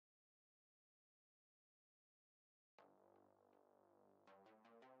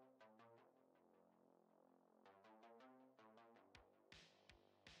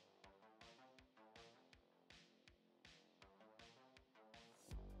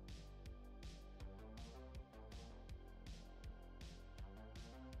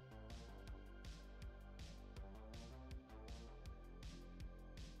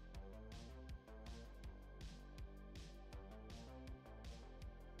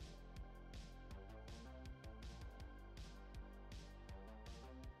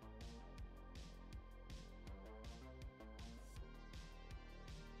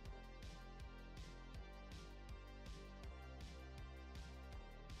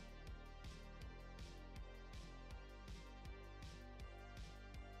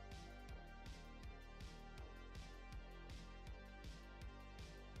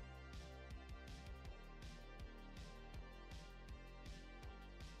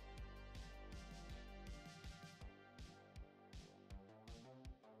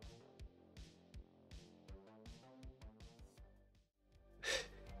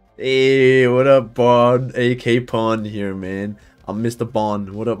Hey, what up, Bond? AK Pawn here, man. I'm Mr. Bond.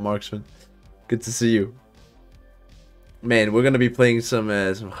 What up, Marksman? Good to see you. Man, we're gonna be playing some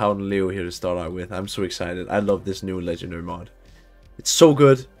Hound Leo here to start out with. I'm so excited. I love this new legendary mod. It's so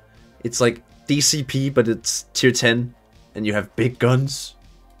good. It's like DCP, but it's tier 10, and you have big guns.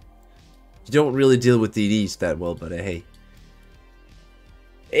 You don't really deal with DDs that well, but hey.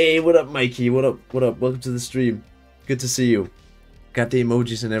 Hey, what up, Mikey? What up? What up? Welcome to the stream. Good to see you. Got the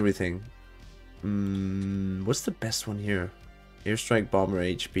emojis and everything. What's the best one here? Airstrike Bomber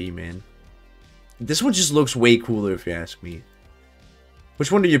HP, man. This one just looks way cooler if you ask me. Which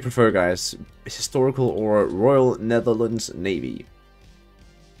one do you prefer, guys? Historical or Royal Netherlands Navy?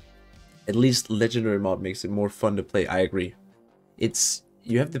 At least legendary mod makes it more fun to play. I agree.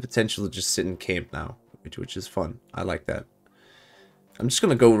 You have the potential to just sit in camp now, which is fun. I like that. I'm just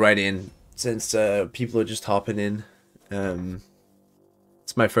gonna go right in since people are just hopping in.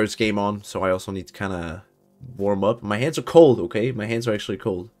 It's my first game on, so I also need to kind of warm up. My hands are cold, okay? My hands are actually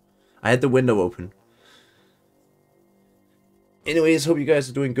cold. I had the window open. Anyways, hope you guys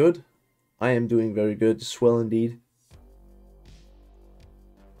are doing good. I am doing very good. Swell indeed.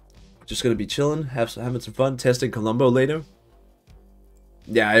 Just gonna be chilling, having some fun, testing Colombo later.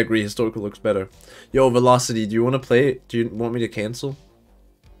 Yeah, I agree. Historical looks better. Yo, Velocity, do you want to play it? Do you want me to cancel?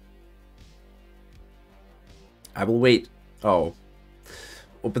 I will wait. Oh.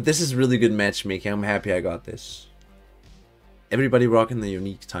 Well, but this is really good matchmaking. I'm happy I got this. Everybody rocking the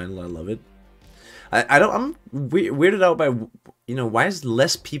unique title. I love it. I'm weirded out by, you know, why is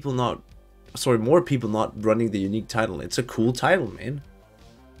more people not running the unique title? It's a cool title, man.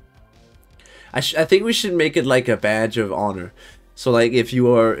 I think we should make it like a badge of honor. So like if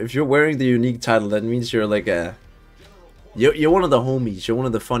you're wearing the unique title, that means you're like you're one of the homies. You're one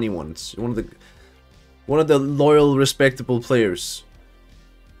of the funny ones. You're one of the loyal, respectable players.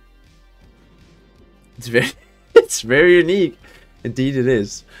 It's very unique. Indeed it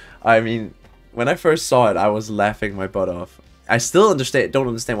is. I mean, when I first saw it, I was laughing my butt off. I still don't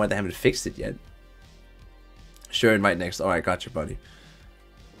understand why they haven't fixed it yet. Sure, it might next. Alright, gotcha, buddy.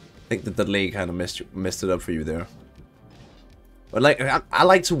 I think the delay kind of messed it up for you there. But like, I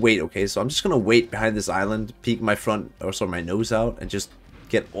like to wait, okay? So I'm just gonna wait behind this island, peek my my nose out, and just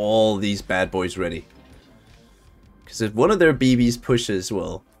get all these bad boys ready. Because if one of their BBs pushes,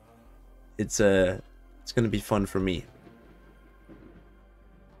 well, it's gonna be fun for me.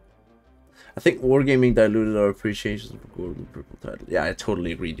 I think Wargaming diluted our appreciation for gold and purple title. Yeah, I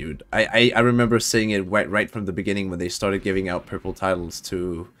totally agree, dude. I remember saying it right from the beginning when they started giving out purple titles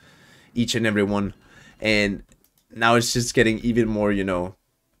to each and every one, and now it's just getting even more, you know,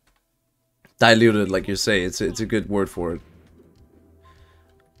 diluted, like you say. It's a good word for it.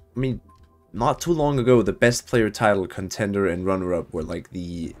 I mean, not too long ago, the best player title, contender, and runner-up were like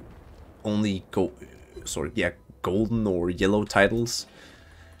the only golden or yellow titles.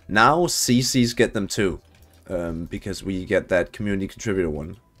 Now CCs get them too, because we get that community contributor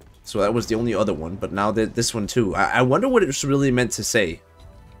one. So that was the only other one, but now this one too. I wonder what it was really meant to say.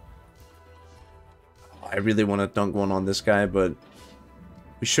 I really want to dunk one on this guy, but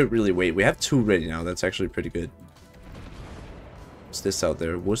we should really wait. We have two ready now. That's actually pretty good. What's this out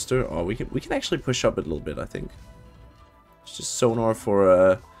there? Worcester? Oh, we can actually push up a little bit, I think. It's just sonar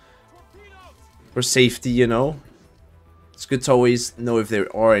for safety, you know. It's good to always know if there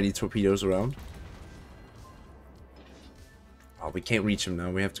are any torpedoes around. Oh, we can't reach him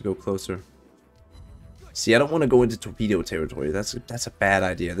now. We have to go closer. See, I don't want to go into torpedo territory. That's a bad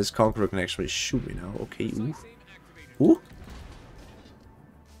idea. This Conqueror can actually shoot me now. Okay, ooh. Ooh.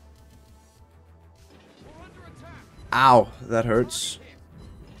 Ow, that hurts.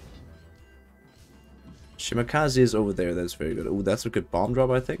 Shimakaze is over there. That's very good. Ooh, that's a good bomb drop,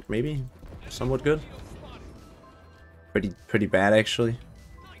 I think. Maybe. Somewhat good. Pretty bad, actually.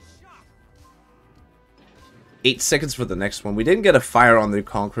 8 seconds for the next one. We didn't get a fire on the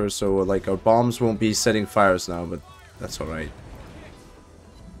Conqueror, so like our bombs won't be setting fires now, but that's alright.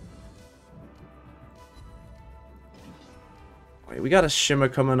 Wait, we got a Shimmer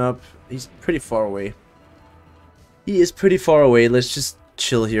coming up. He's pretty far away. He is pretty far away. Let's just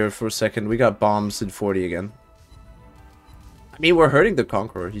chill here for a second. We got bombs in 40 again. I mean, we're hurting the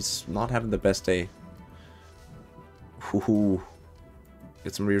Conqueror. He's not having the best day. Ooh.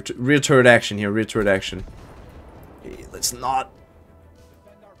 Get some rear turret action here. Rear turret action. Okay, let's not.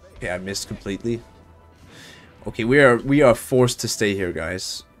 Okay, I missed completely. Okay, we are forced to stay here,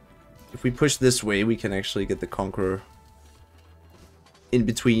 guys. If we push this way, we can actually get the Conqueror in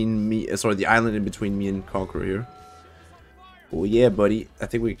between me. Sorry, the island in between me and Conqueror here. Oh yeah, buddy. I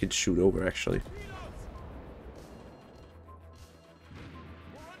think we could shoot over actually.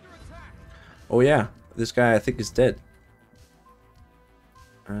 Oh yeah, this guy I think is dead.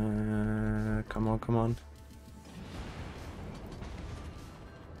 Come on, come on.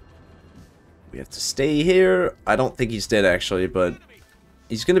 We have to stay here. I don't think he's dead actually, but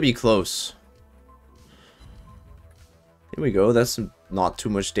he's gonna be close. Here we go. That's not too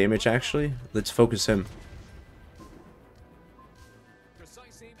much damage actually. Let's focus him.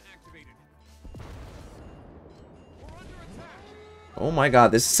 Oh my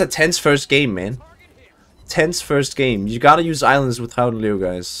god, this is a tense first game, man. Tense first game. You gotta use islands with Howden Liu,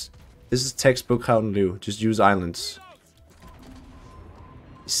 guys. This is textbook Howden Liu. Just use islands.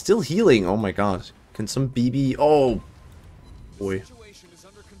 He's still healing. Oh my god. Can some BB... Oh! Boy.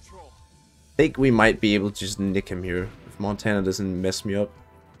 Think we might be able to just nick him here. If Montana doesn't mess me up.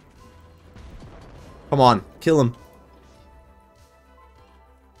 Come on. Kill him.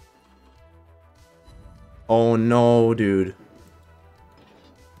 Oh no, dude.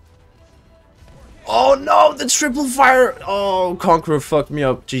 Oh no, the triple fire! Oh, Conqueror fucked me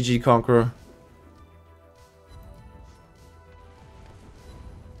up. GG, Conqueror.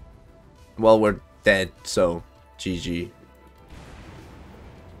 Well, we're dead, so GG.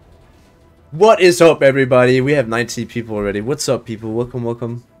 What is up, everybody? We have 90 people already. What's up, people? Welcome,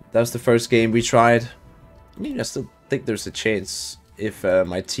 welcome. That was the first game we tried. I mean, I still think there's a chance if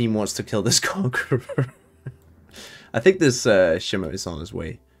my team wants to kill this Conqueror. I think this Shimmer is on his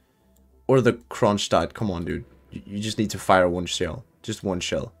way. Or the Kronstadt. Come on, dude. You just need to fire one shell. Just one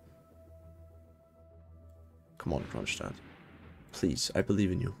shell. Come on, Kronstadt. Please, I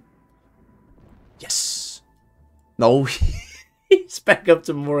believe in you. Yes. No, he's back up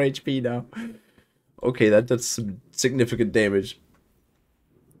to more HP now. Okay, that's some significant damage.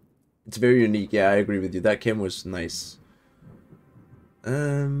 It's very unique. Yeah, I agree with you. That chem was nice.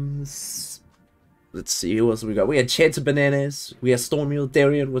 Let's see who else we got. We had Chance of Bananas. We had Storm Mule,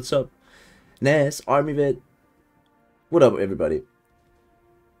 Darian. What's up? Ness, Army Vet. What up, everybody?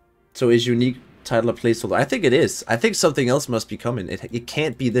 So is unique title a placeholder? I think it is. I think something else must be coming. It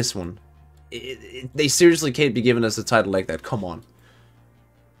can't be this one. They seriously can't be giving us a title like that. Come on.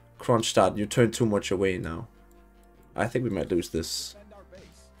 Kronstadt, you turned too much away now. I think we might lose this.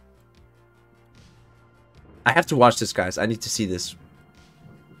 I have to watch this, guys. I need to see this.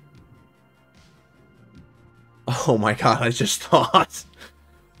 Oh my god, I just thought.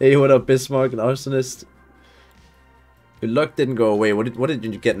 Hey, what up, Bismarck and Arsonist? Your luck didn't go away. What did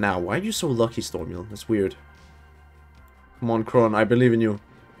you get now? Why are you so lucky, Stormule? That's weird. Come on, Kron. I believe in you.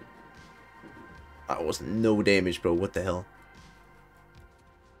 That was no damage, bro. What the hell?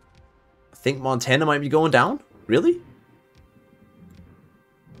 I think Montana might be going down? Really?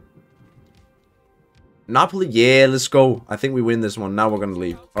 Napoli? Yeah, let's go. I think we win this one. Now we're gonna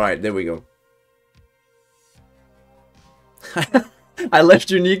leave. Alright, there we go. I left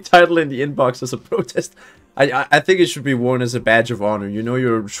unique title in the inbox as a protest. I think it should be worn as a badge of honor. You know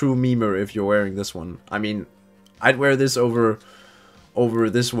you're a true memer if you're wearing this one. I mean, I'd wear this over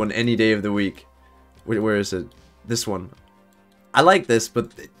this one any day of the week. Where is it? This one. I like this,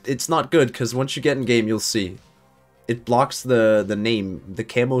 but it's not good because once you get in game, you'll see. It blocks the name. The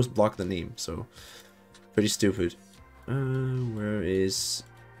camos block the name, so pretty stupid. Where is?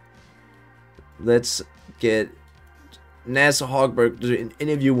 Let's get NASA Hogberg. Do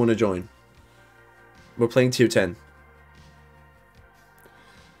any of you want to join? We're playing tier 10.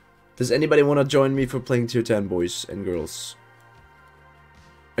 Does anybody want to join me for playing tier 10, boys and girls?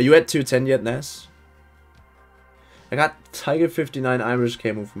 Are you at tier 10 yet, Nas? I got Tiger 59 Irish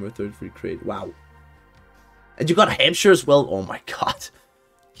camo from a third free crate. Wow. And you got Hampshire as well? Oh my god.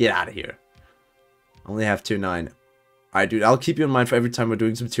 Get out of here. I only have tier 9. Alright, dude. I'll keep you in mind for every time we're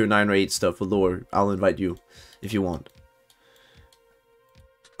doing some tier 9 or 8 stuff with lore. I'll invite you if you want.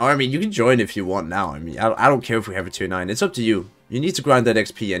 Or, I mean, you can join if you want now. I mean, I don't care if we have a tier 9. It's up to you. You need to grind that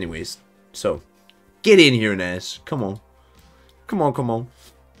XP anyways. So, get in here, Nas. Come on. Come on, come on.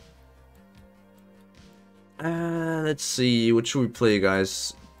 Let's see. What should we play,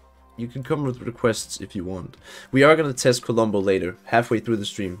 guys? You can come with requests if you want. We are going to test Colombo later. Halfway through the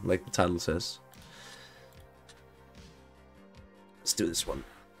stream, like the title says. Let's do this one.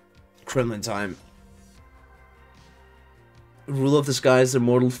 Kremlin time. Rule of the Skies,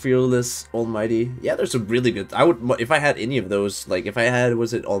 Immortal, Fearless, Almighty. Yeah, there's a really good... I would... If I had any of those, like, if I had,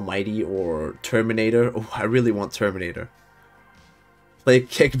 was it Almighty or Terminator? Oh, I really want Terminator. Play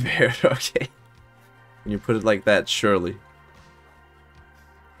Kick Bear, okay. When you put it like that, surely.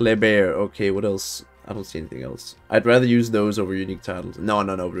 Play Bear, okay, what else? I don't see anything else. I'd rather use those over unique titles. No,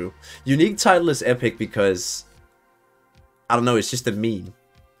 bro. Unique title is epic because... I don't know, it's just a meme.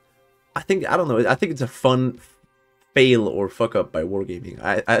 I don't know, I think it's a fun fail or fuck up by Wargaming.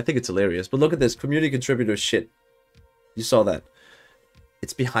 I think it's hilarious. But look at this. Community contributor shit. You saw that.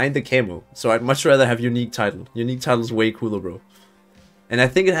 It's behind the camo. So I'd much rather have unique title. Unique title's way cooler, bro. And I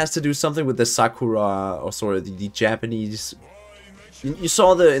think it has to do something with the Sakura, or sorry, the Japanese. You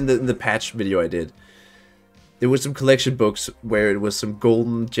saw in the patch video I did. There was some collection books where it was some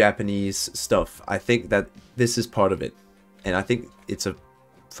golden Japanese stuff. I think that this is part of it. And I think it's a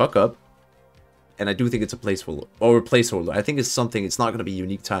fuck up. And I do think it's a placeholder. Or a placeholder. I think it's something, it's not going to be a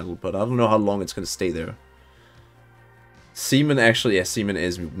unique title, but I don't know how long it's going to stay there. Seaman actually, yeah, Seaman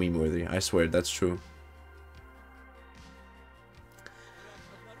is meme worthy. I swear, that's true.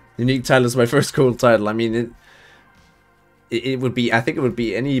 Unique title is my first gold title. I mean, it would be, I think it would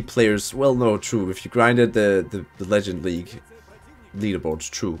be any players, well, no, true. If you grinded the Legend League leaderboards,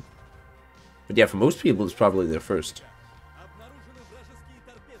 true. But yeah, for most people, it's probably their first.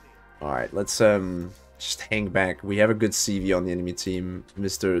 Alright, let's just hang back. We have a good CV on the enemy team.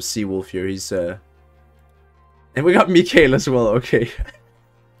 Mr. Seawolf here, he's and we got Mikhail as well, okay.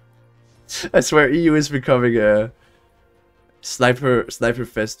 I swear, EU is becoming a sniper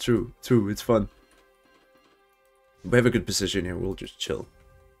fest, true, it's fun. We have a good position here, we'll just chill.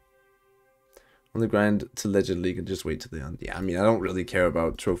 On the grind to Legend League and just wait till the end. Yeah, I mean, I don't really care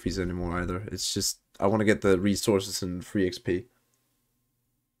about trophies anymore either. It's just, I want to get the resources and free XP.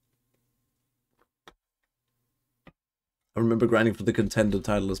 I remember grinding for the Contender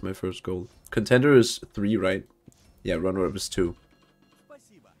title as my first goal. Contender is 3, right? Yeah, runner-up is 2.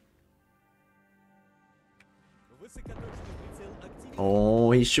 Oh,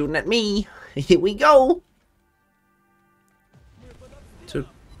 he's shooting at me. Here we go. Took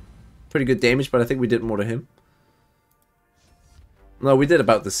pretty good damage, but I think we did more to him. No, we did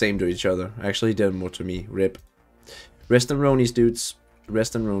about the same to each other. Actually, he did more to me. Rip. Rest in Ronies, dudes.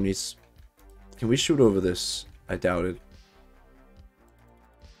 Rest in Ronies. Can we shoot over this? I doubt it.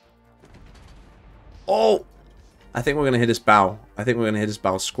 Oh! I think we're gonna hit his bow. I think we're gonna hit his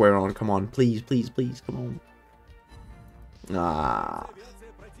bow square on. Come on. Please, please, please. Come on. Ah.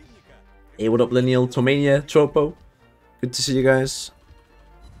 Hey, what up, Lineal? Tomania, Tropo. Good to see you guys.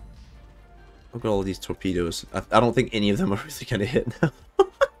 Look at all these torpedoes. I don't think any of them are really gonna hit now.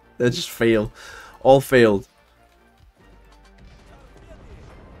 They just fail. All failed.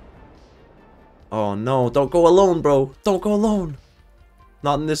 Oh no, don't go alone, bro. Don't go alone.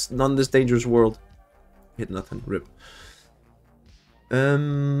 Not in this dangerous world. Hit nothing. Rip.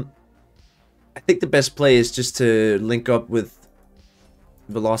 I think the best play is just to link up with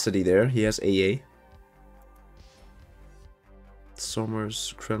Velocity there. He has AA.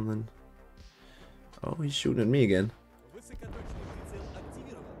 Somers, Kremlin. Oh, he's shooting at me again.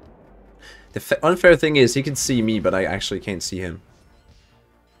 The unfair thing is he can see me, but I actually can't see him.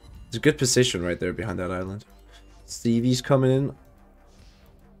 It's a good position right there behind that island. Stevie's coming in.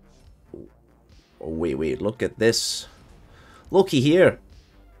 Oh, wait, look at this. Looky here.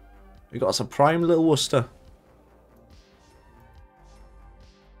 We got some prime little Worcester.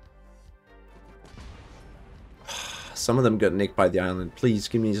 Some of them got nicked by the island. Please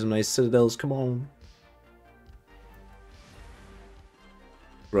give me some nice citadels. Come on.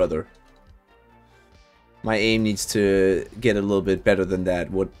 Brother. My aim needs to get a little bit better than that.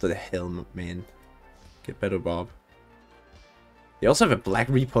 What the hell, man? Get better, Bob. They also have a black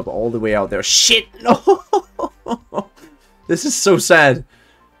repub all the way out there. Shit! No! This is so sad.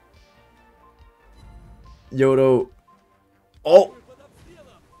 Yodo. Oh!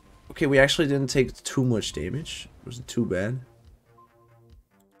 Okay, we actually didn't take too much damage. It wasn't too bad.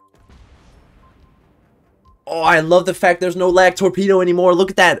 Oh, I love the fact there's no lag torpedo anymore.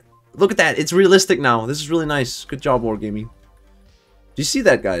 Look at that. Look at that. It's realistic now. This is really nice. Good job, Wargaming. Do you see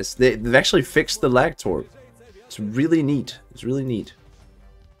that, guys? They've actually fixed the lag torp. It's really neat. It's really neat.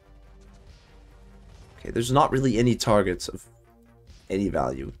 Okay, there's not really any targets of any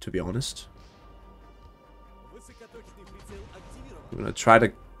value, to be honest. I'm gonna try to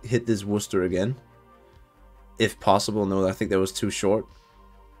hit this Worcester again. If possible. No, I think that was too short.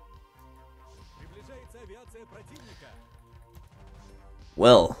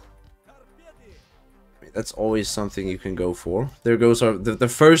 Well, I mean, that's always something you can go for. There goes our the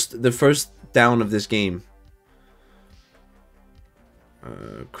first down of this game.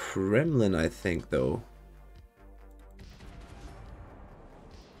 Kremlin, I think, though.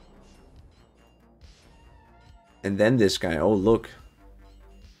 And then this guy. Oh, look.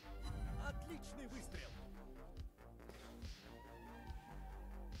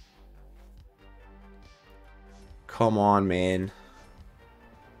 Come on, man.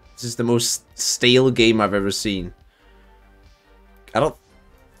 This is the most stale game I've ever seen. I don't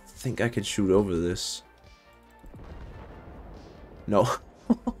think I can shoot over this. No.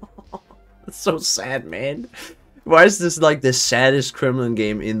 That's so sad, man. Why is this like the saddest Kremlin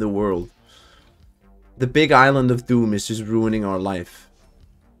game in the world? The big island of doom is just ruining our life.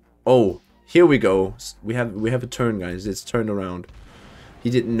 Oh, here we go. We have a turn, guys. It's turned around. He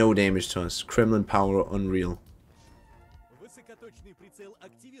did no damage to us. Kremlin power unreal.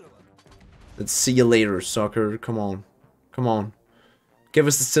 Let's see you later, sucker. Come on. Come on. Give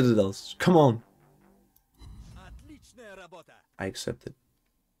us the citadels. Come on. I accept it.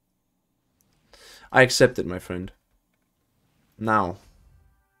 I accept it, my friend. Now,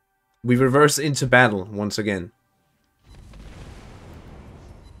 we reverse into battle once again.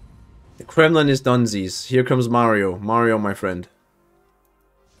 The Kremlin is dunsies. Here comes Mario. Mario, my friend.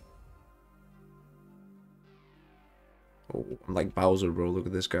 Oh, I'm like Bowser, bro. Look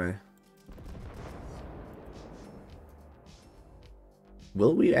at this guy.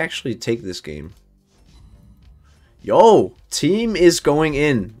 Will we actually take this game? Yo! Team is going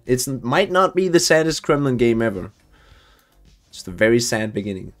in. It might not be the saddest Kremlin game ever. Just a very sad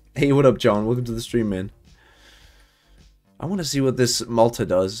beginning. Hey, what up, John? Welcome to the stream, man. I want to see what this Malta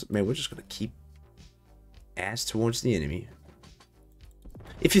does. Man, we're just going to keep ass towards the enemy.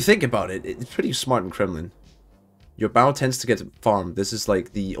 If you think about it, it's pretty smart in Kremlin. Your bow tends to get farmed. This is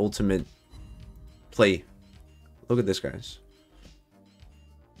like the ultimate play. Look at this, guys.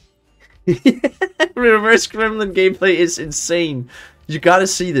 Reverse Kremlin gameplay is insane. You gotta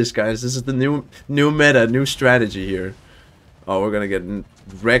see this, guys. This is the new meta, new strategy here. Oh, we're gonna get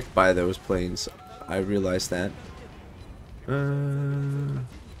wrecked by those planes. I realize that.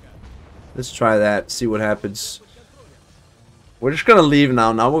 Let's try that. See what happens. We're just gonna leave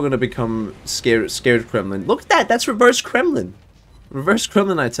now. Now we're gonna become scared Kremlin. Look at that. That's reverse Kremlin. Reverse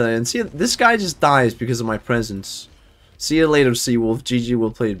Kremlin, I tell you. And see, this guy just dies because of my presence. See you later, Seawolf. GG,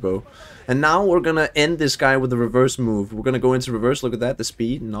 well played, bro. And now we're gonna end this guy with a reverse move. We're gonna go into reverse. Look at that. The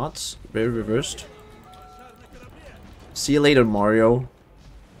speed, knots, very reversed. See you later, Mario.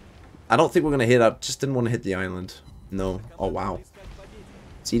 I don't think we're gonna hit up. Just didn't want to hit the island. No. Oh, wow.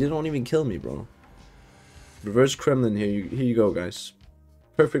 See, they don't even kill me, bro. Reverse Kremlin here. Here you go, guys.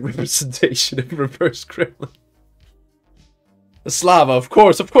 Perfect representation of reverse Kremlin. Slava, of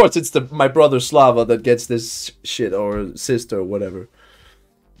course, it's my brother Slava that gets this shit, or sister, or whatever.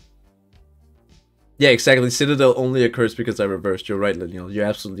 Yeah, exactly. Citadel only occurs because I reversed. You're right, Lineal. You're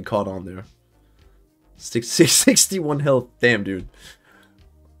absolutely caught on there. 61 health. Damn, dude.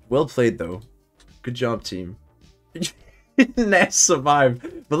 Well played, though. Good job, team. Nash survived.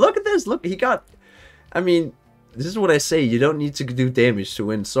 But look at this. Look, he got... I mean, this is what I say. You don't need to do damage to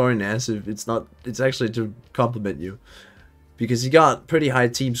win. Sorry, Nash. It's not... It's actually to compliment you. Because he got pretty high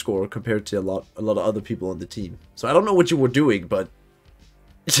team score compared to a lot of other people on the team. So I don't know what you were doing, but...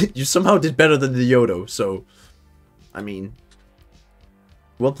 you somehow did better than the Yodo, so... I mean...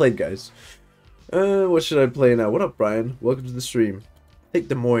 Well played, guys. What should I play now? What up, Brian? Welcome to the stream. Take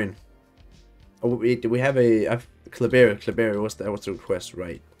Des Moines. Oh, wait, do we have a... Kleber, what's that? What's the request?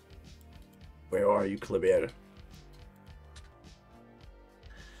 Right. Where are you, Kleber?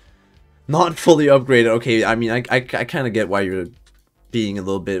 Not fully upgraded. Okay, I mean, I kind of get why you're being a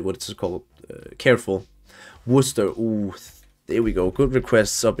little bit, what's it called? Careful. Worcester. Ooh, there we go. Good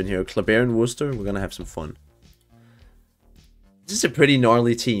requests up in here. Kleber and Worcester. We're gonna have some fun. This is a pretty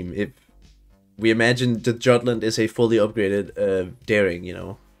gnarly team. If we imagine that Jutland is a fully upgraded Daring, you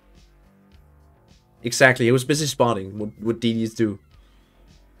know. Exactly. He was busy spotting. What DDs do.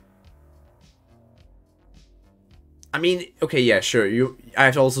 I mean, okay, yeah, sure.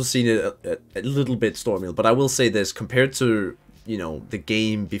 I've also seen it a little bit Stormiel, but I will say this: compared to, you know, the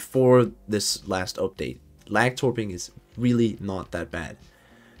game before this last update, lag torping is really not that bad.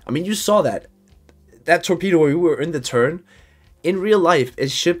 I mean, you saw that torpedo where we were in the turn. In real life, a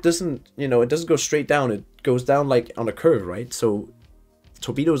ship doesn't, you know, it doesn't go straight down. It goes down like on a curve, right? So,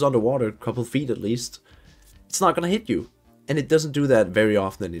 torpedoes underwater, a couple feet at least. It's not gonna hit you, and it doesn't do that very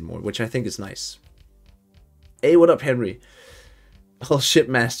often anymore, which I think is nice. Hey, what up, Henry? Oh,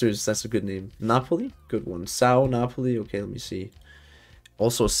 Shipmasters, that's a good name. Napoli? Good one. Sao, Napoli? Okay, let me see.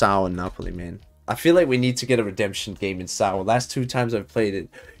 Also Sao and Napoli, man. I feel like we need to get a redemption game in Sao. Last 2 times I've played it.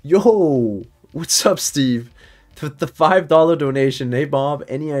 Yo! What's up, Steve? With the $5 donation. Hey, Bob,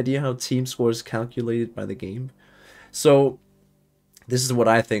 any idea how team score is calculated by the game? So, this is what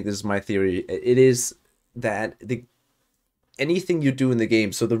I think. This is my theory. It is that anything you do in the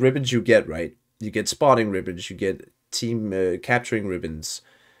game, so the ribbons you get, right? You get spotting ribbons, you get team capturing ribbons,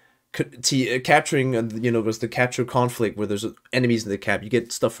 capturing, you know, there's the capture conflict where there's enemies in the cap, you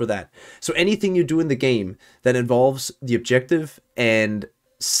get stuff for that. So anything you do in the game that involves the objective and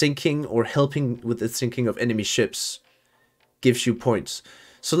sinking or helping with the sinking of enemy ships, gives you points.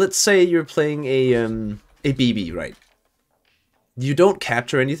 So let's say you're playing a BB, right? You don't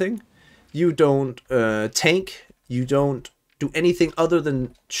capture anything. You don't tank. You don't do anything other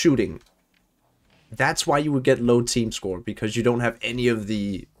than shooting. That's why you would get low team score, because you don't have any of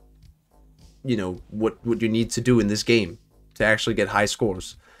the, you know, what you need to do in this game to actually get high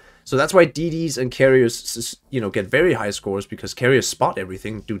scores. So that's why DDs and carriers, you know, get very high scores, because carriers spot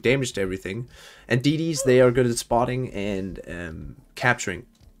everything, do damage to everything, and DDs, they are good at spotting and capturing,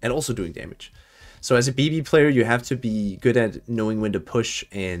 and also doing damage. So as a BB player, you have to be good at knowing when to push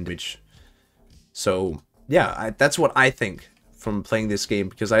and damage. So yeah, that's what I think from playing this game,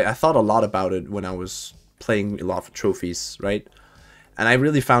 because I thought a lot about it when I was playing a lot for trophies, right? And I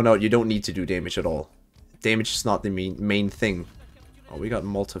really found out you don't need to do damage at all. Damage is not the main thing. Oh, we got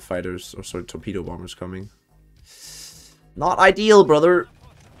multi-fighters, or sorry, torpedo bombers coming. Not ideal, brother.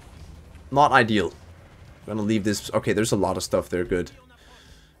 Not ideal. I'm gonna leave this. Okay, there's a lot of stuff there. Good.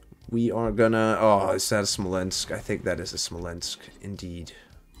 We are gonna. Oh, is that a Smolensk? I think that is a Smolensk, indeed.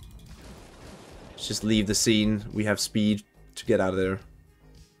 Let's just leave the scene. We have speed to get out of there.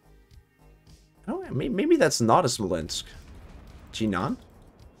 Oh, maybe that's not a Smolensk. Jinan?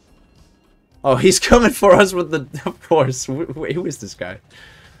 Oh, he's coming for us with the... Of course. Wait, who is this guy?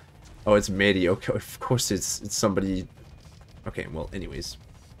 Oh, it's Medi. Okay, of course it's somebody... Okay, well, anyways.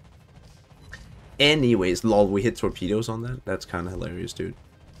 Anyways, lol, we hit torpedoes on that? That's kind of hilarious, dude.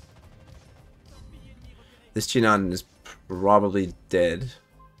 This Jinan is probably dead.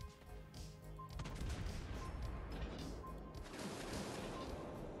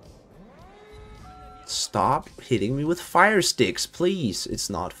 Stop hitting me with fire sticks, please. It's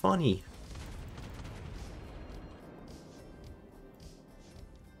not funny.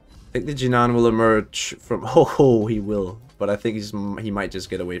 I think the Jinan will emerge from... Oh, he will. But I think he might just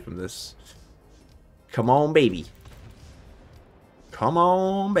get away from this. Come on, baby. Come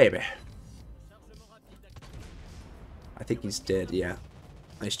on, baby. I think he's dead, yeah.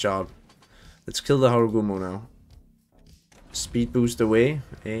 Nice job. Let's kill the Harugumo now. Speed boost away.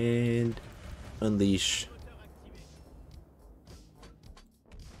 And... unleash.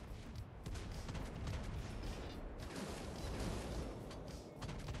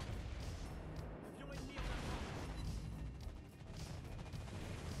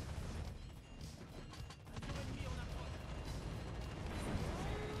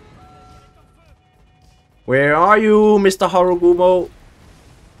 Where are you, Mr. Harugumo?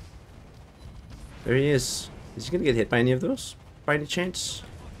 There he is. Is he gonna get hit by any of those? By any chance?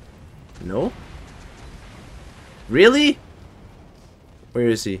 No? Really? Where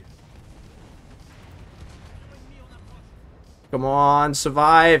is he? Come on,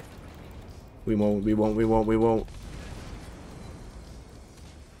 survive. We won't.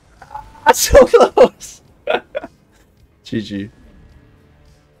 Ah, so close. GG.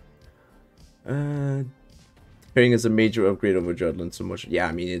 Hearing is a major upgrade over Judlin so much. Yeah,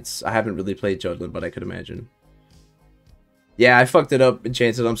 I mean, I haven't really played Judlin, but I could imagine. Yeah, I fucked it up,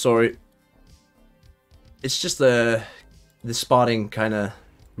 Enchanted, I'm sorry. It's just the spotting kind of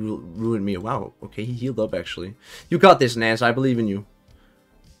ruined me. Wow, okay, he healed up, actually. You got this, Nance, I believe in you.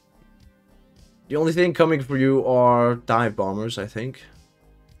 The only thing coming for you are dive bombers, I think.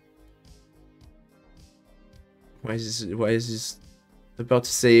 Why is this about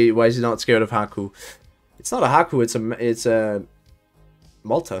to say, why is he not scared of Haku? It's not a Haku, it's a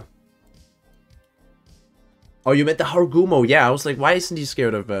Malta. Oh, you meant the Harugumo. Yeah, I was like, why isn't he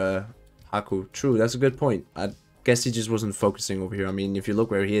scared of Haku? True, that's a good point. I guess he just wasn't focusing over here. I mean, if you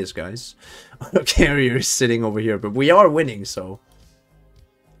look where he is, guys. Carrier is sitting over here, but we are winning, so...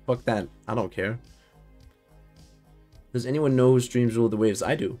 Fuck that. I don't care. Does anyone know who streams Rule the Waves?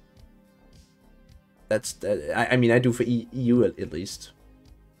 I do. I mean, I do for EU at least.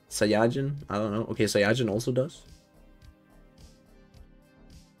 Sayajin? I don't know. Okay, Sayajin also does.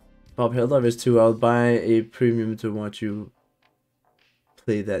 Bob Helldivers 2, I'll buy a premium to watch you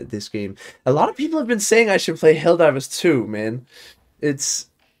play this game. A lot of people have been saying I should play Helldivers 2, man. It's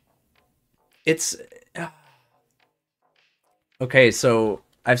okay, so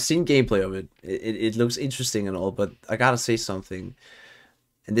I've seen gameplay of it. It looks interesting and all, but I gotta say something.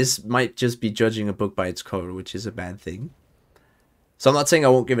 And this might just be judging a book by its cover, which is a bad thing. So I'm not saying I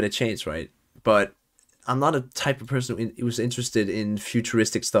won't give it a chance, right? But I'm not a type of person who's interested in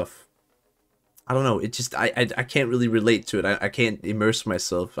futuristic stuff. I don't know. It just I can't really relate to it. I can't immerse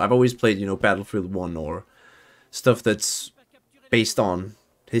myself. I've always played, you know, Battlefield 1 or stuff that's based on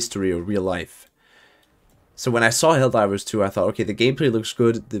history or real life. So when I saw Helldivers 2, I thought, okay, the gameplay looks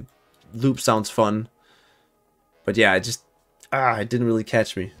good. The loop sounds fun. But yeah, it didn't really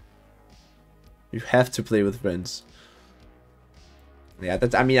catch me. You have to play with friends. Yeah,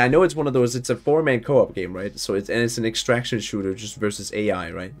 that's. I mean, I know it's one of those. It's a 4-man co-op game, right? So it's an extraction shooter just versus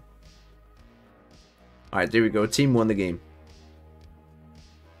AI, right? All right, there we go. Team won the game.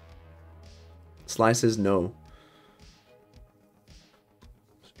 Sly says no.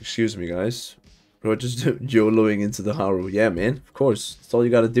 Excuse me, guys. Bro, just YOLOing into the Haru. Yeah, man. Of course, that's all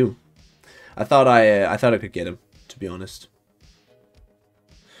you gotta do. I thought I could get him, to be honest.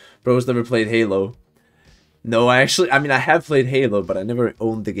 Bro's never played Halo. No, I mean, I have played Halo, but I never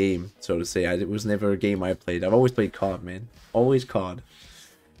owned the game, so to say. It was never a game I played. I've always played COD, man. Always COD.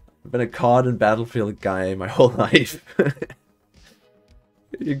 I've been a COD and Battlefield guy my whole life.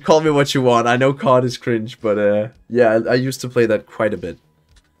 You can call me what you want. I know COD is cringe, but yeah, I used to play that quite a bit.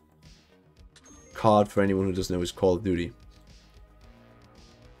 COD, for anyone who doesn't know, is Call of Duty.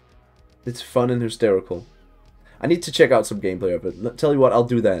 It's fun and hysterical. I need to check out some gameplay of it. Tell you what, I'll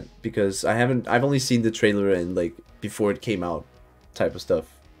do that because I've only seen the trailer and like before it came out, type of stuff.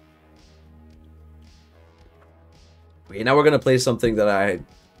 Okay, now we're gonna play something that I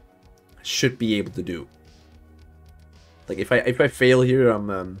should be able to do. Like if I fail here,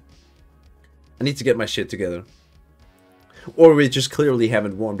 I need to get my shit together, or we just clearly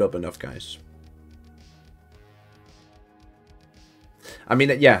haven't warmed up enough, guys. I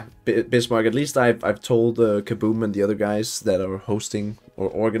mean, yeah, Bismarck, at least I've told Kaboom and the other guys that are hosting or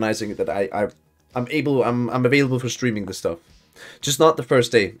organizing that I'm available for streaming this stuff. Just not the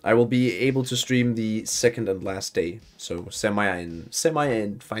first day. I will be able to stream the second and last day. So semi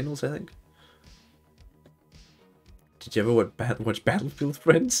and finals, I think. Did you ever watch Battlefield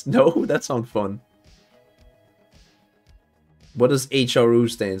Friends? No, that sounds fun. What does HRU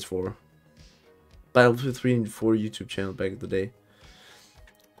stands for? Battlefield 3 and 4 YouTube channel back in the day.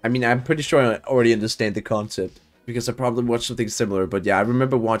 I mean, I'm pretty sure I already understand the concept because I probably watched something similar. But yeah, I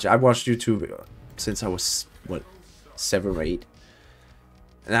remember I watched YouTube since I was, what, 7 or 8.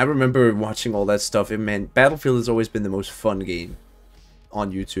 And I remember watching all that stuff. And man, Battlefield has always been the most fun game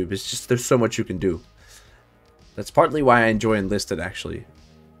on YouTube. It's just, there's so much you can do. That's partly why I enjoy Enlisted, actually.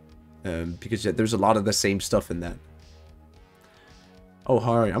 Because yeah, there's a lot of the same stuff in that. Oh,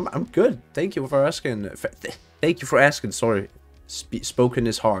 Hari, I'm good. Thank you for asking. Thank you for asking, sorry. Spoken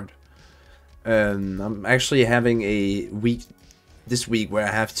is hard. I'm actually having a week this week where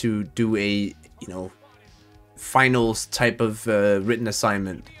I have to do a, finals type of written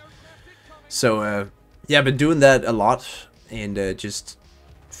assignment. So yeah, I've been doing that a lot and just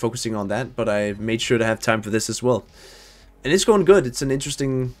focusing on that, but I made sure to have time for this as well. And it's going good. It's an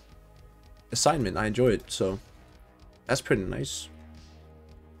interesting assignment. I enjoy it, so that's pretty nice.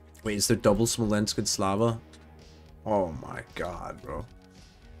 Wait, is there double Smolensk and Slava? Oh my god, bro.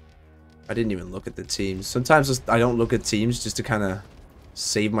 I didn't even look at the teams. Sometimes I don't look at teams just to kind of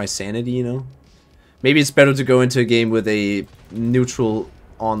save my sanity, Maybe it's better to go into a game with a neutral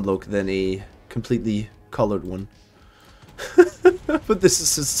on look than a completely colored one. But this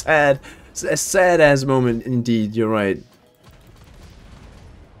is a sad-ass moment indeed, you're right.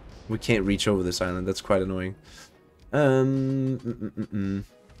 We can't reach over this island, that's quite annoying.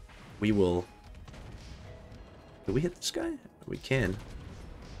 We will... Can we hit this guy? We can.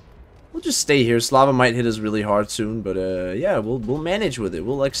 We'll just stay here. Slava might hit us really hard soon, but yeah, we'll manage with it.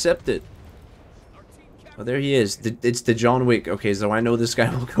 We'll accept it. Oh, there he is. It's the John Wick. Okay, so I know this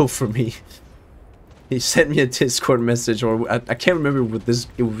guy will go for me. He sent me a Discord message, or I can't remember with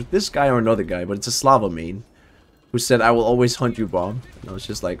this guy or another guy, but it's a Slava main who said, "I will always hunt you, Bob." And I was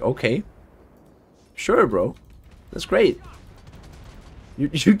just like, okay, sure, bro. That's great. You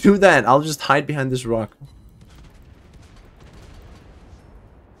do that. I'll just hide behind this rock.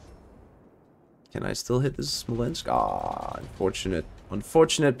 Can I still hit this Smolensk? Ah, unfortunate.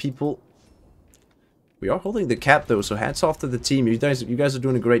 Unfortunate, people. We are holding the cap, though, so hats off to the team. You guys are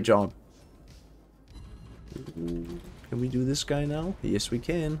doing a great job. Can we do this guy now? Yes, we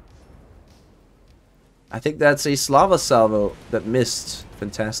can. I think that's a Slava salvo that missed.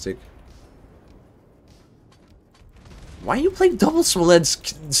 Fantastic. Why are you playing double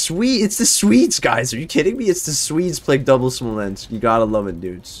Smolensk? It's the Swedes, guys. Are you kidding me? It's the Swedes playing double Smolensk. You gotta love it,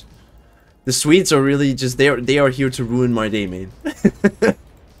 dudes. The Swedes are really just, they are here to ruin my day, man.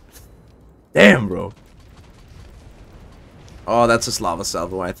 Damn, bro. Oh, that's a Slava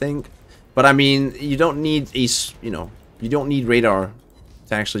salvo, I think. But I mean, you don't need a, you don't need radar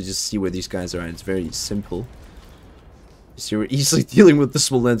to actually just see where these guys are at. It's very simple. So you're easily dealing with the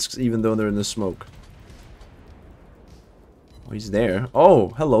Smolensks even though they're in the smoke. Oh, he's there. Oh,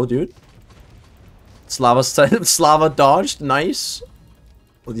 hello, dude. Slava dodged. Nice.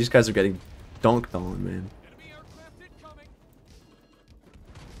 Well, these guys are getting dunked on, man.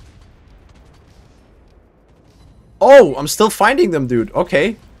 Oh, I'm still finding them, dude.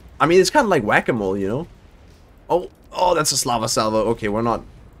 Okay. I mean, it's kind of like whack-a-mole, you know? Oh, that's a Slava Salvo. Okay, we're not...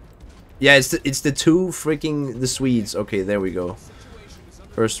 Yeah, it's the two freaking... the Swedes. Okay, there we go.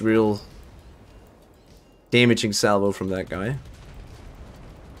 First real... damaging salvo from that guy.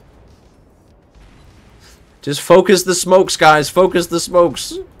 Just focus the smokes, guys. Focus the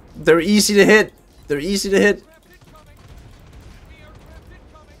smokes. They're easy to hit. They're easy to hit.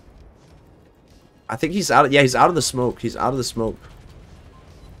 I think he's out. Yeah, he's out of the smoke. He's out of the smoke.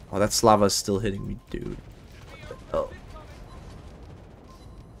 Oh, that Slava's still hitting me, dude. Oh.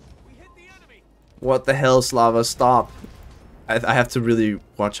 What the hell, Slava? Stop. I have to really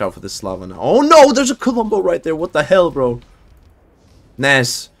watch out for this Slava now. Oh no, there's a Colombo right there. What the hell, bro?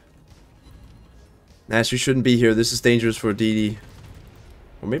 Nas. Nas, you shouldn't be here. This is dangerous for DD.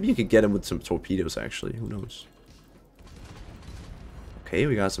 Or maybe you could get him with some torpedoes, actually. Who knows? Okay,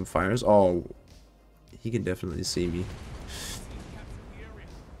 we got some fires. Oh, he can definitely see me.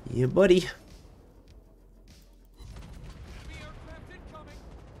 Yeah, buddy.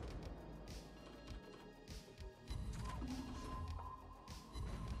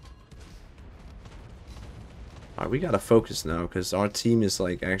 Alright, we gotta focus now, because our team is,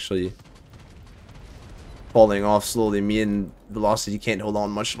 like, actually falling off slowly. Me and Velocity can't hold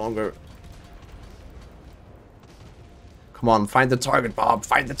on much longer. Come on, find the target, Bob.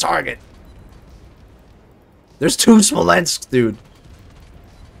 Find the target. There's two Smolensk, dude.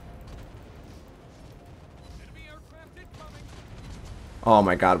 Oh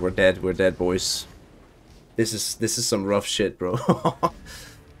my god, we're dead. We're dead, boys. This is some rough shit, bro.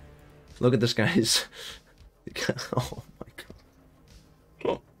 Look at this, guys. Oh my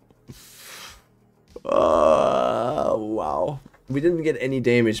god. Wow. We didn't get any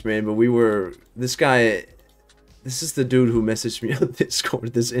damage, man, but we were... This guy... This is the dude who messaged me on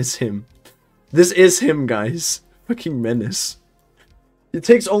Discord. This is him. This is him, guys. Fucking menace. It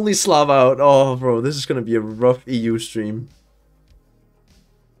takes only Slav out. Oh, bro, this is gonna be a rough EU stream.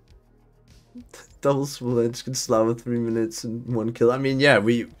 Double Smolensk and Slava 3 minutes and 1 kill. I mean, yeah,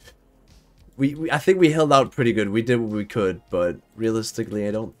 I think we held out pretty good. We did what we could, but realistically,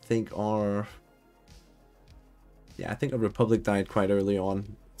 I don't think our... Yeah, I think our Republic died quite early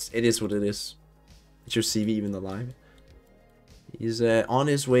on. It is what it is. It's your CV even alive. He's on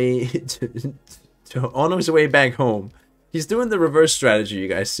his way on his way back home. He's doing the reverse strategy, you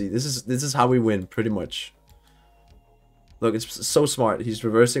guys see. This is how we win, pretty much. Look, it's so smart. He's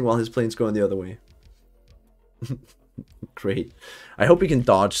reversing while his plane's going the other way. Great. I hope we can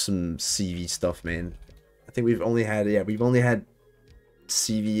dodge some CV stuff, man. I think we've only had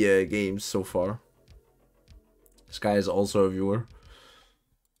CV games so far. This guy is also a viewer.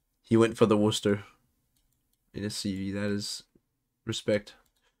 He went for the Worcester in a CV. That is respect.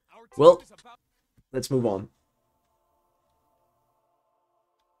 Well, let's move on.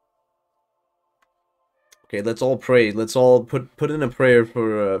 Okay, let's all pray. Let's all put in a prayer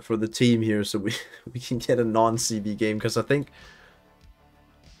for the team here, so we can get a non-CB game. Because I think,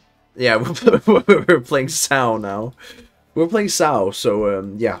 yeah, we're playing Sao now. We're playing Sao, so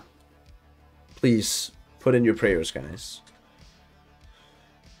yeah. Please put in your prayers, guys.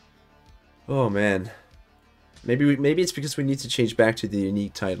 Oh man, maybe it's because we need to change back to the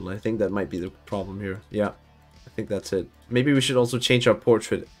unique title. I think that might be the problem here. Yeah. I think that's it. Maybe we should also change our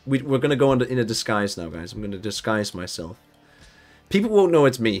portrait. We're gonna go in a disguise now, guys. I'm gonna disguise myself. People won't know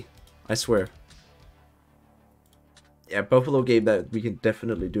it's me. I swear. Yeah, Buffalo game that we can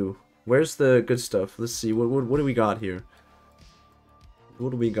definitely do. Where's the good stuff? Let's see. What do we got here? What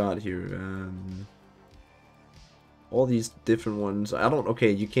do we got here? All these different ones. I don't...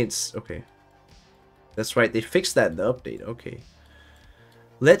 Okay, you can't... Okay. That's right. They fixed that in the update. Okay.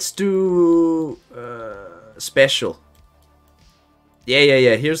 Let's do... special.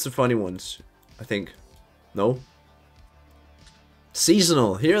 Yeah. Here's the funny ones. I think. No?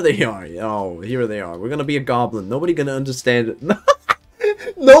 Seasonal. Here they are. Oh, here they are. We're gonna be a goblin. Nobody gonna understand it.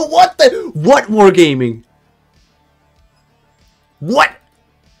 No, what the... What wargaming? What?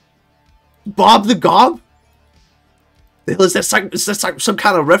 Bob the Gob? Is that some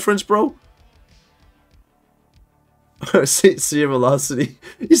kind of reference, bro? See velocity.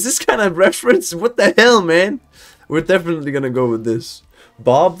 Is this kind of reference? What the hell, man? We're definitely gonna go with this.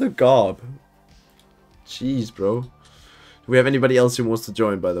 Bob the Gob. Jeez, bro. Do we have anybody else who wants to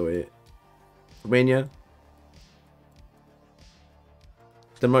join, by the way? Romania?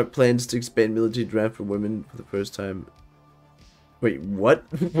 Denmark plans to expand military draft for women for the first time. Wait, what?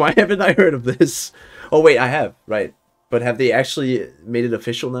 Why haven't I heard of this? Oh wait, I have, right. But have they actually made it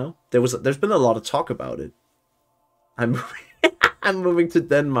official now? There's been a lot of talk about it. I'm moving to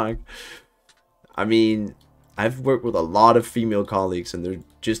Denmark. I mean, I've worked with a lot of female colleagues, and they're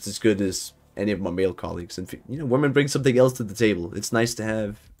just as good as any of my male colleagues. And you know, women bring something else to the table. It's nice to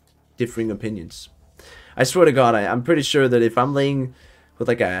have differing opinions. I swear to God, I'm pretty sure that if I'm laying with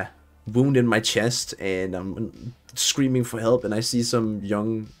like a wound in my chest and I'm screaming for help, and I see some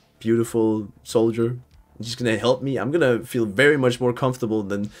young, beautiful soldier just gonna help me, I'm gonna feel very much more comfortable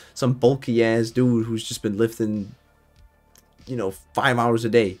than some bulky ass dude who's just been lifting, you know, 5 hours a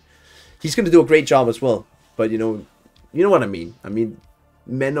day. He's gonna do a great job as well, but you know what I mean. I mean,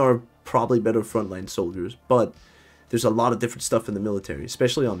 men are probably better frontline soldiers, but there's a lot of different stuff in the military,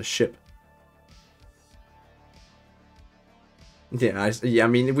 especially on the ship. Yeah, I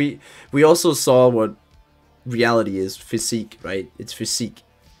mean, we also saw what reality is. Physique, right? It's physique.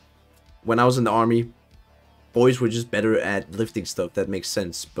 When I was in the army, boys were just better at lifting stuff. That makes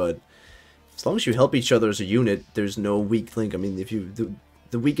sense, but as long as you help each other as a unit, there's no weak link. I mean, if you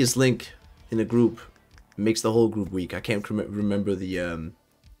the weakest link in a group makes the whole group weak. I can't remember the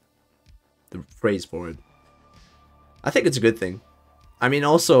phrase for it. I think it's a good thing. I mean,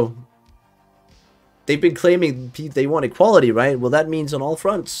 also, they've been claiming they want equality, right? Well, that means on all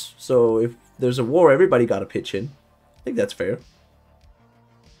fronts. So if there's a war, everybody got to pitch in. I think that's fair.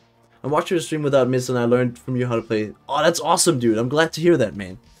 I watched your stream without missing. I learned from you how to play. Oh, that's awesome, dude. I'm glad to hear that,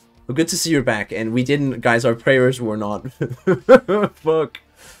 man. Well, good to see you're back. And we didn't, guys. Our prayers were not. Fuck.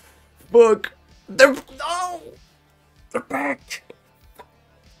 Fuck. They're no. They're back.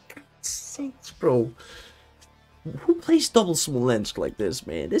 Sakes, bro. Who plays double Smolensk like this,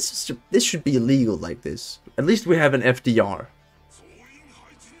 man? This should be illegal like this. At least we have an FDR.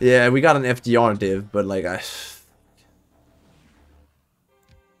 Yeah, we got an FDR div, but like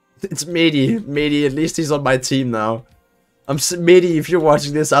it's Mady. Mady, at least he's on my team now. Mady, if you're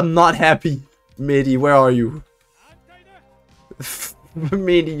watching this, I'm not happy. Mady, where are you?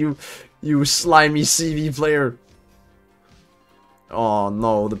 Mady, you slimy CV player. Oh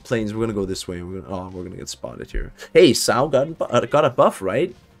no, the planes. We're gonna go this way. We're gonna get spotted here. Hey, Sao got a buff,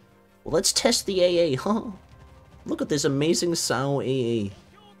 right? Well, let's test the AA, huh? Look at this amazing Sao AA.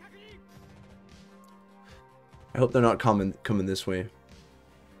 I hope they're not coming this way.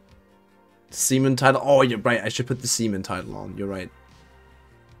 Seaman title. Oh, you're right. I should put the Seaman title on. You're right.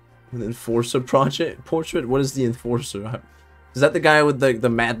 An Enforcer portrait. What is the Enforcer? Is that the guy with the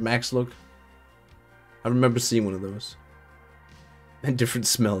Mad Max look? I remember seeing one of those. And different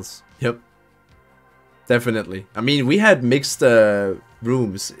smells. Yep. Definitely. I mean, we had mixed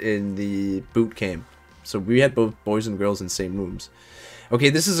rooms in the boot camp. So we had both boys and girls in the same rooms. Okay,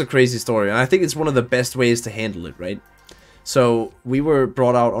 this is a crazy story. And I think it's one of the best ways to handle it, right? So we were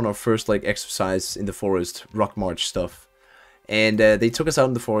brought out on our first like exercise in the forest, rock march stuff. And they took us out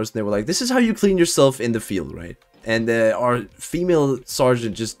in the forest and they were like, this is how you clean yourself in the field, right? And our female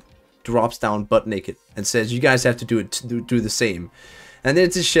sergeant just drops down butt naked and says, you guys have to do the same. And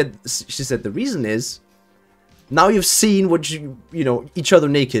then she said the reason is, now you've seen what you know, each other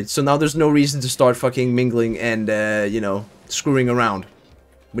naked, so now there's no reason to start fucking mingling and you know, screwing around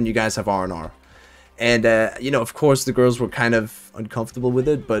when you guys have R&R. And you know, of course the girls were kind of uncomfortable with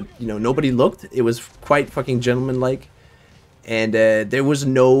it, but you know, nobody looked. It was quite fucking gentlemanlike. And there was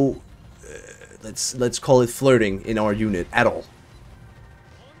no let's call it flirting in our unit at all.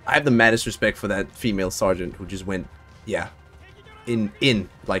 I have the maddest respect for that female sergeant who just went, yeah, in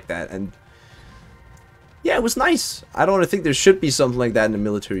like that. And yeah, it was nice. I don't think there should be something like that in a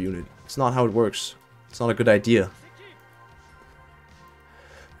military unit. It's not how it works. It's not a good idea.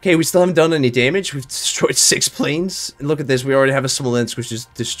 Okay, we still haven't done any damage. We've destroyed 6 planes. And look at this, we already have a Smolensk which is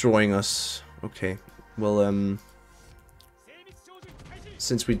destroying us. Okay, well,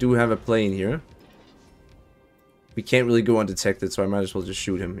 since we do have a plane here, we can't really go undetected, so I might as well just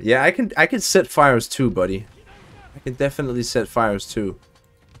shoot him. Yeah, I can set fires too, buddy. I can definitely set fires too.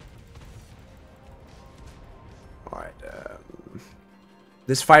 Alright,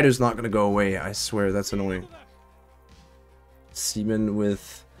 this fighter's not gonna go away, I swear, that's annoying. Seaman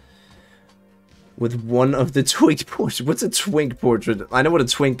with one of the twink portraits. What's a twink portrait? I know what a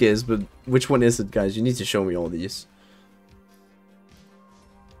twink is, but which one is it, guys? You need to show me all these.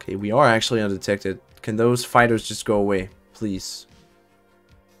 Okay, we are actually undetected. Can those fighters just go away, please?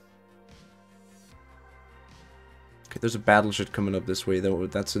 Okay, there's a battleship coming up this way, though.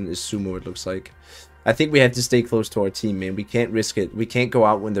 That's an Isumo, it looks like. I think we have to stay close to our team, man. We can't risk it. We can't go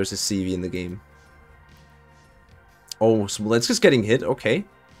out when there's a CV in the game. Oh, Smolensk is getting hit. Okay.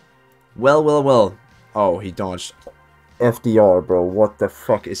 Well, well, well. Oh, he dodged. FDR, bro. What the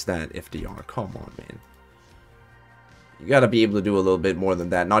fuck is that, FDR? Come on, man. You gotta be able to do a little bit more than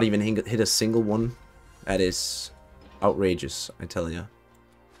that. Not even hit a single one. That is outrageous, I tell ya.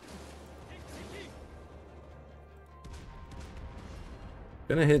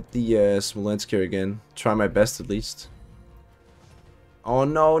 Gonna hit the Smolensk here again. Try my best at least. Oh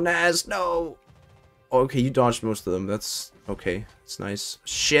no, Naz, no! Okay, you dodged most of them. That's okay. It's nice.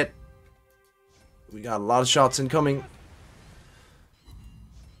 Shit! We got a lot of shots incoming.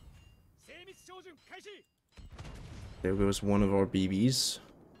 There goes one of our BBs.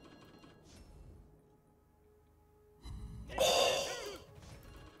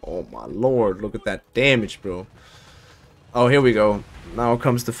 Oh my lord, look at that damage, bro. Oh, here we go. Now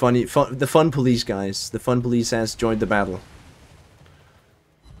comes the the fun police, guys. The fun police has joined the battle.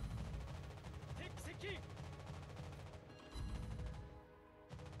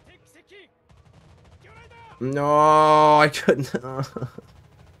 No, I couldn't.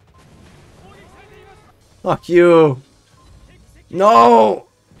 Fuck you. No.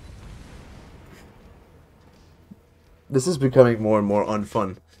 This is becoming more and more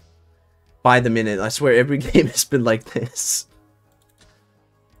unfun. By the minute, I swear every game has been like this.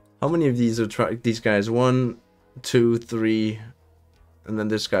 How many of these are these guys? 1, 2, 3, and then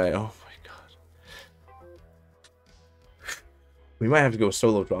this guy. Oh my god. We might have to go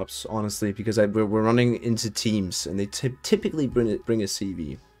solo drops, honestly, because we're running into teams, and they typically bring a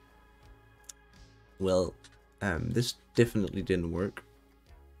CV. Well, this definitely didn't work.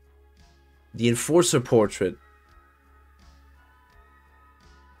 The Enforcer portrait.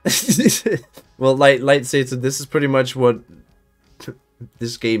 Well, Light says that this is pretty much what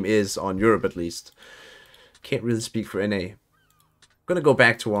this game is on Europe, at least. Can't really speak for NA. I'm gonna go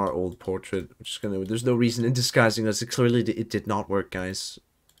back to our old portrait. I'm just gonna. There's no reason in disguising us. It clearly it did not work, guys.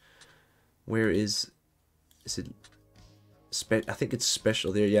 Where is it? I think it's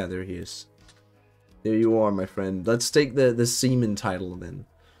special. There, yeah, there he is. There you are, my friend. Let's take the Seaman title then.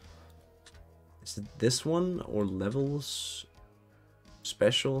 Is it this one or levels?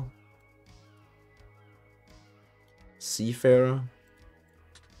 Special? Seafarer?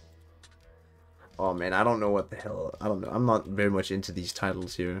 Oh man, I don't know what the hell. I don't know. I'm not very much into these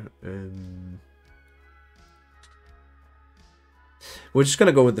titles here. We're just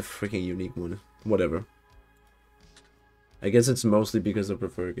gonna go with the freaking unique one. Whatever. I guess it's mostly because I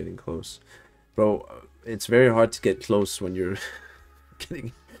prefer getting close. Bro, it's very hard to get close when you're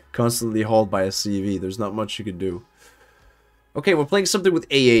getting constantly hauled by a CV. There's not much you can do. Okay, we're playing something with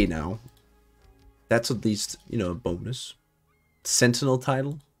AA now. That's at least, you know, a bonus. Sentinel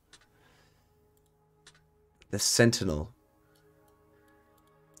title? The Sentinel.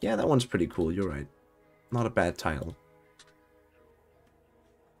 Yeah, that one's pretty cool, you're right. Not a bad title.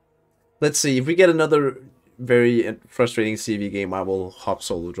 Let's see, if we get another very frustrating CV game, I will hop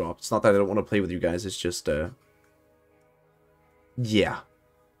solo drop. It's not that I don't want to play with you guys, it's just, yeah.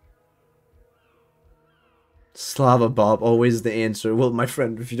 Slava Bob, always the answer. Well, my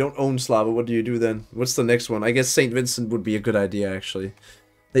friend, if you don't own Slava, what do you do then? What's the next one? I guess St. Vincent would be a good idea, actually.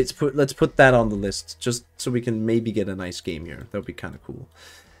 Let's put that on the list, just so we can maybe get a nice game here. That would be kind of cool.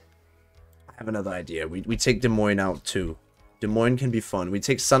 I have another idea. We take Des Moines out, too. Des Moines can be fun. We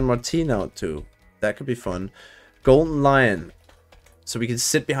take San Martin out, too. That could be fun. Golden Lion. So we can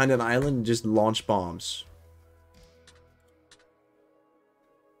sit behind an island and just launch bombs.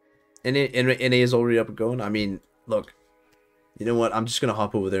 NA is already up and going. I mean, look. You know what? I'm just gonna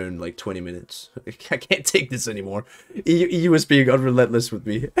hop over there in like 20 minutes. I can't take this anymore. EU is being unrelentless with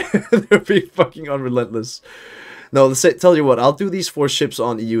me. They're being fucking unrelentless. No, let's say, tell you what. I'll do these 4 ships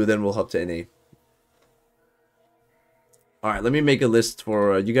on EU, then we'll hop to NA. Alright, let me make a list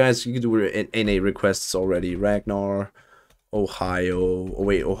for you guys. You can do NA requests already. Ragnar, Ohio. Oh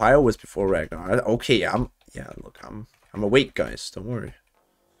wait, Ohio was before Ragnar. Okay, look, I'm awake, guys. Don't worry.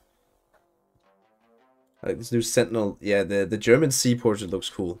 I like this new Sentinel. Yeah, the German sea portrait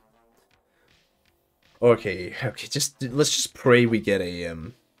looks cool. Okay, let's just pray we get a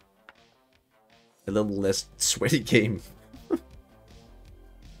little less sweaty game.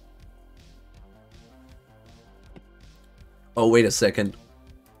 Oh, wait a second.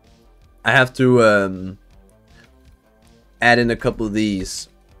 I have to add in a couple of these.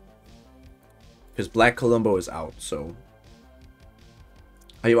 Because Black Colombo is out, so.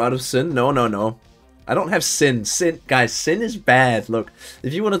 Are you out of Sin? No, no, no. I don't have Sin. Guys, Sin is bad. Look,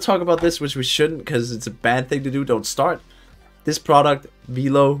 if you want to talk about this, which we shouldn't because it's a bad thing to do, don't start. This product,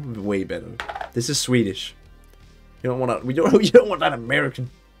 Velo, way better. This is Swedish. You don't want you don't want that American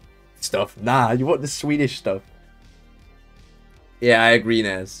stuff. Nah, you want the Swedish stuff. Yeah, I agree,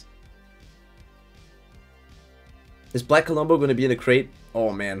 Naz. Is Black Colombo going to be in a crate?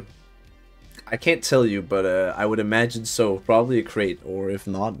 Oh, man. I can't tell you, but I would imagine so. Probably a crate, or if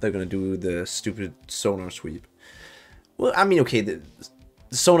not, they're going to do the stupid sonar sweep. Well, I mean, okay, the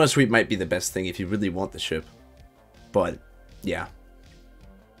sonar sweep might be the best thing if you really want the ship. But, yeah.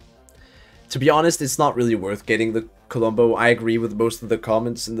 To be honest, it's not really worth getting the Colombo. I agree with most of the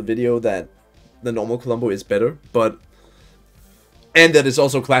comments in the video that the normal Colombo is better, but... And that is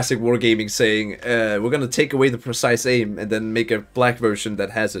also classic wargaming saying, we're gonna take away the precise aim and then make a black version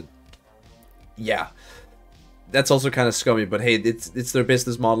that has it. Yeah. That's also kind of scummy, but hey, it's their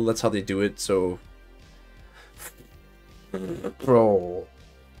business model, that's how they do it, so... Bro...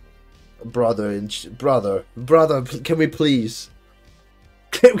 Brother, can we please...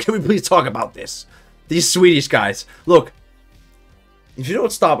 Can we please talk about this? These Swedish guys. Look, if you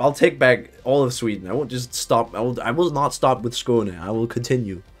don't stop, I'll take back all of Sweden. I won't just stop. I will not stop with Skåne. I will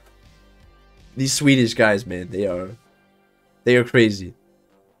continue. These Swedish guys, man, they are crazy.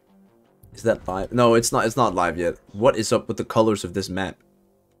 Is that live? No, it's not. It's not live yet. What is up with the colors of this map?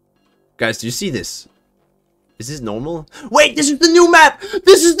 Guys, do you see this? Is this normal? Wait, this is the new map!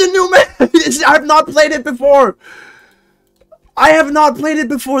 This is the new map! I have not played it before! I have not played it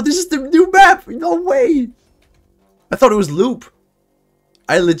before! This is the new map! No way! I thought it was loop.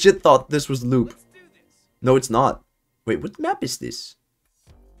 I legit thought this was loop. No, it's not. Wait, what map is this?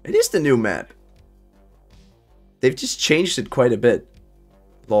 It is the new map. They've just changed it quite a bit.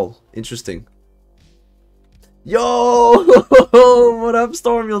 Lol, interesting. Yo! What up,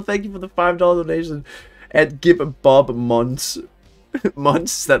 Stormfield? Thank you for the $5 donation. And give a Bob Mons.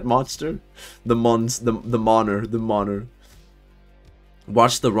 Mons, is that monster? The Mons, the Moner.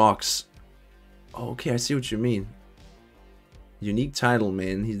 Watch the rocks. Oh, okay, I see what you mean. Unique title,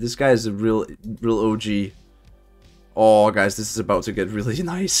 man. This guy is a real OG. Oh, guys, this is about to get really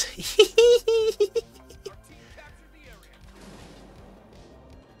nice.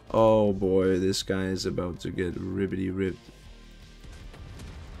 Oh boy, this guy is about to get ribbity ribbed.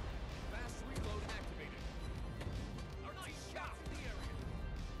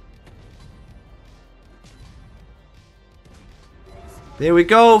 There we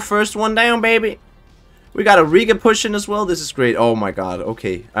go, first one down, baby. We got a Riga pushing as well. This is great. Oh my god.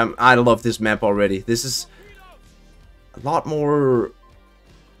 Okay, I love this map already. This is a lot more.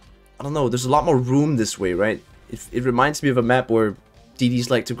 I don't know. There's a lot more room this way, right? It reminds me of a map where DDs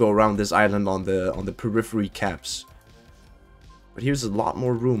like to go around this island on the periphery caps. But here's a lot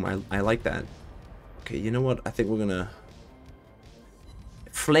more room. I like that. Okay, you know what? I think we're gonna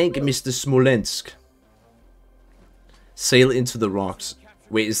flank Mr. Smolensk. Sail into the rocks.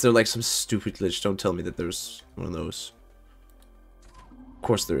 Wait, is there like some stupid glitch? Don't tell me that there's one of those. Of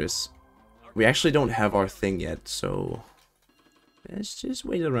course there is. We actually don't have our thing yet, so let's just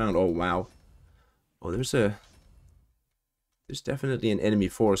wait around. Oh wow. Oh, there's definitely an enemy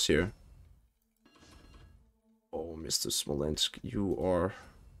force here. Oh, Mr. Smolensk, you are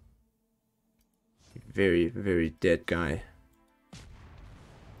a very, very dead guy.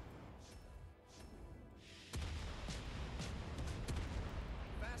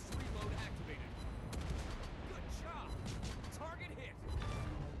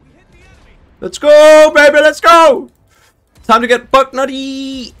 Let's go, baby, let's go! Time to get buck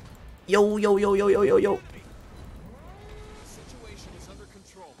nutty! Yo, yo, yo, yo, yo, yo, yo.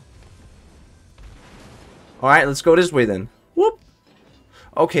 Alright, let's go this way then. Whoop!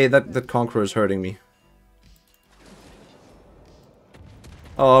 Okay, that Conqueror is hurting me.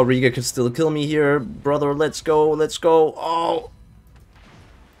 Oh, Riga can still kill me here. Brother, let's go, let's go. Oh!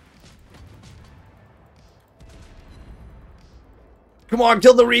 Come on,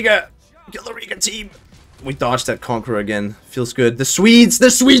 kill the Riga! Kill the Riga team! We dodged that Conqueror again. Feels good. The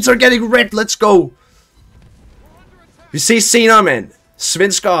Swedes are getting red! Let's go! Vi ses senere, man!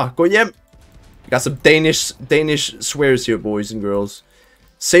 Svenskar, gå hjem! Got some Danish swears here, boys and girls.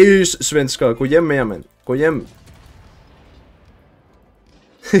 Seriøs, svenskar, gå hjem med jer, man. Gå hjem.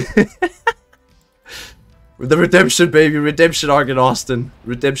 The redemption, baby. Redemption arc in Austin.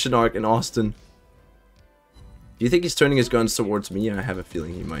 Redemption arc in Austin. Do you think he's turning his guns towards me? I have a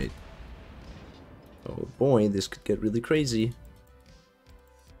feeling he might. Oh boy, this could get really crazy.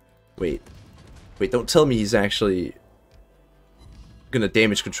 Wait. Wait, don't tell me he's actually gonna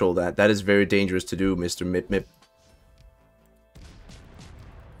damage control that. That is very dangerous to do, Mr. Mip Mip.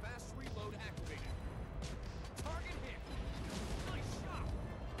 Fast reload activated. Target hit. Nice shot.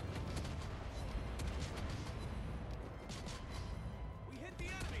 We hit the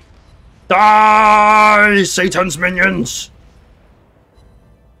enemy. Die, Satan's minions!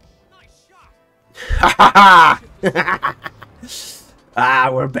 Nice shot. Ha ha! Ah,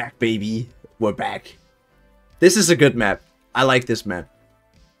 we're back, baby. We're back. This is a good map. I like this map.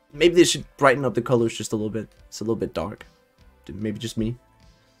 Maybe they should brighten up the colors just a little bit. It's a little bit dark. Maybe just me.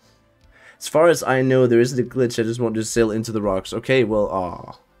 As far as I know, there isn't a glitch. I just want to sail into the rocks. Okay,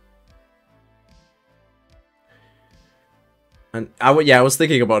 well, And yeah, I was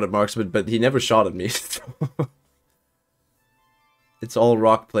thinking about it, Marks, but he never shot at me. It's all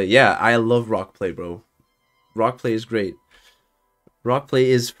rock play. Yeah, I love rock play, bro. Rock play is great. Rock play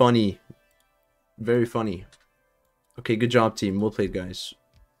is funny. Very funny. Okay, good job, team. Well played, guys.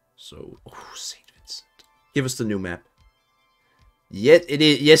 So, oh, St. Vincent. Give us the new map. Yet it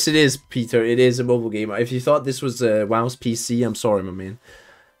is. Yes, it is, Peter. It is a mobile game. If you thought this was WoW's PC, I'm sorry, my man.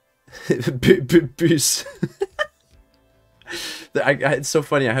 Boost. It's so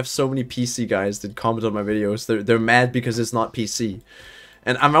funny. I have so many PC guys that comment on my videos. They're mad because it's not PC,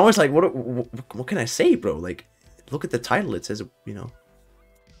 and I'm always like, what can I say, bro? Like, look at the title. It says, you know.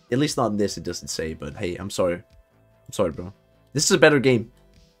 At least not in this. It doesn't say. But hey, I'm sorry. I'm sorry, bro. This is a better game.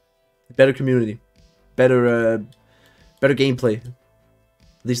 Better community. Better gameplay.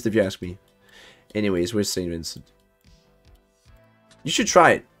 At least if you ask me. Anyways, where's St. Vincent? You should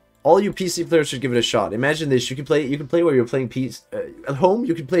try it. All you PC players should give it a shot. Imagine this: you can play where you're playing PC at home.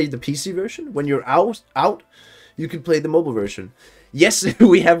 You can play the PC version. When you're out, you can play the mobile version. Yes,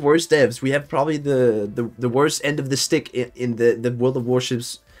 we have worse devs. We have probably the worst end of the stick in the World of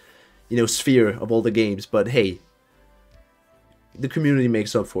Warships, you know, sphere of all the games. But hey, the community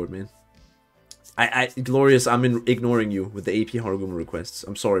makes up for it, man. Glorious, I'm ignoring you with the AP Hargum requests.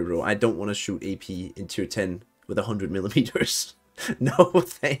 I'm sorry, bro. I don't want to shoot AP in tier 10 with 100mm. No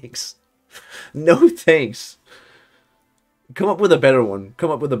thanks. No thanks. Come up with a better one. Come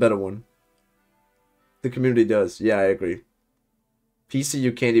up with a better one. The community does. Yeah, I agree. PC,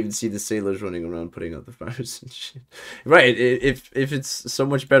 you can't even see the sailors running around putting out the fires and shit. Right, if it's so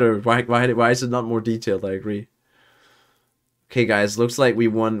much better, why is it not more detailed? I agree. Okay, guys, looks like we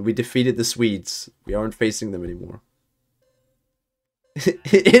won. We defeated the Swedes. We aren't facing them anymore.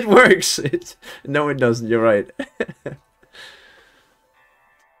 It works. No, it doesn't. You're right.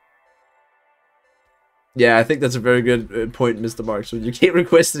 Yeah, I think that's a very good point, Mr. Mark. So you can't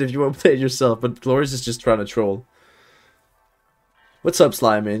request it if you won't play it yourself, but Glorious is just trying to troll. What's up,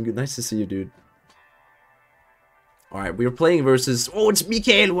 Sly, man? Good, nice to see you, dude. Alright, we are playing versus... Oh, it's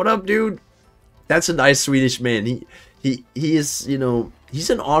Mikael! What up, dude? That's a nice Swedish man. He is, you know... He's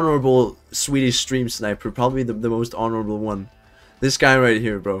an honorable Swedish stream sniper. Probably the most honorable one. This guy right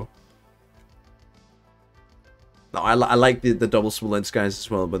here, bro. No, I like the double Smolensk guys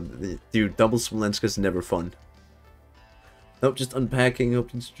as well, but dude, double Smolensk is never fun. Nope, just unpacking,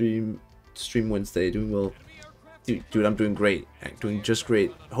 hoping stream Wednesday, doing well. Dude, I'm doing great. I'm doing just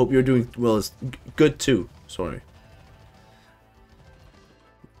great. Hope you're doing well. It's good too. Sorry.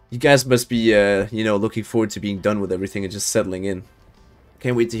 You guys must be, you know, looking forward to being done with everything and just settling in.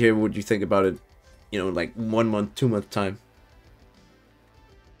 Can't wait to hear what you think about it. You know, like 1 month, 2 month time.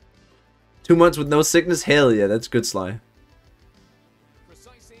 2 months with no sickness? Hell yeah, that's good, Sly.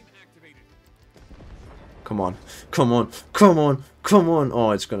 Come on. Come on. Come on. Come on.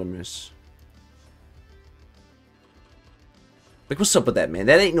 Oh, it's gonna miss. Like, what's up with that, man?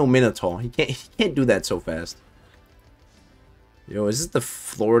 That ain't no Minotaur. He can't do that so fast. Yo, is this the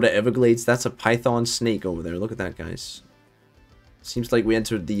Florida Everglades? That's a python snake over there. Look at that, guys. Seems like we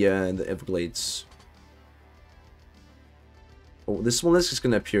entered the Everglades. Oh, this one is just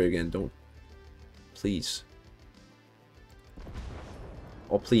gonna appear again. Don't. Please.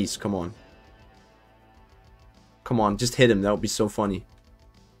 Oh, please, come on. Come on, just hit him. That would be so funny.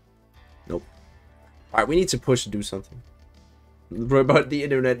 Nope. Alright, we need to push to do something. Bro, about the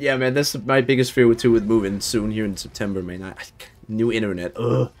internet. Yeah, man, that's my biggest fear with moving soon here in September, man. New internet.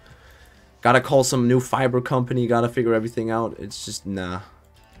 Ugh. Gotta call some new fiber company. Gotta figure everything out. It's just, nah.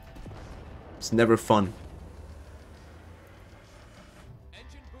 It's never fun.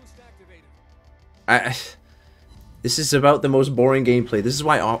 This is about the most boring gameplay. This is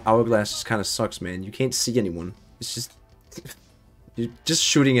why Hourglass just kind of sucks, man. You can't see anyone. It's just... You're just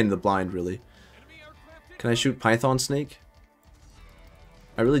shooting in the blind, really. Can I shoot Python Snake?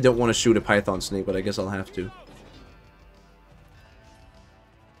 I really don't want to shoot a Python Snake, but I guess I'll have to.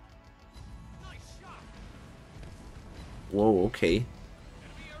 Whoa, okay.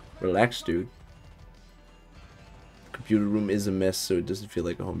 Relax, dude. Computer room is a mess, so it doesn't feel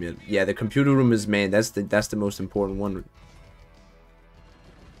like a home yet. Yeah, the computer room is, man, that's the most important one.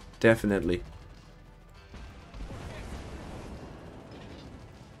 Definitely.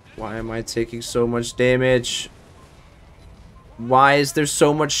 Why am I taking so much damage? Why is there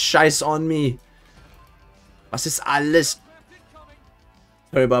so much scheiß on me? Was ist alles?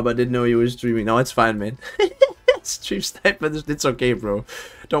 Sorry, Bob, I didn't know you were streaming. No, it's fine, man. Stream sniper, it's okay, bro.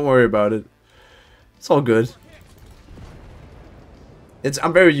 Don't worry about it. It's all good.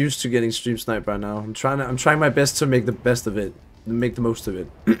 I'm very used to getting stream sniped by now. I'm trying my best to make the best of it, make the most of it.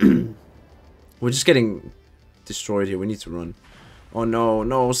 We're just getting destroyed here. We need to run. Oh no,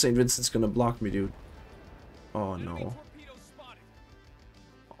 no, St. Vincent's gonna block me, dude. Oh no.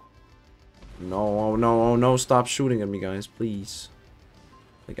 No, oh no, oh no, stop shooting at me, guys, please.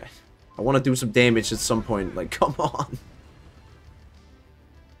 Like, I want to do some damage at some point. Like, come on.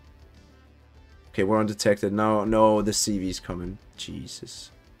 Okay, we're undetected. No, no, the CV's coming. Jesus.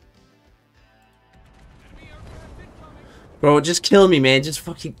 Bro, just kill me, man. Just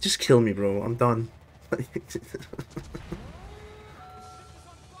fucking, just kill me, bro. I'm done.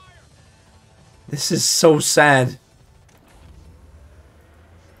 This is so sad.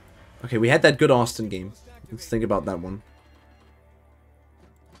 Okay, we had that good Austin game. Let's think about that one.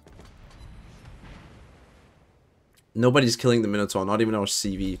 Nobody's killing the Minotaur, not even our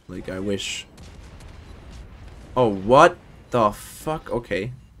CV. Like, I wish. Oh, what the fuck?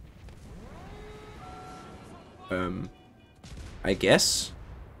 Okay. I guess.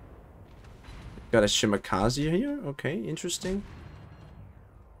 Got a Shimakaze here? Okay, interesting.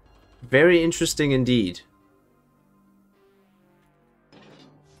 Very interesting indeed.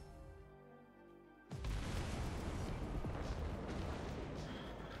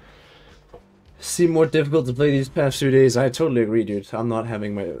 Seem more difficult to play these past 2 days. I totally agree, dude. I'm not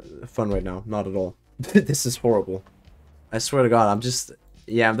having my fun right now. Not at all. This is horrible. I swear to God, I'm just...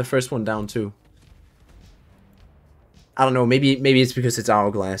 Yeah, I'm the first one down, too. I don't know, maybe it's because it's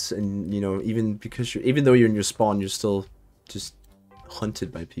Hourglass, and, you know, even though you're in your spawn, you're still just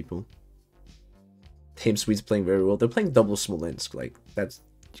hunted by people. Tame Sweet's playing very well. They're playing double Smolensk. Like, that's...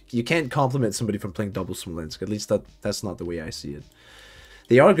 You can't compliment somebody from playing double Smolensk. At least that's not the way I see it.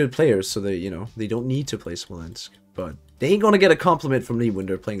 They are good players, so they, you know, they don't need to play Smolensk. But they ain't gonna get a compliment from me when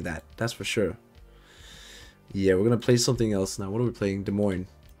they're playing that. That's for sure. Yeah, we're gonna play something else now. What are we playing? Des Moines.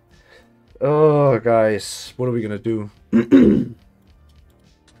 Oh, guys. What are we gonna do?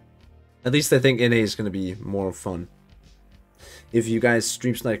 At least I think NA is gonna be more fun. If you guys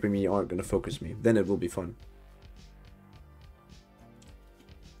stream sniping me aren't gonna focus me, then it will be fun.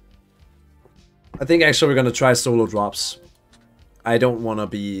 I think actually we're gonna try solo drops. I don't want to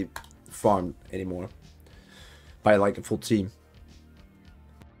be farmed anymore by like a full team.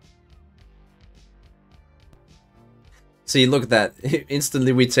 See, look at that.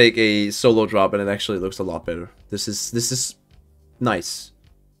 Instantly we take a solo drop and it actually looks a lot better. This is nice.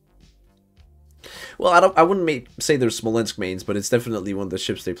 Well, I wouldn't say they're Smolensk mains, but it's definitely one of the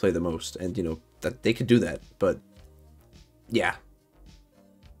ships they play the most, and you know that they could do that. But yeah.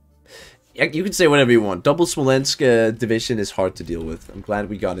 You can say whatever you want. Double Smolensk division is hard to deal with. I'm glad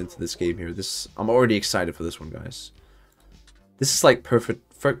we got into this game here. I'm already excited for this one, guys. This is like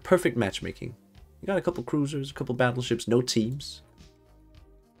perfect matchmaking. You got a couple cruisers, a couple battleships, no teams.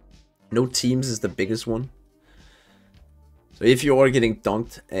 No teams is the biggest one. So if you are getting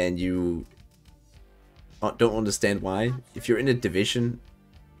dunked and you don't understand why, if you're in a division,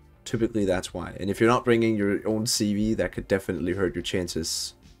 typically that's why. And if you're not bringing your own CV, that could definitely hurt your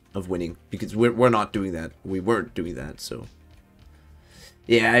chances of winning, because we're not doing that. We weren't doing that, so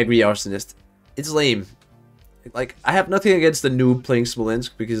yeah, I agree, Arsonist. It's lame. Like, I have nothing against the noob playing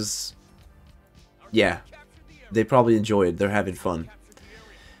Smolensk, because yeah, they probably enjoy it. They're having fun.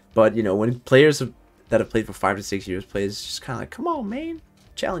 But you know, when players that have played for 5 to 6 years play, it's just kind of like, come on, man,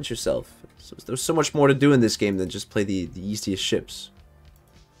 challenge yourself. So there's so much more to do in this game than just play the easiest ships.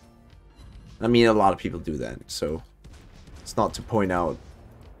 I mean, a lot of people do that, so it's not to point out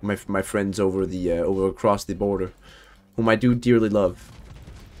my friends over across the border, whom I do dearly love.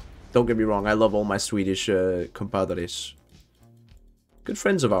 Don't get me wrong, I love all my Swedish compadres. Good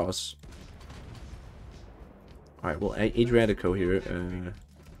friends of ours. Alright, well, Adriatico here.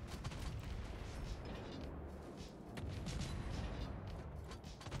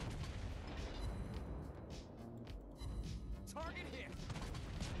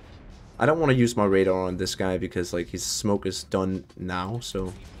 I don't want to use my radar on this guy because, like, his smoke is done now,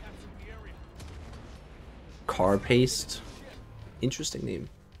 so... Car Paste? Interesting name.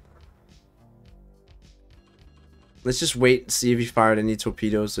 Let's just wait and see if he fired any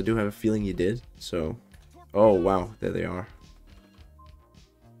torpedoes. I do have a feeling he did, so... Oh, wow, there they are.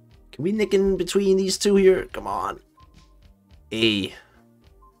 Can we nick in between these two here? Come on. Hey.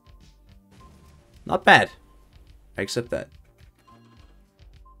 Not bad. I accept that.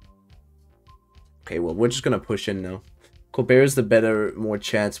 Okay, well, we're just gonna push in now. Colbert is the better, more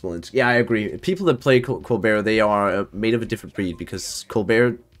chanceable. Yeah, I agree. People that play Colbert, they are made of a different breed, because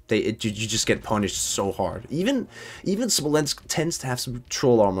Colbert, you just get punished so hard. Even Smolensk tends to have some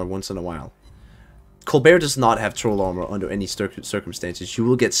troll armor once in a while. Colbert does not have troll armor under any circumstances. You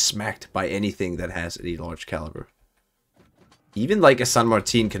will get smacked by anything that has a large caliber. Even like a San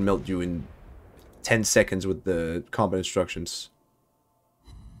Martin can melt you in 10 seconds with the combat instructions.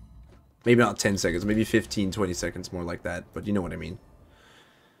 Maybe not 10 seconds, maybe 15, 20 seconds, more like that, but you know what I mean.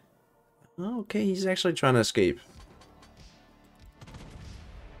 Okay, he's actually trying to escape.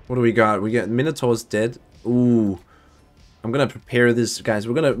 What do we got? We got Minotaur's dead. Ooh. I'm gonna prepare this, guys.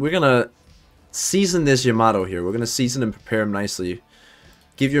 We're gonna season this Yamato here. We're gonna season and prepare him nicely.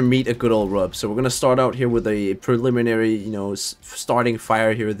 Give your meat a good old rub. So we're gonna start out here with a preliminary, you know, starting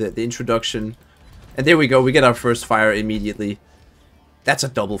fire here, the introduction. And there we go. We get our first fire immediately. That's a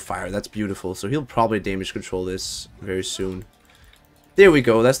double fire. That's beautiful. So he'll probably damage control this very soon. There we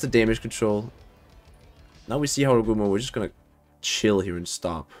go. That's the damage control. Now we see Harugumo. We're just gonna chill here and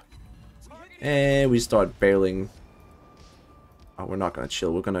stop. And we start barreling. Oh, we're not gonna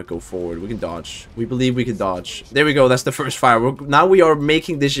chill. We're gonna go forward. We can dodge. We believe we can dodge. There we go. That's the first fire. Now we are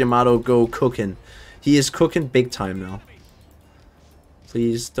making this Yamato go cooking. He is cooking big time now.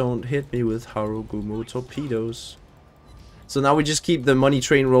 Please don't hit me with Harugumo torpedoes. So now we just keep the money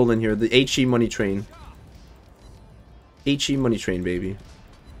train rolling here. The HE money train. HE money train, baby.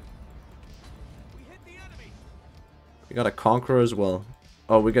 We got a Conqueror as well.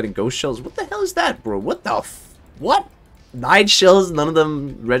 Oh, we're getting ghost shells. What the hell is that, bro? What the what? 9 shells, none of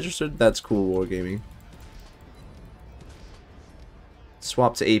them registered? That's cool, wargaming.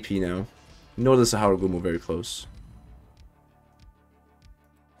 Swap to AP now. Notice a Harugumo very close.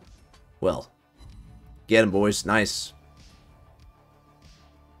 Well. Get him, boys. Nice.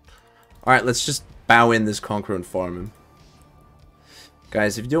 Alright, let's just bow in this Conqueror and farm him.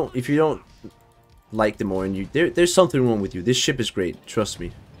 Guys, if you don't like them more and there's something wrong with you. This ship is great, trust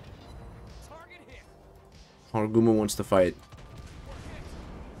me. Harugumo wants to fight.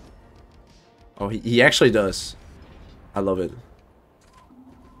 Oh, he actually does. I love it.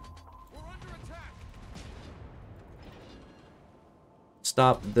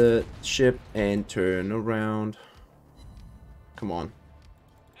 Stop the ship and turn around. Come on.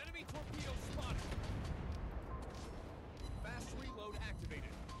 Enemy torpedo spotted. Fast reload activated.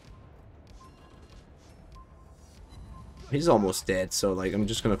 He's almost dead, so like I'm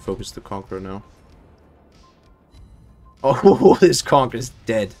just gonna focus the Conqueror now. Oh, this Conk is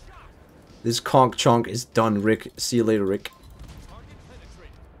dead. This Conk chunk is done, Rick. See you later, Rick.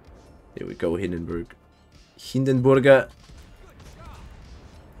 Here we go, Hindenburg. Hindenburger.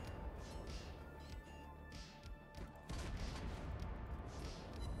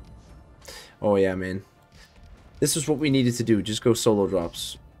 Oh yeah, man. This is what we needed to do. Just go solo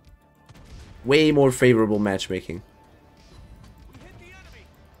drops. Way more favorable matchmaking.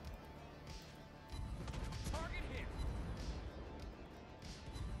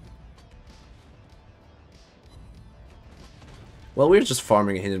 Well, we're just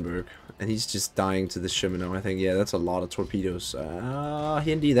farming a Hindenburg, and he's just dying to the Shimano. I think, yeah, that's a lot of torpedoes.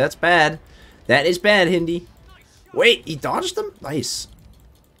 Hindi, that's bad. That is bad, Hindi. Wait, he dodged them? Nice.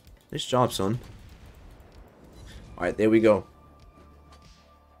 Nice job, son. Alright, there we go.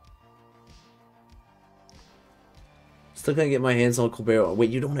 Still can't get my hands on Colombo.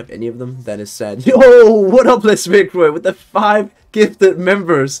 Wait, you don't have any of them? That is sad. Yo, what up, Les McRoy, with the 5 gifted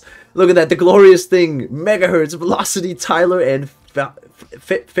members. Look at that, the glorious thing. Megahertz, Velocity, Tyler, and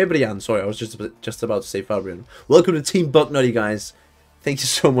Fabrian. Sorry, I was just about to say Fabrian. Welcome to Team Bucknutty, guys. Thank you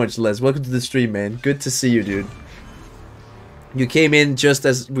so much, Les. Welcome to the stream, man. Good to see you, dude. You came in just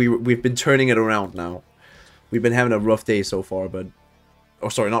as we've been turning it around now. We've been having a rough day so far, but... Oh,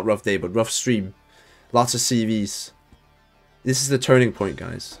 sorry, not rough day, but rough stream. Lots of CVs. This is the turning point,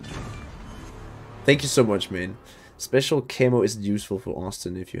 guys. Thank you so much, man. Special camo isn't useful for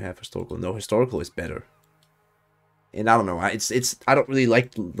Austin if you have historical. No, historical is better. And I don't know, I don't really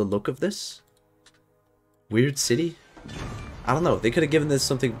like the look of this. Weird city? I don't know, they could have given this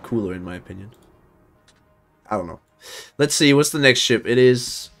something cooler in my opinion. I don't know. Let's see, what's the next ship? It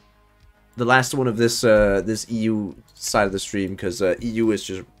is the last one of this this EU side of the stream, because EU is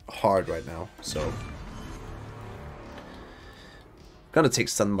just hard right now, so... Gonna take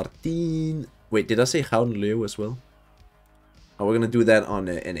San Martin. Wait, did I say Hound Leo as well? Oh, we're gonna do that on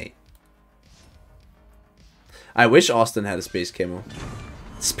NA. I wish Austin had a space camo.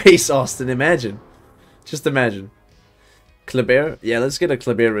 Space Austin, imagine. Just imagine. Kleber? Yeah, let's get a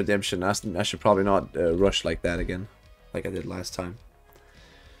Kleber redemption. I should probably not rush like that again. Like I did last time.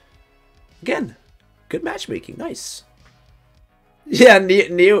 Again, good matchmaking. Nice. Yeah,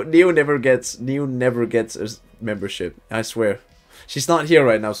 Neo never gets a membership. I swear. She's not here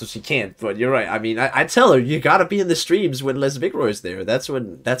right now, so she can't. But you're right. I mean, I tell her you gotta be in the streams when Les Vigroy's there. That's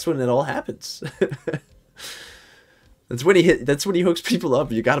when it all happens. That's when he hooks people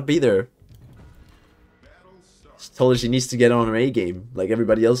up. You gotta be there. told her she needs to get on her A game, like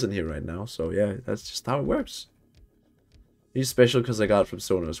everybody else in here right now. So yeah, that's just how it works. He's special because I got it from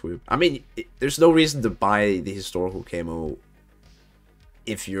Sonos Whip. I mean, there's no reason to buy the historical camo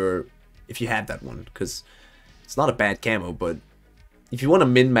if you have that one, because it's not a bad camo, but if you want to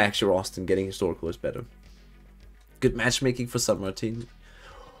min-max your Austin, getting historical is better. Good matchmaking for San Martin.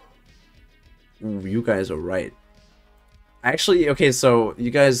 Ooh, you guys are right. Actually, okay, so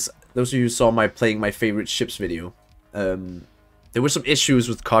you guys, those of you who saw my playing my favorite ships video, there were some issues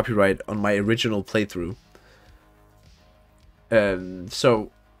with copyright on my original playthrough.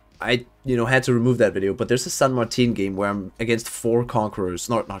 So I, had to remove that video, but there's a San Martin game where I'm against 4 conquerors,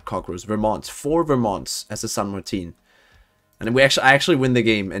 not conquerors, Vermonts, 4 Vermonts as a San Martin. And I actually win the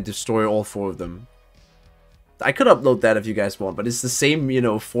game and destroy all 4 of them. I could upload that if you guys want, but it's the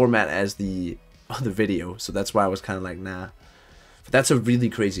same, format as the other video, so that's why I was kind of like, nah. But that's a really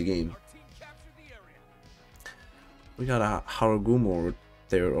crazy game. We got a Haragumo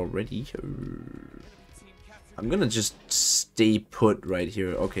there already. I'm gonna just stay put right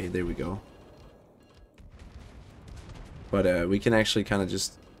here. Okay, there we go. But we can actually kind of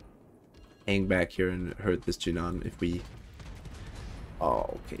just hang back here and hurt this Jinan if we...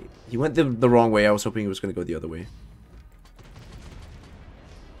 Oh, okay. He went the wrong way. I was hoping he was gonna go the other way.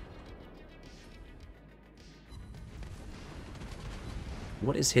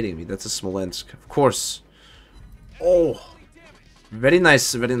 What is hitting me? That's a Smolensk. Of course. Oh! Very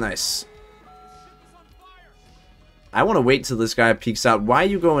nice, very nice. I want to wait till this guy peeks out. Why are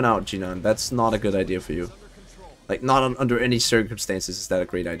you going out, Jinan? That's not a good idea for you. Like, not under any circumstances is that a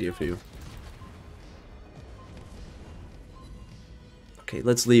great idea for you. Okay,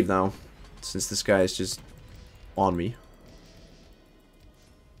 let's leave now, since this guy is just on me.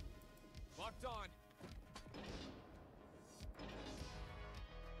 Locked on.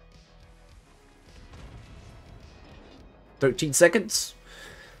 13 seconds.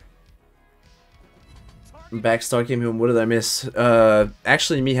 I'm back, start game home. What did I miss?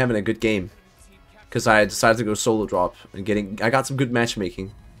 Actually, me having a good game, because I decided to go solo drop and I got some good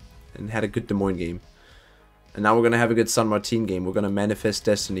matchmaking, and had a good Des Moines game. And now we're gonna have a good San Martin game. We're gonna manifest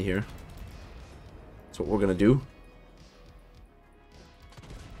destiny here. That's what we're gonna do.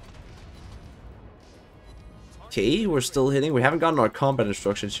 Okay, we're still hitting. We haven't gotten our combat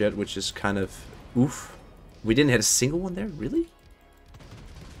instructions yet, which is kind of oof. We didn't hit a single one there, really?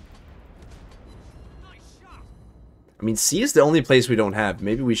 I mean, C is the only place we don't have.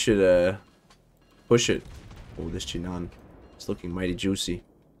 Maybe we should push it. Oh, this Jinan is looking mighty juicy.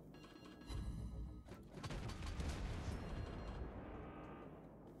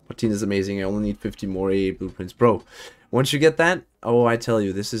 Martin is amazing. I only need 50 more AA blueprints. Bro, once you get that, oh, I tell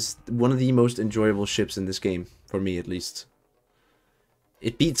you, this is one of the most enjoyable ships in this game. For me, at least.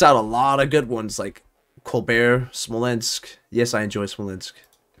 It beats out a lot of good ones, like Colbert, Smolensk. Yes, I enjoy Smolensk.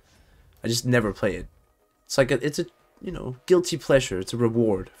 I just never play it. It's like it's a guilty pleasure. It's a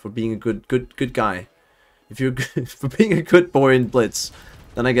reward for being a good guy. If you're for being a good boy in Blitz,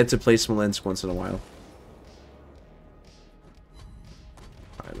 then I get to play Smolensk once in a while.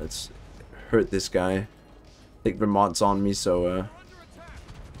 Alright, let's hurt this guy. I think Vermont's on me, so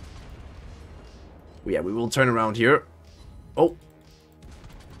yeah, we will turn around here. Oh.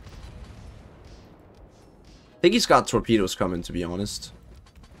 I think he's got torpedoes coming, to be honest.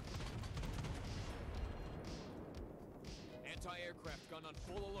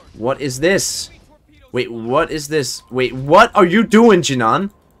 What is this? Wait, what is this? Wait, what are you doing,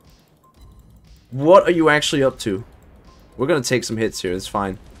 Jinan? What are you actually up to? We're gonna take some hits here, it's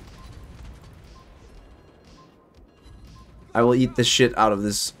fine. I will eat the shit out of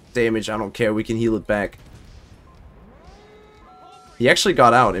this damage, I don't care, we can heal it back. He actually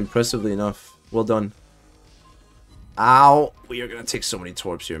got out, impressively enough. Well done. Ow! We are gonna take so many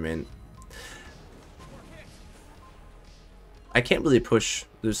torps here, man. I can't really push.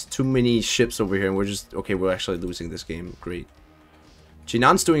 There's too many ships over here, and we're just... Okay, we're actually losing this game. Great.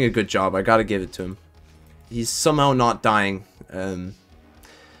 Jinan's doing a good job. I gotta give it to him. He's somehow not dying.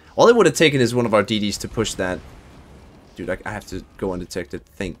 All it would have taken is one of our DDs to push that. Dude, I have to go undetected.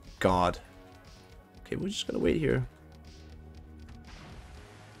 Thank God. Okay, we're just gonna wait here.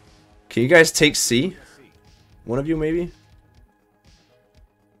 Can you guys take C? One of you, maybe?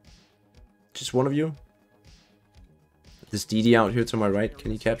 Just one of you? This DD out here to my right,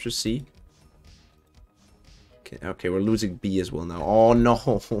 can you capture C? Okay, we're losing B as well now. Oh no,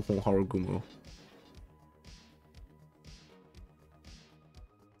 Haragumo.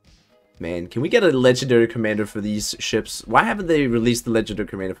 Man, can we get a legendary commander for these ships? Why haven't they released the legendary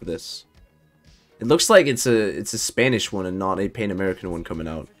commander for this? It looks like it's a Spanish one and not a Pan American one coming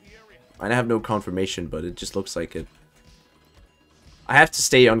out. I have no confirmation, but it just looks like it. I have to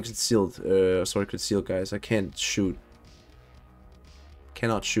stay unconcealed. Sorry, concealed, guys. I can't shoot.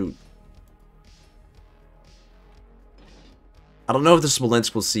 Cannot shoot. I don't know if the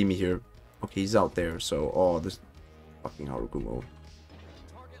Smolensk will see me here. Okay, he's out there, so... Oh, this fucking Harugumo.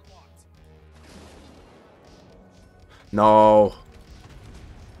 No.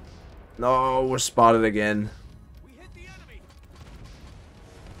 No, we're spotted again. We hit the enemy.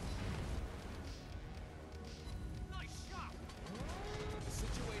 Nice shot. The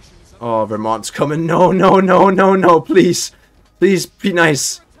situation is under Oh, Vermont's coming. No, no, no, no, no, please. Please, be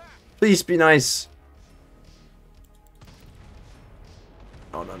nice. attack. Please, be nice.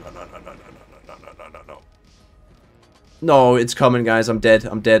 No, no, no, no, no, no, no, no, no, no, no, no. No, it's coming, guys. I'm dead.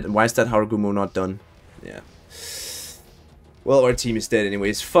 I'm dead. Why is that Harugumo not done? Yeah. Well, our team is dead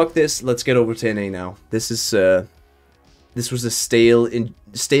anyways. Fuck this. Let's get over to NA now. This is, this was a stale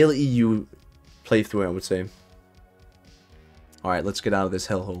EU playthrough, I would say. Alright, let's get out of this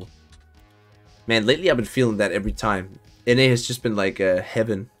hellhole. Man, lately I've been feeling that every time. NA has just been like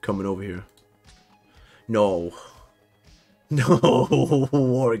heaven coming over here. No. No,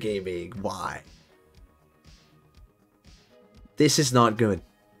 wargaming. Why? This is not good.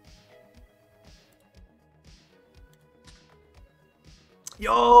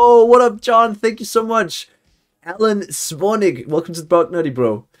 Yo, what up, John? Thank you so much. Alan Svonig, welcome to the Buck Nutty,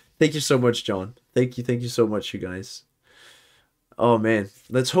 bro. Thank you so much, John. Thank you so much, you guys. Oh man,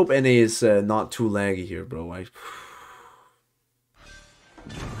 let's hope NA is not too laggy here, bro. I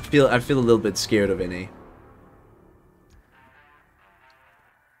feel a little bit scared of NA.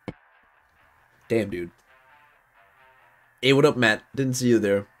 Damn, dude. Hey, what up, Matt? Didn't see you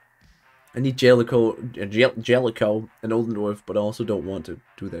there. I need Jellicoe and Oldendorf, but I also don't want to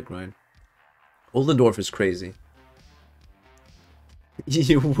do that grind. Oldendorf is crazy.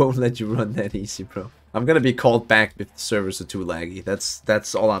 You won't let you run that easy, bro. I'm gonna be called back if the servers are too laggy.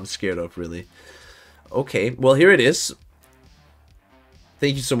 That's all I'm scared of, really. Okay, well, here it is.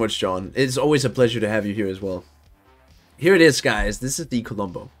 Thank you so much, John. It's always a pleasure to have you here as well. Here it is, guys. This is the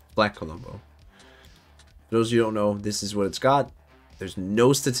Colombo. Black Colombo. For those of you who don't know, this is what it's got. There's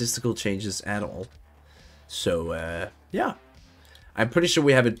no statistical changes at all. So, yeah. I'm pretty sure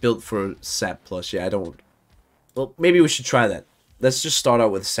we have it built for SAP Plus. Yeah, I don't... Well, maybe we should try that. Let's just start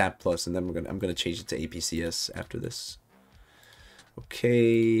out with SAP Plus, and then I'm gonna change it to APCS after this.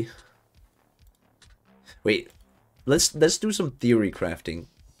 Okay. Wait. Let's do some theory crafting.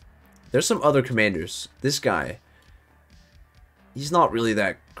 There's some other commanders. This guy. He's not really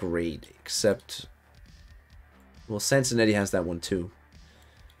that great, except... Well, Sansonetti has that one too.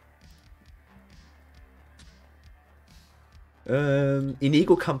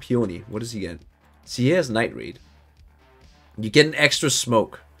 Inigo Campioni. What does he get? See, he has Night Raid. You get an extra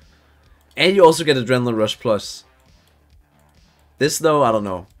smoke. And you also get Adrenaline Rush Plus. This, though, I don't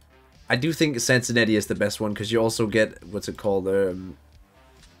know. I do think Sansonetti is the best one, because you also get, what's it called?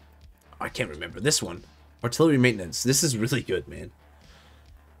 I can't remember. This one. Artillery Maintenance. This is really good, man.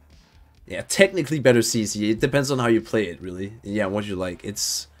 Yeah, technically better CC. It depends on how you play it, really. Yeah, what you like.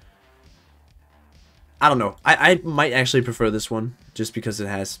 It's... I don't know. I might actually prefer this one, just because it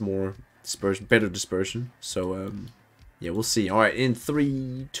has more dispersion, better dispersion. So, yeah, we'll see. Alright, in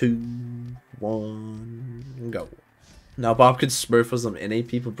 3, 2, 1, go. Now, Bob could smurf for some NA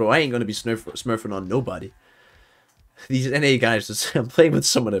people. Bro, I ain't gonna be smurfing on nobody. These NA guys, I'm playing with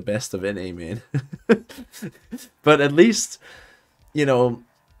some of the best of NA, man. But at least, you know...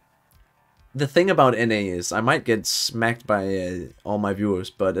 The thing about NA is, I might get smacked by all my viewers,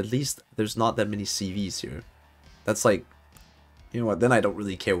 but at least there's not that many CVs here. That's like, you know what, then I don't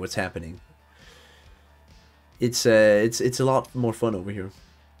really care what's happening. It's a lot more fun over here.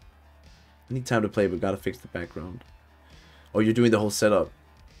 I need time to play, but gotta fix the background. Oh, you're doing the whole setup.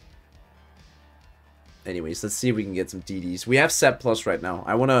 Anyways, let's see if we can get some DDs. We have SAP Plus right now.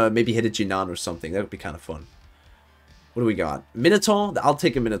 I wanna maybe hit a Jinan or something. That would be kind of fun. What do we got? Minotaur? I'll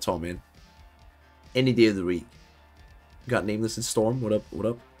take a Minotaur, man. Any day of the week. Got Nameless and Storm. What up? What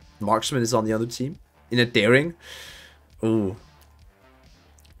up? Marksman is on the other team. In a daring. Ooh.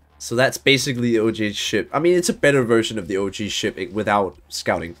 So that's basically the OG ship. I mean, it's a better version of the OG ship without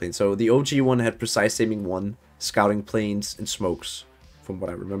scouting planes. So the OG one had precise aiming 1, scouting planes, and smokes, from what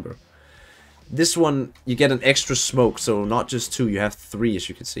I remember. This one, you get an extra smoke. So not just 2, you have 3, as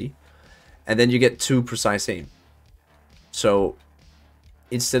you can see. And then you get 2 precise aim. So...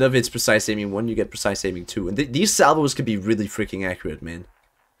 Instead of its precise aiming 1, you get precise aiming 2. And these salvos can be really freaking accurate, man.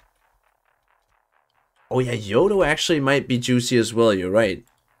 Oh yeah, Yodo actually might be juicy as well, you're right.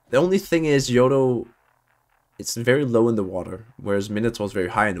 The only thing is, Yodo it's very low in the water, whereas Minotaur is very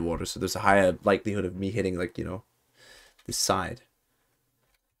high in the water, so there's a higher likelihood of me hitting, like, you know, this side.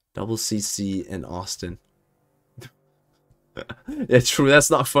 Double CC and Austin. Yeah, true, that's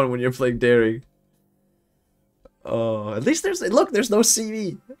not fun when you're playing daring. Oh, at least there's, look, there's no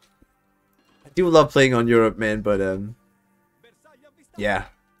CV. I do love playing on Europe, man, but, yeah.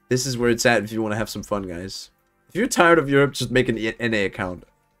 This is where it's at if you want to have some fun, guys. If you're tired of Europe, just make an NA account.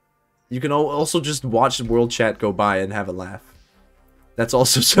 You can also just watch the world chat go by and have a laugh. That's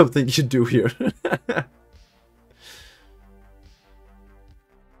also something you do here.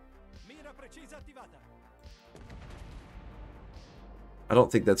 I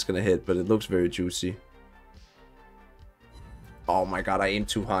don't think that's gonna hit, but it looks very juicy. Oh my god, I aimed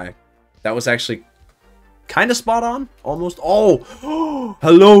too high. That was actually kind of spot on, almost. Oh,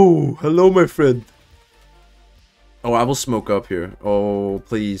 hello, hello, my friend. Oh, I will smoke up here. Oh,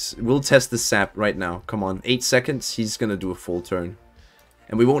 please. We'll test the sap right now. Come on, 8 seconds. He's gonna do a full turn,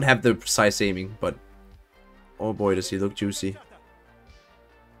 and we won't have the precise aiming, but oh boy, does he look juicy.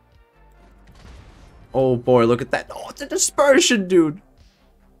 Oh boy, look at that. Oh, it's a dispersion, dude.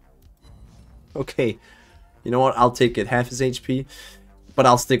 Okay, you know what? I'll take it. Half his HP. But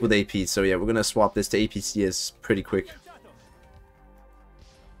I'll stick with AP, so yeah, we're gonna swap this to APCS pretty quick.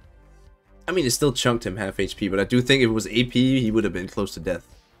 I mean, it still chunked him half HP, but I do think if it was AP, he would have been close to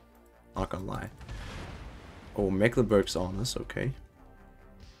death. Not gonna lie. Oh, Mecklenburg's on us, okay.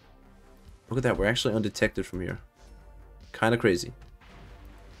 Look at that, we're actually undetected from here. Kinda crazy.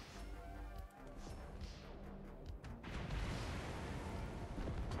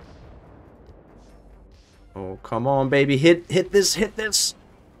 Oh, come on, baby. Hit this, hit this.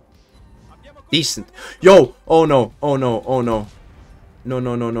 Decent. Yo! Oh no, oh no, oh no. No,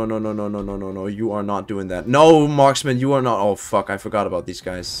 no, no, no, no, no, no, no, no, no, no. You are not doing that. No, marksman, you are not. Oh, fuck, I forgot about these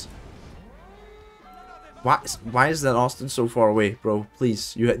guys. Why is that Austin so far away, bro?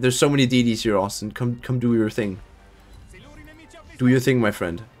 Please. There's so many DDs here, Austin. Come do your thing. Do your thing, my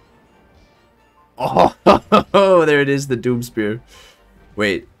friend. Oh, there it is, the Doom Spear.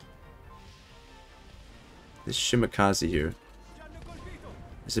 Wait. This Shimakaze here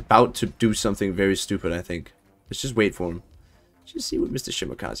is about to do something very stupid, I think. Let's just wait for him. Just see what Mr.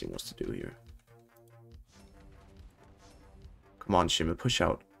 Shimakaze wants to do here. Come on, Shima, push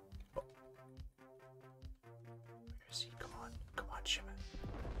out. Where is he? Come on, Shima.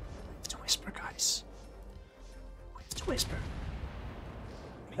 It's a whisper, guys. It's a whisper.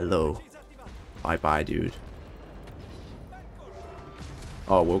 Hello. Bye-bye, dude.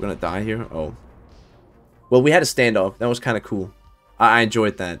 Oh, we're gonna die here? Oh. Well, we had a standoff. That was kind of cool. I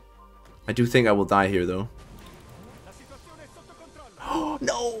enjoyed that. I do think I will die here, though. Oh,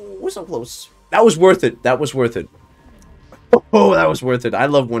 no! We're so close. That was worth it. That was worth it. Oh, that was worth it. I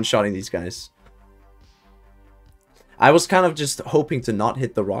love one-shotting these guys. I was kind of just hoping to not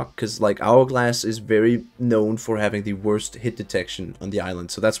hit the rock, because, like, Hourglass is very known for having the worst hit detection on the island,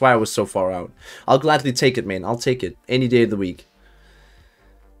 so that's why I was so far out. I'll gladly take it, man. I'll take it. Any day of the week.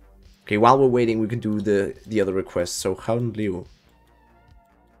 Okay, while we're waiting, we can do the other request. So, Hound Leo.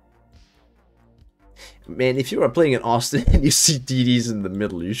 Man, if you are playing in Austin and you see DDs in the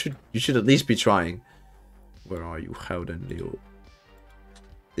middle, you should at least be trying. Where are you, Hound Leo?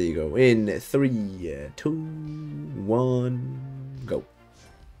 There you go. In 3, 2, 1, go.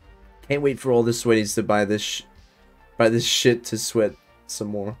 Can't wait for all the sweaties to buy this shit to sweat some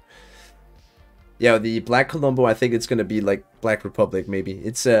more. Yeah, the Black Colombo, I think it's gonna be like Black Republic, maybe.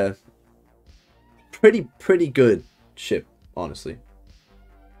 It's a pretty good ship, honestly.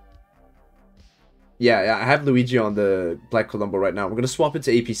 Yeah, I have Luigi on the Black Colombo right now. We're gonna swap it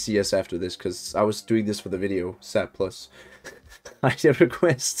to APCS after this, because I was doing this for the video, Sat Plus. I did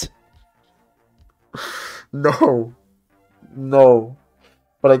request. No. No.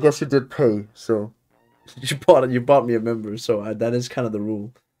 But I guess you did pay, so you bought me a member, so that is kind of the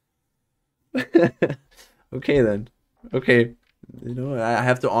rule. Okay then. Okay. You know, I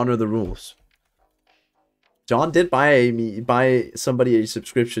have to honor the rules. John did buy somebody a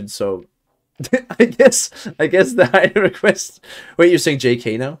subscription, so I guess the higher request. Wait, you're saying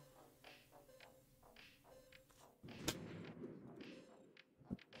JK now?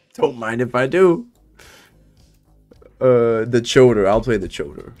 Don't mind if I do. The Choder. I'll play the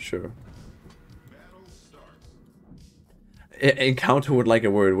Choder, sure. Encounter would like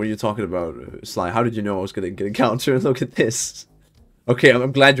a word. What are you talking about, Sly? How did you know I was gonna get a counter? Look at this. Okay,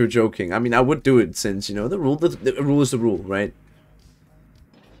 I'm glad you're joking. I mean, I would do it since, you know, the rule is the rule, right?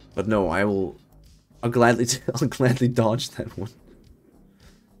 But no, I'll gladly dodge that one.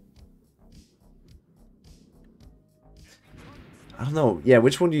 don't know. Yeah,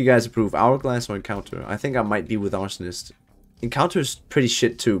 which one do you guys approve? Hourglass or Encounter? I think I might be with Arsonist. Encounter's pretty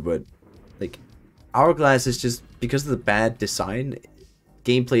shit too, but like Hourglass is just because of the bad design,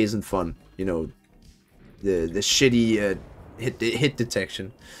 gameplay isn't fun. You know, the shitty hit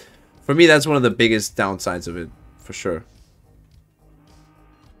detection. For me, that's one of the biggest downsides of it, for sure.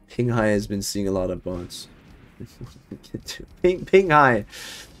 Ping High has been seeing a lot of bots. Ping High.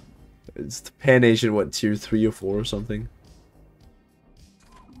 It's the Pan Asian, what, tier 3 or 4 or something?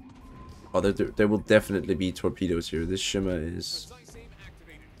 Oh, there will definitely be torpedoes here. This Shima is...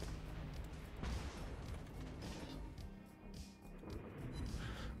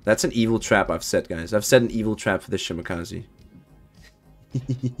 That's an evil trap I've set, guys. I've set an evil trap for this Shimakaze.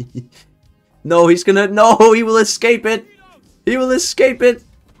 No, he's gonna... No, he will escape it! He will escape it!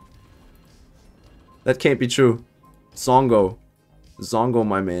 That can't be true. Zongo. Zongo,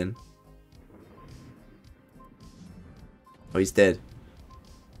 my man. Oh, he's dead.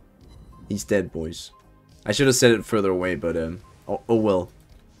 He's dead, boys. I should have said it further away, but, oh well.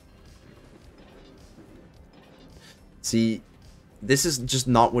 See, this is just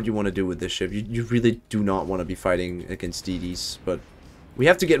not what you want to do with this ship. You really do not want to be fighting against DDs, but we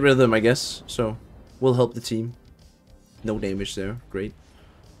have to get rid of them, I guess, so we'll help the team. No damage there. Great.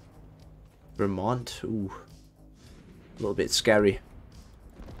 Vermont. Ooh. A little bit scary.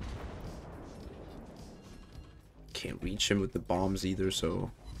 Can't reach him with the bombs either,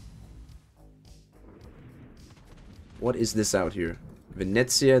 so... What is this out here?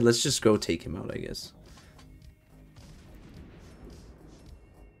 Venezia? Let's just go take him out, I guess.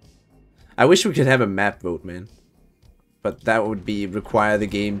 I wish we could have a map vote, man. But that would require the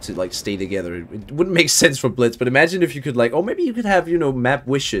game to, like, stay together. It wouldn't make sense for Blitz, but imagine if you could, like... Oh, maybe you could have, you know, map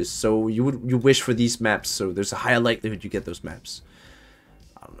wishes. So you wish for these maps, so there's a higher likelihood you get those maps.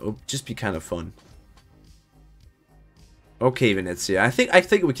 I don't know, it'd just be kind of fun. Okay, Venezia. I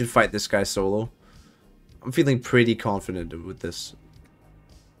think we can fight this guy solo. I'm feeling pretty confident with this.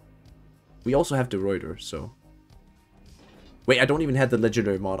 We also have De Ruyter, so... Wait, I don't even have the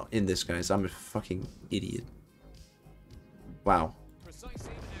legendary mod in this, guys. I'm a fucking idiot. Wow.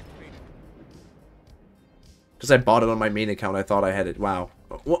 Because I bought it on my main account, I thought I had it. Wow.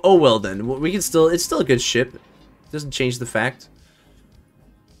 Oh well then. We can still... It's still a good ship. Doesn't change the fact.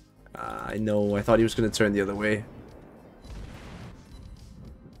 I know. I thought he was going to turn the other way.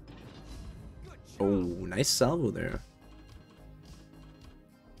 Oh, nice salvo there.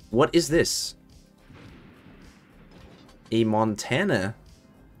 What is this? A Montana.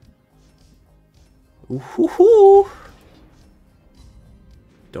 Ooh-hoo-hoo.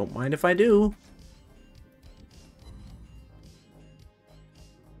 Don't mind if I do.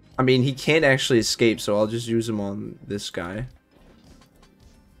 I mean, he can't actually escape, so I'll just use him on this guy.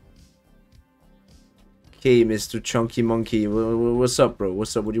 Okay, Mr. Chunky Monkey. What's up, bro?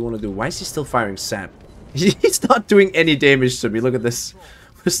 What's up? What do you want to do? Why is he still firing sap? He's not doing any damage to me. Look at this.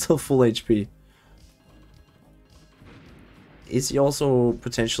 We're still full HP. Is he also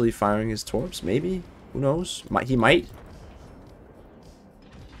potentially firing his torps? Maybe? Who knows? He might.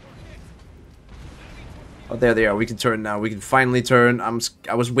 Oh, there they are. We can turn now. We can finally turn.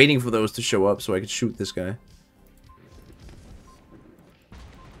 I was waiting for those to show up so I could shoot this guy.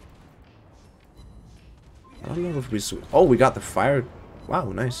 I don't know if we... Oh, we got the fire.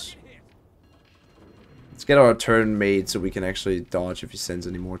 Wow, nice. Let's get our turn made so we can actually dodge if he sends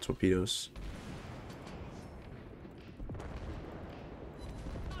any more torpedoes.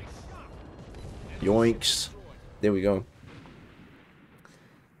 Yoinks. There we go.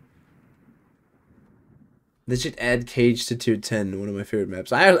 They should add Cage to tier 10, one of my favorite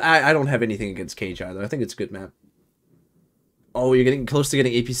maps. I don't have anything against Cage either. I think it's a good map. Oh, you're getting close to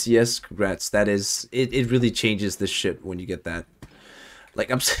getting APCS. Congrats. That is... It really changes this ship when you get that.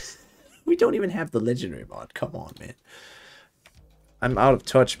 Like, we don't even have the legendary mod. Come on, man. I'm out of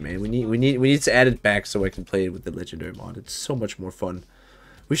touch, man. We need to add it back so I can play it with the legendary mod. It's so much more fun.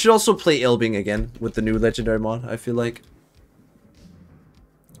 We should also play Elbing again with the new legendary mod, I feel like.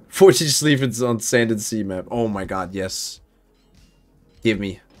 Fortune Sleepins on Sand and Sea map. Oh my god, yes. Give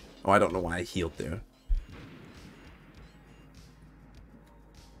me. Oh, I don't know why I healed there.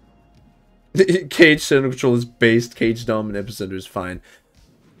 Cage Center Control is based. Cage Dom and Epicenter is fine.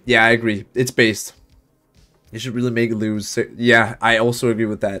 Yeah, I agree. It's based. You should really make it lose. Yeah, I also agree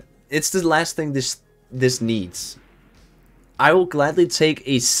with that. It's the last thing this needs. I will gladly take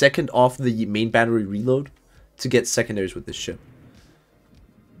a second off the main battery reload to get secondaries with this ship.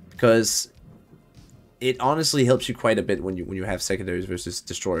 Because it honestly helps you quite a bit when you have secondaries versus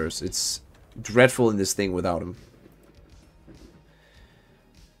destroyers. It's dreadful in this thing without them.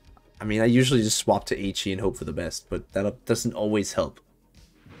 I mean, I usually just swap to HE and hope for the best, but that doesn't always help.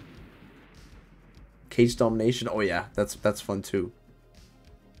 Cage domination? Oh yeah, that's fun too.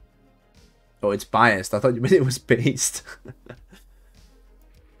 Oh, it's biased. I thought you meant it was based.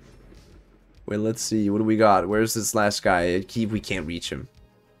 Wait, let's see. What do we got? Where's this last guy? We can't reach him.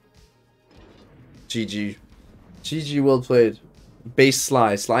 GG. GG, well played. Base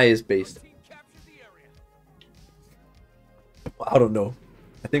Sly. Sly is based. I don't know.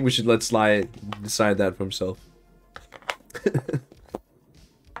 I think we should let Sly decide that for himself.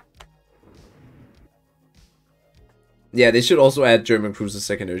 Yeah, they should also add German cruiser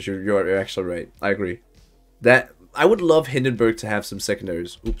secondaries. You're actually right. I agree. That I would love Hindenburg to have some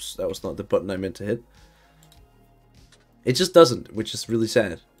secondaries. Oops, that was not the button I meant to hit. It just doesn't, which is really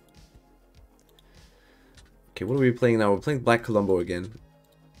sad. Okay, what are we playing now? We're playing Black Colombo again.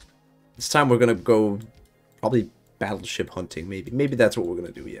 This time we're gonna go probably battleship hunting. Maybe that's what we're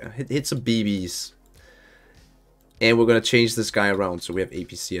gonna do. Yeah, hit some BBs, and we're gonna change this guy around so we have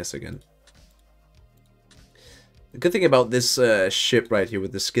APCS again. The good thing about this ship right here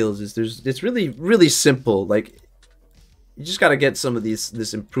with the skills is it's really simple. Like, you just gotta get some of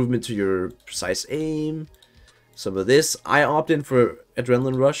this improvement to your precise aim, some of this. I opt in for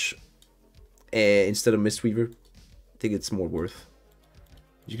Adrenaline Rush instead of Mistweaver. I think it's more worth.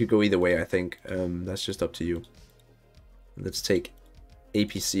 You could go either way, I think. That's just up to you. Let's take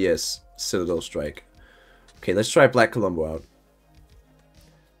APCS Citadel Strike. Okay, let's try Black Colombo out.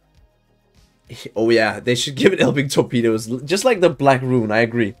 Oh yeah, they should give it helping torpedoes, just like the Black Rune. I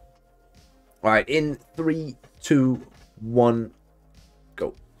agree. All right, in 3, 2, 1,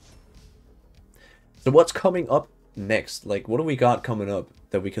 go. So what's coming up next? Like, what do we got coming up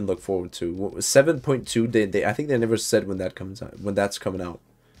that we can look forward to? What was 7.2? They I think they never said when that comes out. When that's coming out.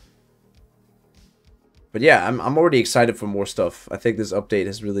 But yeah, I'm already excited for more stuff. I think this update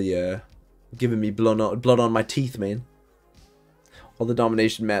has really given me blood on my teeth, man. All the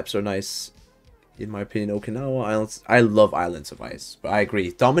domination maps are nice. In my opinion, Okinawa Islands. I love Islands of Ice, but I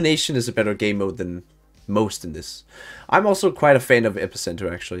agree. Domination is a better game mode than most in this. I'm also quite a fan of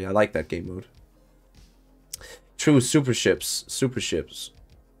Epicenter, actually. I like that game mode. True, super ships. Super ships.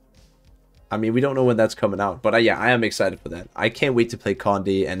 I mean, we don't know when that's coming out, but yeah, I am excited for that. I can't wait to play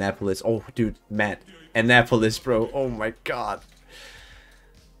Condé, Annapolis. Oh, dude, Matt. Annapolis, bro. Oh my god.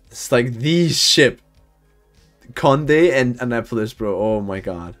 It's like the ship. Condé and Annapolis, bro. Oh my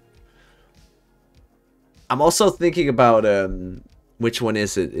god. I'm also thinking about which one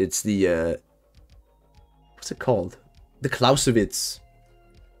is it? It's the what's it called? The Clausewitz.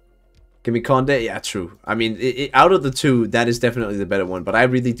 Give me Condé? Yeah, true. I mean, out of the two, that is definitely the better one. But I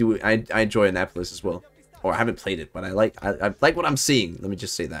really do. I enjoy Annapolis as well. Or I haven't played it, but I like what I'm seeing. Let me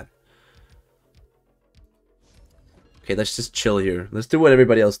just say that. Okay, let's just chill here. Let's do what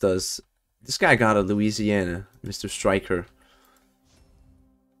everybody else does. This guy got a Louisiana, Mr. Striker.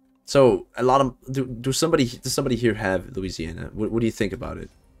 So a lot of does somebody here have Louisiana? What do you think about it?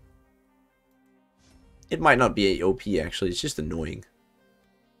 It might not be OP actually. It's just annoying.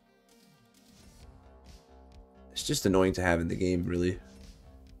 It's just annoying to have in the game, really. I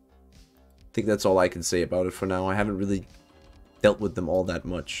think that's all I can say about it for now. I haven't really dealt with them all that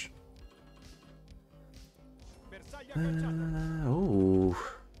much. Oh.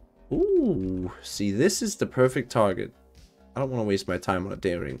 Ooh. See, this is the perfect target. I don't want to waste my time on a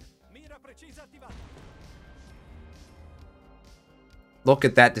daring. Look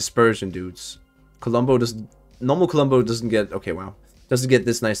at that dispersion, dudes. Colombo doesn't... Normal Colombo doesn't get... Okay, wow. Doesn't get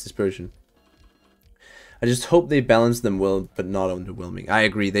this nice dispersion. I just hope they balance them well, but not underwhelming. I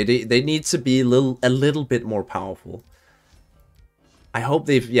agree. They need to be a little bit more powerful. I hope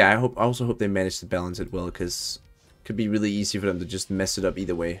they've... Yeah, I also hope they manage to balance it well, because it could be really easy for them to just mess it up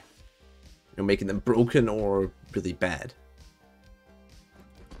either way. You know, making them broken or really bad.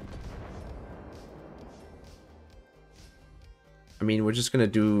 I mean, we're just gonna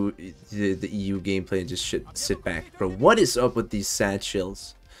do the EU gameplay and just sit back. Bro, what is up with these sad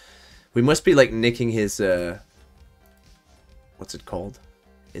shells? We must be like nicking his what's it called?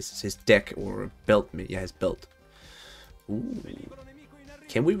 His deck or belt. Yeah, his belt. Ooh.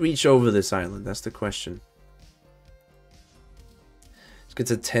 Can we reach over this island? That's the question. Let's get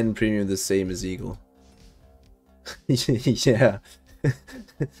to 10 premium, the same as Eagle. Yeah.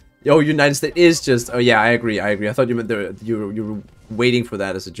 Oh, United States is just... Oh, yeah, I agree. I thought you meant you were waiting for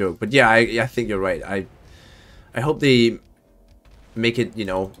that as a joke. But yeah, I think you're right. I hope they make it, you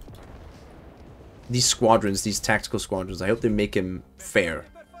know... These squadrons, these tactical squadrons, I hope they make them fair.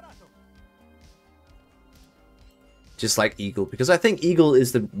 just like Eagle, because I think Eagle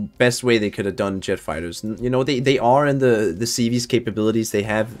is the best way they could have done jet fighters. You know, they are in the CV's capabilities, they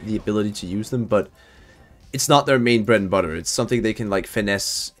have the ability to use them, but it's not their main bread and butter. It's something they can like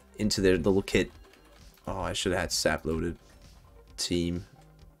finesse into their little kit. Oh, I should have had sap loaded. Team.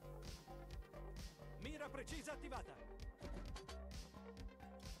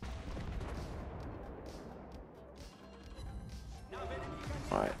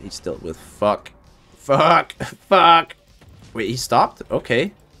 Alright, he's dealt with. Fuck. Fuck. Fuck. Wait, he stopped?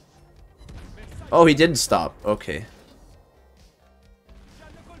 Okay. Oh, he didn't stop. Okay.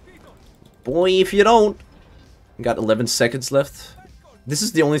 Boy, if you don't. Got 11 seconds left. This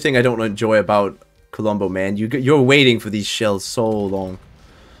is the only thing I don't enjoy about Colombo, man. You're waiting for these shells so long.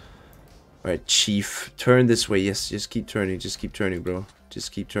 Alright, Chief. Turn this way. Yes, just keep turning. Just keep turning, bro.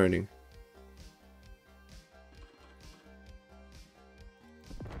 Just keep turning.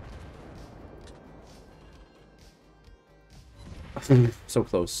 So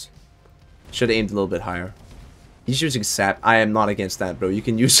close. Should have aimed a little bit higher. He's using sap. I am not against that, bro. You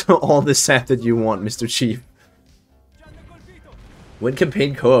can use all the sap that you want, Mr. Chief. Win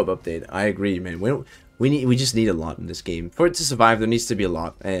campaign co-op update. I agree, man. We just need a lot in this game. For it to survive, there needs to be a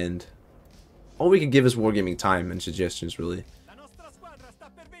lot, and all we can give is wargaming time and suggestions, really.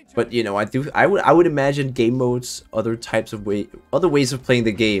 But you know, I would imagine game modes, other ways of playing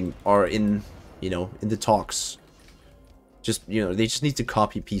the game are in, you know, in the talks. Just, you know, they just need to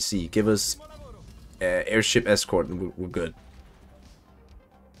copy PC. Give us airship escort and we're good.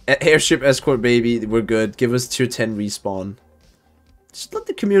 Airship escort, baby, we're good. Give us tier 10 respawn. Just let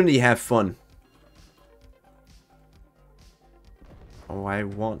the community have fun. Oh, I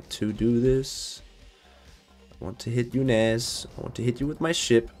want to do this. I want to hit you, Naz. I want to hit you with my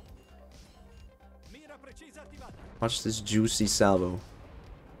ship. Watch this juicy salvo.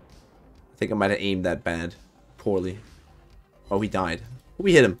 I think I might have aimed that bad. Poorly. Oh, he died.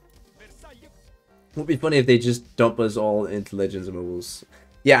 We hit him. Would be funny if they just dump us all into Legends and Mobiles.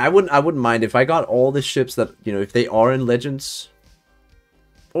 Yeah, I wouldn't mind if I got all the ships that, you know, if they are in Legends.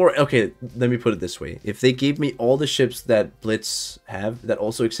 Or, okay, let me put it this way. If they gave me all the ships that Blitz have, that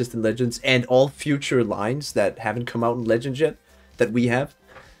also exist in Legends, and all future lines that haven't come out in Legends yet, that we have,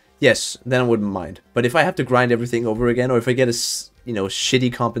 yes, then I wouldn't mind. But if I have to grind everything over again, or if I get a, you know,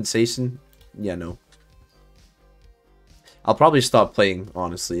 shitty compensation, yeah, no. I'll probably stop playing,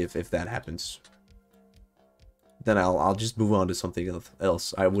 honestly, if that happens. Then I'll just move on to something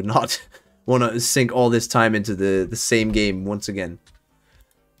else. I would not want to sink all this time into the same game once again.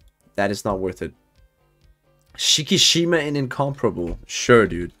 That is not worth it. Shikishima and Incomparable. Sure,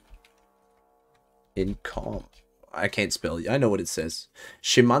 dude. I can't spell. I know what it says.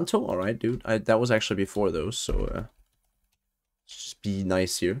 Shimanto? Alright, dude. That was actually before those, so just be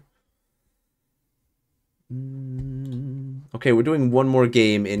nice here. Okay, we're doing one more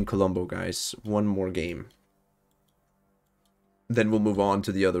game in Colombo, guys. One more game. Then we'll move on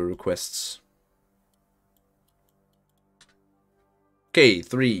to the other requests. Okay,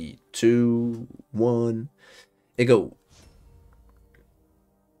 3, 2, 1, and go.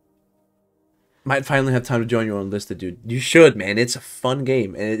 Might finally have time to join you on Listed, dude. You should, man. It's a fun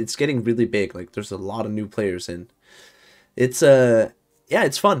game, and it's getting really big. Like, there's a lot of new players in. It's yeah,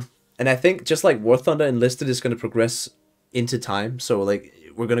 it's fun. And I think just like War Thunder, Enlisted is going to progress into time. So, like,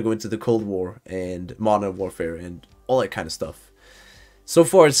 we're going to go into the Cold War and Modern Warfare and all that kind of stuff. So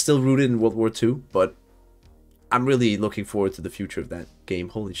far, it's still rooted in World War II, but I'm really looking forward to the future of that game.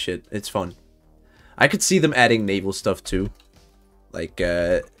 Holy shit, it's fun. I could see them adding naval stuff too. Like,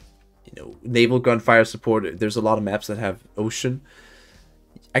 you know, naval gunfire support. There's a lot of maps that have ocean.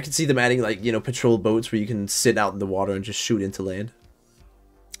 I could see them adding, like, you know, patrol boats where you can sit out in the water and just shoot into land.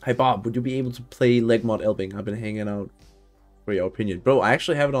 Hi Bob, would you be able to play Legmod Elbing? I've been hanging out for your opinion. Bro, I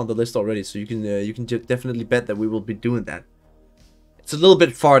actually have it on the list already, so you can definitely bet that we will be doing that. It's a little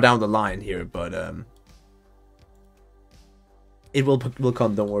bit far down the line here, but it will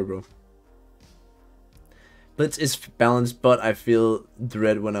come, don't worry, bro. Blitz is balanced, but I feel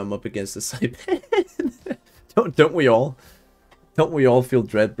dread when I'm up against the Saipan. don't we all? Don't we all feel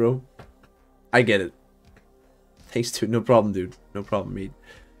dread, bro? I get it. Thanks, dude. No problem, dude. No problem, mate.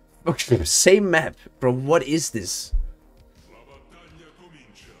 Okay, same map. Bro, what is this?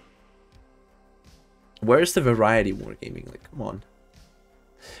 Where's the variety wargaming? Like, come on.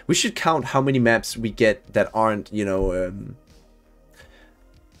 We should count how many maps we get that aren't, you know,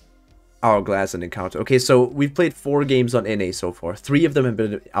 Hourglass and Encounter. Okay, so we've played 4 games on NA so far. 3 of them have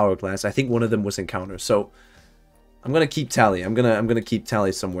been Hourglass. I think one of them was Encounter. So I'm gonna keep tally. I'm gonna keep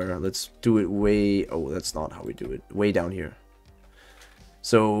tally somewhere. Let's do it way. Oh, that's not how we do it. Way down here.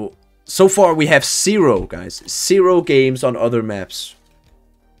 So So far, we have 0, guys. 0 games on other maps.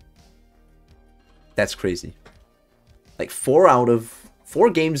 That's crazy. Like 4 out of 4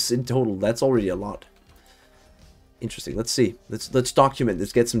 games in total. That's already a lot. Interesting. Let's see. Let's document.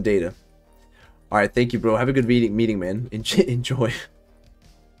 Let's get some data. All right. Thank you, bro. Have a good meeting, man. Enjoy.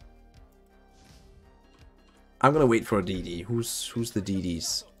 I'm gonna wait for a DD. Who's the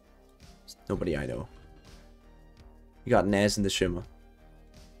DDs? Nobody I know. You got Naz and the Shimmer.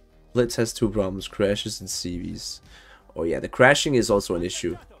 Blitz has 2 problems: crashes and CVs. Oh yeah, the crashing is also an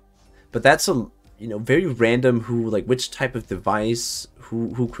issue. But that's a, you know, very random who, like, which type of device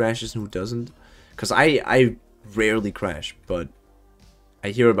who crashes and who doesn't. Because I rarely crash, but I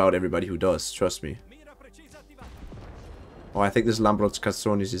hear about everybody who does, trust me. Oh, I think this Lambros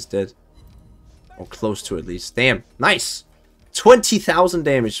Castronis is dead. Or close to, at least. Damn, nice! 20,000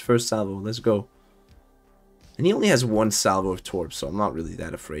 damage first salvo, let's go. And he only has 1 salvo of Torp, so I'm not really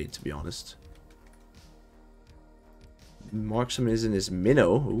that afraid, to be honest. Marksman is in his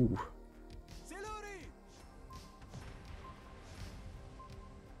minnow. Ooh.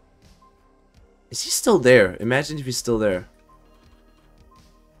 Is he still there? Imagine if he's still there.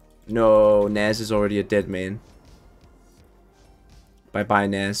 No, Naz is already a dead man. Bye-bye,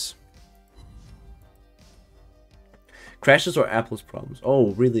 Naz. Crashes or Apple's problems?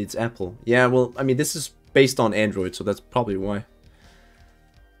 Oh, really? It's Apple. Yeah, well, I mean, this is based on Android, so that's probably why.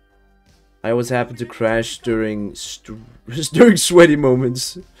 I always happen to crash during during sweaty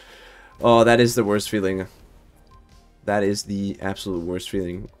moments. Oh, that is the worst feeling. That is the absolute worst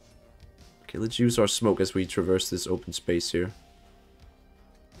feeling. Okay, let's use our smoke as we traverse this open space here.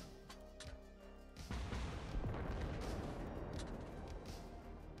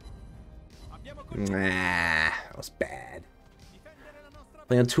 Nah, that was bad.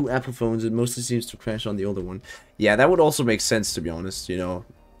 Play on 2 Apple phones, it mostly seems to crash on the older one. Yeah, that would also make sense, to be honest, you know.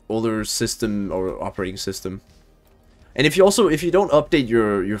 Older system or operating system. And if you don't update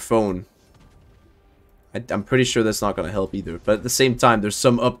your phone, I'm pretty sure that's not going to help either. But at the same time, there's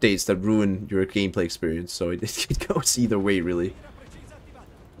some updates that ruin your gameplay experience, so it goes either way, really.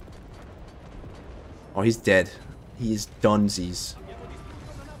 Oh, he's dead. He's dunsies.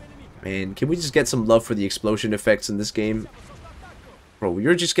 Man, can we just get some love for the explosion effects in this game? Bro,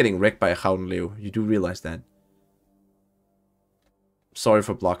 you're just getting wrecked by a Hound Leo. You do realize that. Sorry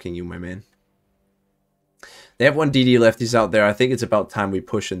for blocking you, my man. They have 1 DD left. He's out there. I think it's about time we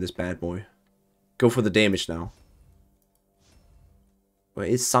push in this bad boy. Go for the damage now. Where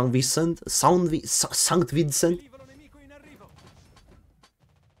is Saint Vincent? Saint Vincent?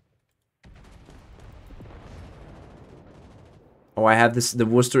 Oh, I have the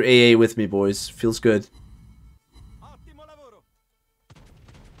Worcester AA with me, boys. Feels good.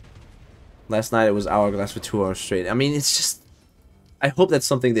 Last night it was Hourglass for 2 hours straight. I mean, it's just... I hope that's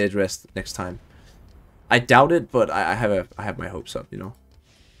something they address next time. I doubt it, but I have my hopes up, you know.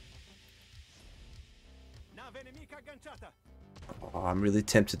 Oh, I'm really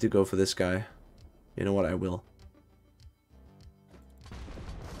tempted to go for this guy. You know what? I will.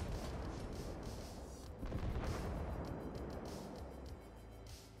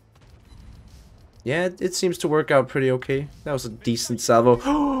 Yeah, it seems to work out pretty okay. That was a decent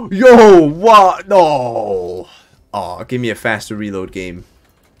salvo. Yo, what? No! Oh, give me a faster reload game.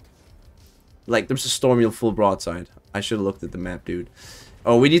 Like, there's a Stormwheel full broadside. I should have looked at the map, dude.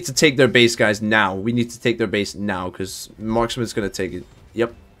 Oh, we need to take their base, guys, now. We need to take their base now, because Marksman's gonna take it.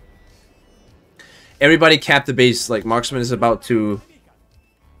 Yep. Everybody cap the base. Like, Marksman is about to...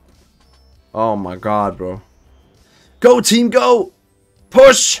 Oh my god, bro. Go, team, go!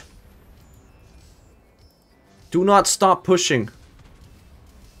 Push! Do not stop pushing.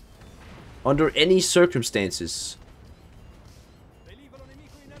 Under any circumstances.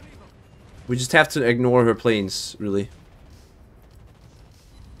 We just have to ignore her planes, really.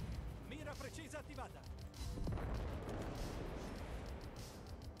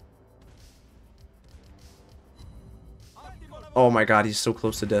 Oh my god, he's so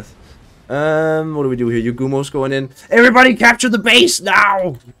close to death. What do we do here? Yugumo's going in. Everybody capture the base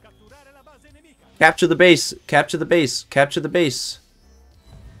now! Capture the base! Capture the base! Capture the base!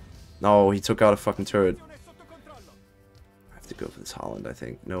 No, he took out a fucking turret. I have to go for this Holland, I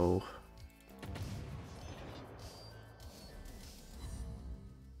think. No.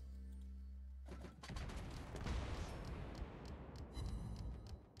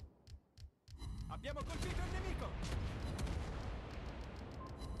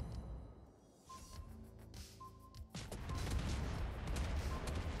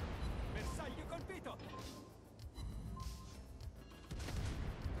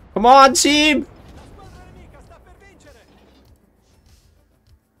 Come on, team!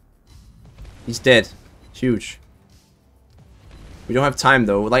 He's dead. Huge. We don't have time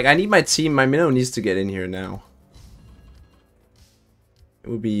though. Like, I need my team. My minnow needs to get in here now. It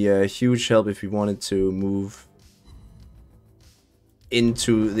would be a huge help if we wanted to move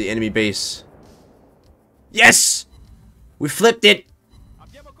into the enemy base. Yes! We flipped it!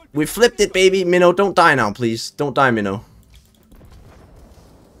 We flipped it, baby! Minnow, don't die now, please. Don't die, Minnow.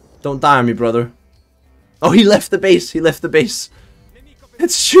 Don't die on me, brother. Oh, he left the base. He left the base.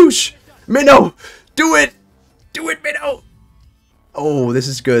 It's huge! Minnow! Do it! Do it, Minnow! Oh, this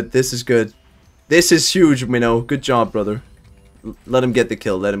is good. This is good. This is huge, Minnow. Good job, brother. Let him get the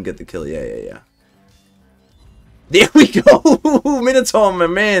kill. Let him get the kill. Yeah, yeah, yeah. There we go! Minotaur, my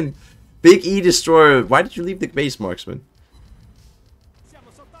man! Big E Destroyer. Why did you leave the base, Marksman?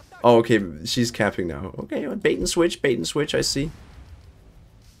 Oh, okay. She's capping now. Okay, bait and switch. Bait and switch, I see.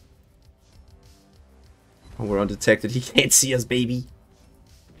 Oh, we're undetected. He can't see us, baby.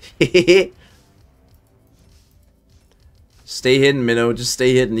 Stay hidden, Minnow. Just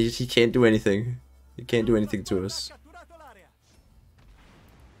stay hidden. He can't do anything. He can't do anything to us.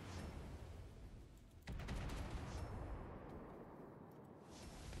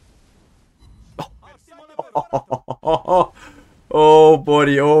 Oh,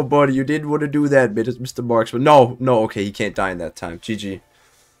 buddy, you didn't want to do that, Mr. Marksman. No, okay, he can't die in that time. GG.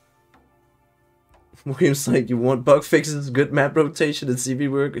 William's like, you want bug fixes, good map rotation, and CV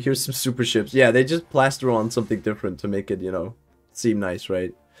work? Here's some super ships. Yeah, they just plaster on something different to make it, you know, seem nice,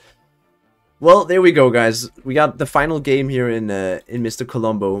 right? Well, there we go, guys. We got the final game here in Mr.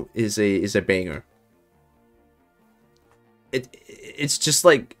 Colombo is a banger. It's just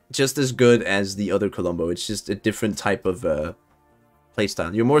as good as the other Colombo. It's just a different type of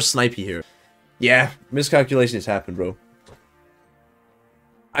playstyle. You're more snipey here. Yeah, miscalculations happen, bro.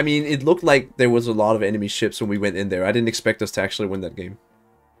 I mean, it looked like there was a lot of enemy ships when we went in there. I didn't expect us to actually win that game.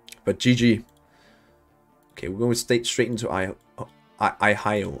 But GG. Okay, we're going straight into Ohio.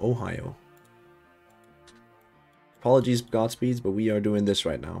 Apologies, Godspeeds, but we are doing this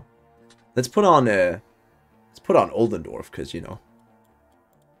right now. Let's put on Oldendorf, because, you know,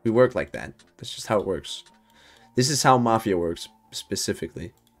 we work like that. That's just how it works. This is how Mafia works,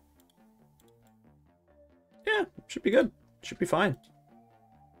 specifically. Yeah, should be good. Should be fine.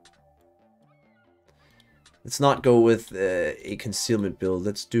 Let's not go with a concealment build.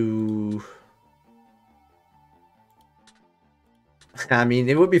 Let's do... I mean,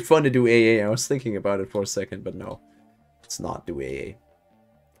 it would be fun to do AA. I was thinking about it for a second, but no. Let's not do AA.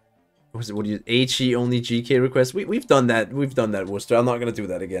 What do you... HE only GK request? We've done that. We've done that, Worcester. I'm not going to do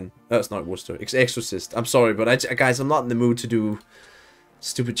that again. That's not Worcester. Exorcist. I'm sorry, but guys, I'm not in the mood to do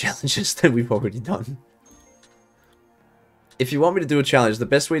stupid challenges that we've already done. If you want me to do a challenge, the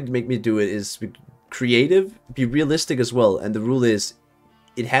best way to make me do it is be creative, be realistic as well, and the rule is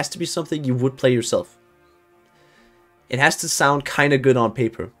it has to be something you would play yourself. It has to sound kind of good on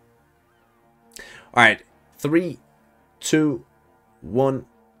paper. Alright, 3, 2, 1,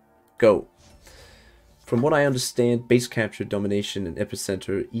 go. From what I understand, base capture, domination, and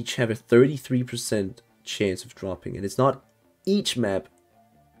epicenter each have a 33% chance of dropping, and it's not each map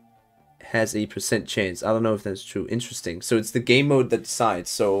has a % chance. I don't know if that's true. Interesting. So it's the game mode that decides.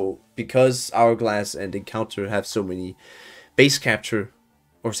 So because Hourglass and Encounter have so many base capture,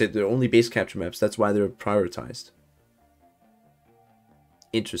 or say they're only base capture maps, that's why they're prioritized.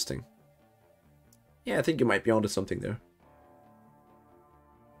 Interesting. Yeah, I think you might be onto something there.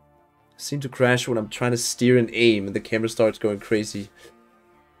 I seem to crash when I'm trying to steer and aim and the camera starts going crazy.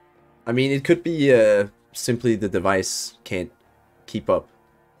 I mean, it could be simply the device can't keep up.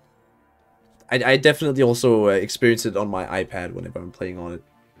 I definitely also experience it on my iPad whenever I'm playing on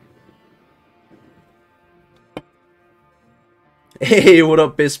it. Hey, what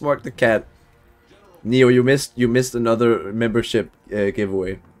up, Bismarck the cat? Neo, you missed another membership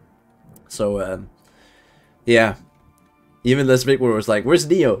giveaway. So yeah, even Les Bigward was like, "Where's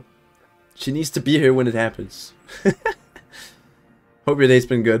Neo? She needs to be here when it happens." Hope your day's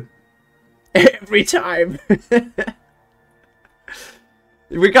been good. Every time.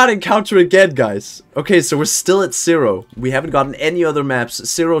 We got Encounter again, guys. Okay, so we're still at 0. We haven't gotten any other maps.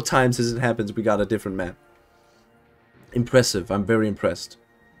 0 times as it happens, we got a different map. Impressive. I'm very impressed.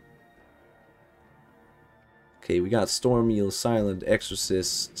 Okay, we got Storm Eel, Silent,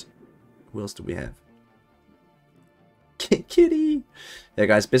 Exorcist. Who else do we have? Kitty! Yeah,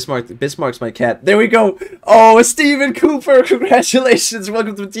 guys, Bismarck's my cat. There we go! Oh, Steven Cooper! Congratulations!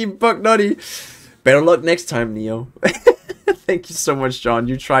 Welcome to Team Buck Nutty! Better luck next time, Neo. Thank you so much, John.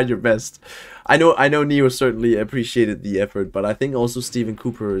 You tried your best. I know Neo certainly appreciated the effort, but I think also Steven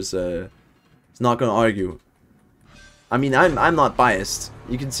Cooper is not gonna argue. I mean, I'm not biased.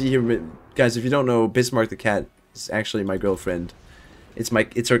 You can see here Guys, if you don't know, Bismarck the cat is actually my girlfriend. It's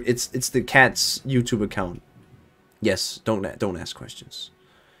the cat's YouTube account. Yes, don't ask questions.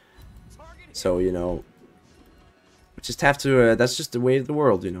 So, you know, we just have to, that's just the way of the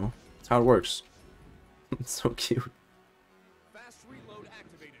world, you know. That's how it works. It's so cute. Fast reload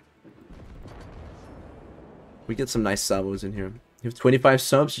activated. We get some nice salvos in here. You have 25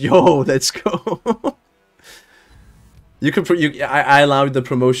 subs? Yo, let's go. You can, I allowed the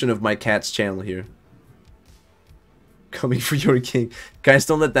promotion of my cat's channel here. Coming for your king. Guys,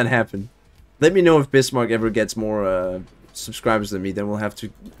 don't let that happen. Let me know if Bismarck ever gets more, subscribers than me, then we'll have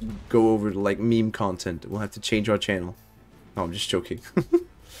to go over to like meme content. We'll have to change our channel. No, I'm just joking.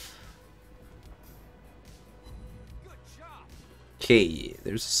 Okay,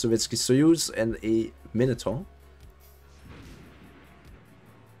 there's a Sovietsky Soyuz and a Minotaur.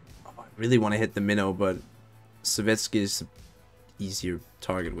 Oh, I really want to hit the Minnow, but Sovietsky is easier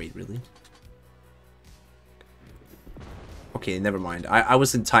target weight, really. Okay, never mind. I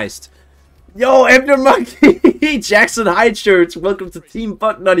was enticed. Yo, Emder Monkey! Jackson Hyde shirts! Welcome to Team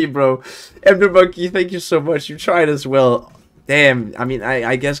Bucknutty, bro. Emder Monkey, thank you so much. You tried as well. Damn, I mean,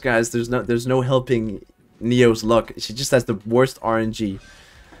 I guess, guys, there's no helping Neo's luck. She just has the worst RNG.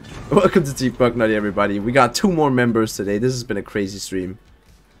 Welcome to Team Bucknutty, everybody. We got 2 more members today. This has been a crazy stream.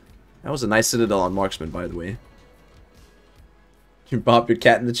 That was a nice Citadel on Marksman, by the way. You pop your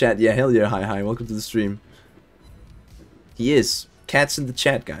cat in the chat. Yeah, hell yeah, hi. Welcome to the stream. He is. Cat's in the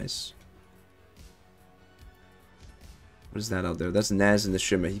chat, guys. What is that out there? That's Naz in the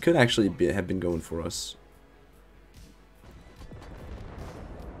shimmer. He could actually have been going for us.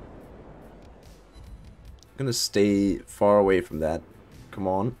 I'm gonna stay far away from that. Come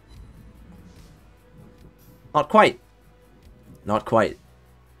on. Not quite. Not quite.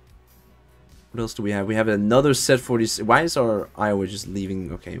 What else do we have? We have another set 46. Why is our Iowa just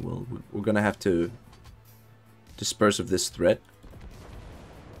leaving? Okay, well, we're gonna have to disperse of this threat.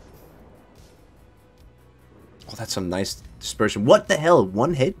 Oh, that's some nice dispersion. What the hell?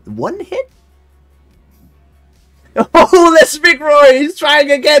 One hit? One hit? Oh, Les McRoy! He's trying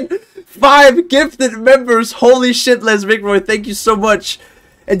again! 5 gifted members! Holy shit, Les McRoy, thank you so much!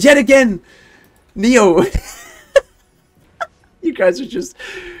 And yet again, Neo! You guys are just...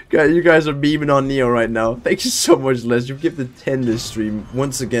 You guys are memeing on Neo right now. Thank you so much, Les. You've gifted 10 this stream.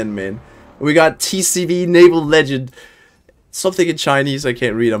 Once again, man. We got TCV, Naval Legend. Something in Chinese I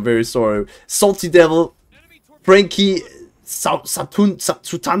can't read, I'm very sorry. Salty Devil, Frankie,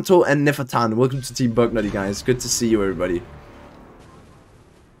 Sutanto, and Nefatan. Welcome to Team Bucknutty, guys. Good to see you, everybody.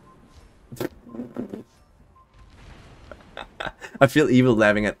 I feel evil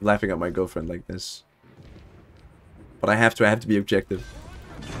laughing at my girlfriend like this. But I have to be objective.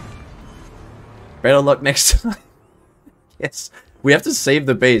 Better luck next time. Yes. We have to save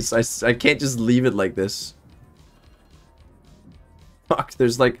the base. I can't just leave it like this. Fuck,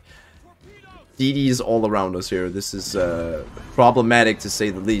 there's like DDs all around us here. This is problematic to say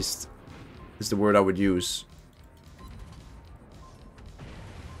the least. Is the word I would use.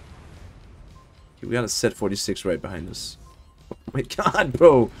 Okay, we got a set 46 right behind us. Oh my god,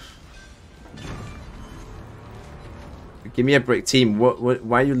 bro. Give me a break, team.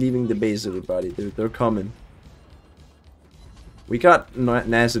 Why are you leaving the base, everybody? They're coming. We got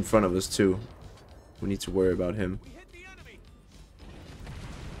Naz in front of us too. We need to worry about him.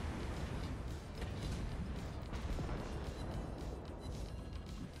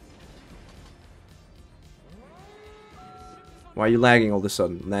 Why are you lagging all of a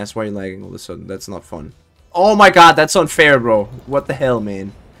sudden? Naz, why are you lagging all of a sudden? That's not fun. Oh my god, that's unfair, bro. What the hell,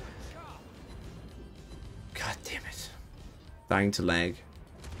 man? God damn it. Dying to lag.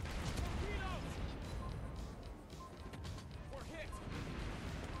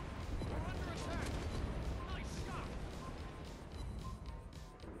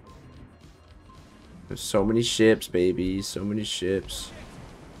 There's so many ships, baby. So many ships.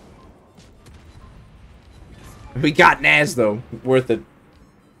 We got Naz, though. Worth it.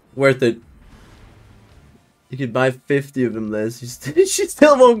 Worth it. You could buy 50 of them, Liz. She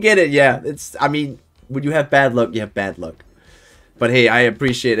still won't get it. Yeah, it's... I mean, when you have bad luck, you have bad luck. But hey, I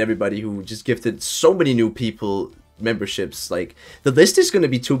appreciate everybody who just gifted so many new people memberships. Like, the list is going to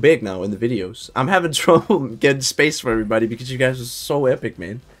be too big now in the videos. I'm having trouble getting space for everybody because you guys are so epic,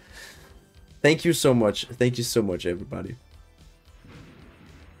 man. Thank you so much. Thank you so much, everybody.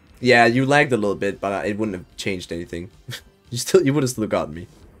 Yeah, you lagged a little bit, but it wouldn't have changed anything. You would have still gotten me.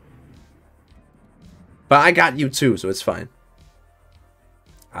 But I got you too, so it's fine.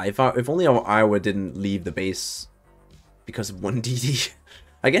 If only Iowa didn't leave the base because of one DD.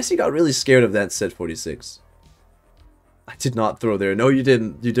 I guess he got really scared of that set 46. I did not throw there. No, you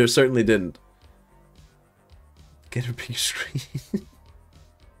didn't. You certainly didn't. Get a big screen.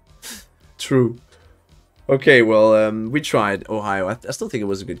 True. Okay, well, we tried Ohio. I still think it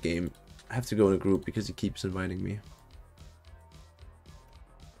was a good game. I have to go in a group because he keeps inviting me.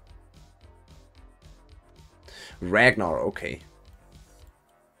 Ragnar, okay.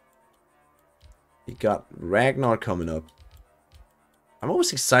 You got Ragnar coming up. I'm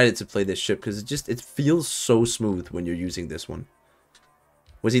always excited to play this ship because it feels so smooth when you're using this one.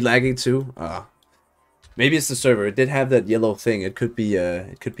 Was he lagging too? Maybe it's the server. It did have that yellow thing. It could be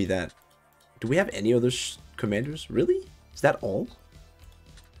that. Do we have any other commanders? Really? Is that all?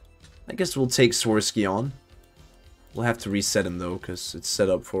 I guess we'll take Swirsky on. We'll have to reset him though, because it's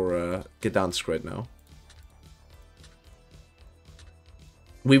set up for Gdansk right now.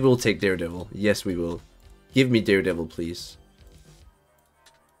 We will take Daredevil. Yes, we will. Give me Daredevil, please.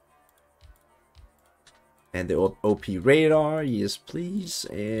 And the OP radar, yes, please.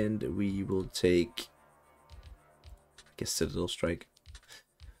 And we will take, I guess, Citadel Strike.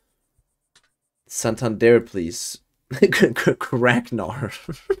 Santander, please. Kragnar.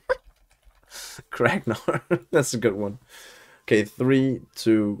 Kragnar. That's a good one. Okay, 3,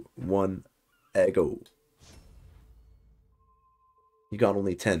 2, 1, go. You got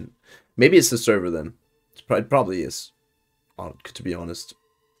only 10. Maybe it's the server then. It probably is. To be honest.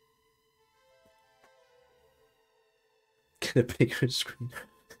 Get a bigger screen.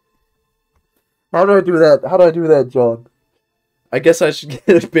 How do I do that? How do I do that, John? I guess I should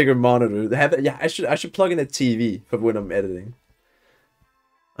get a bigger monitor. Yeah, I should plug in a TV for when I'm editing.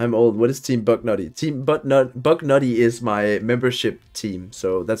 I'm old. What is Team Bucknutty? Team Bucknutty is my membership team.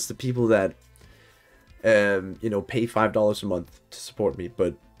 So that's the people that you know, pay $5 a month to support me.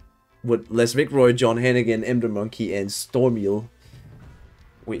 But what Les Vickroy, John Hannigan, Emder Monkey, and Stormiel.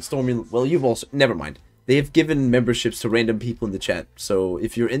 Wait, Stormiel. Well, you've also. Never mind. They have given memberships to random people in the chat. So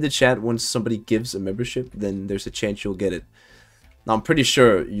if you're in the chat once somebody gives a membership, then there's a chance you'll get it. Now I'm pretty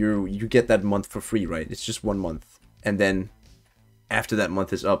sure you get that month for free, right? It's just 1 month, and then after that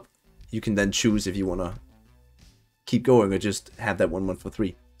month is up, you can then choose if you wanna keep going or just have that 1 month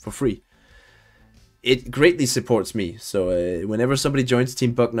for free. It greatly supports me. So whenever somebody joins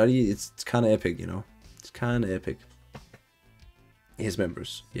Team Bucknutty, it's kind of epic, you know. It's kind of epic. His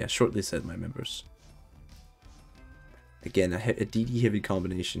members, yeah, shortly said my members. Again, a DD heavy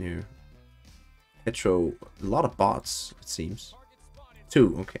combination here. Hetero, a lot of bots, it seems.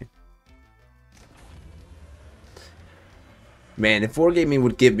 2, okay. Man, if Wargaming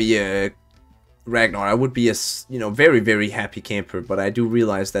would give me a Ragnar, I would be a, you know, very, very happy camper. But I do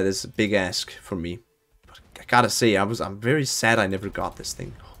realize that is a big ask for me. But I gotta say, I'm very sad I never got this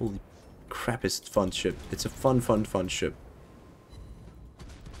thing. Holy crap, it's a fun ship. It's a fun ship.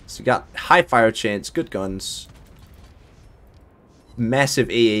 So you got high fire chance, good guns. Massive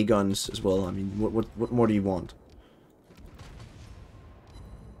AA guns as well. I mean, what more do you want?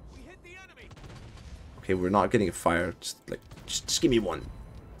 Okay, we're not getting a fire. Just give me one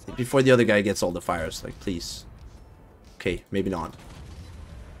before the other guy gets all the fires. Like, please. Okay, maybe not.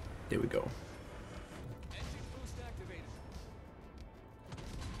 There we go.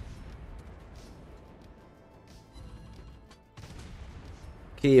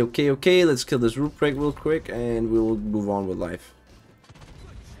 Okay. Let's kill this root break real quick, and we'll move on with life.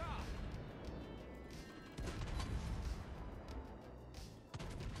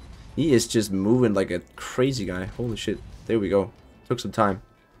 He is just moving like a crazy guy. Holy shit. There we go. Took some time.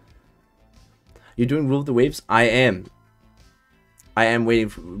 You're doing Rule of the Waves? I am. I am waiting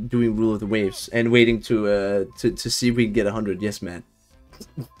for doing Rule of the Waves and waiting to see if we can get 100. Yes, man.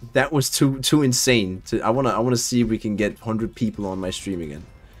 That was too insane. I wanna see if we can get 100 people on my stream again.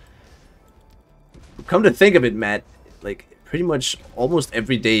 Come to think of it, Matt, like pretty much almost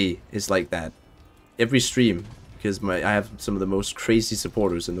every day is like that. Every stream. Because I have some of the most crazy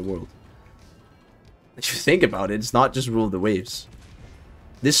supporters in the world. If you think about it, it's not just Rule of the Waves.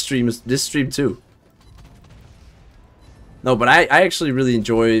 This stream too. No, but I actually really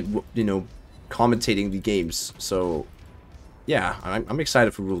enjoy, you know, commentating the games. So yeah, I'm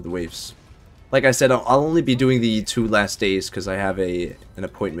excited for Rule of the Waves. Like I said, I'll only be doing the 2 last days because I have an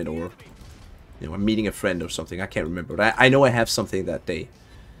appointment, or you know, I'm meeting a friend or something. I can't remember, but I know I have something that day,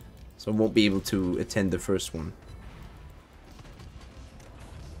 so I won't be able to attend the first one.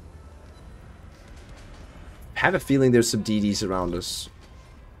 I have a feeling there's some DDs around us.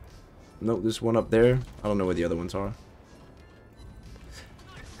 No, there's one up there. I don't know where the other ones are.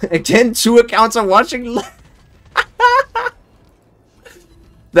 Again, 2 accounts are watching.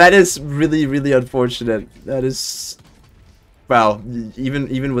 That is really, really unfortunate. That is... Wow,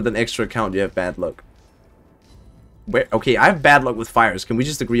 even with an extra account, you have bad luck. Where? Okay, I have bad luck with fires. Can we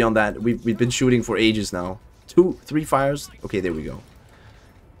just agree on that? We've been shooting for ages now. 2, 3 fires. Okay, there we go.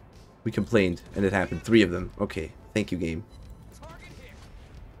 We complained, and it happened. 3 of them. Okay, thank you, game.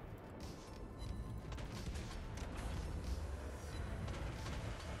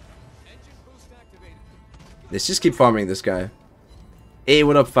 Let's just keep farming this guy. Hey,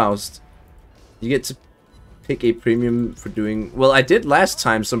 what up, Faust? You get to pick a premium for doing... Well, I did last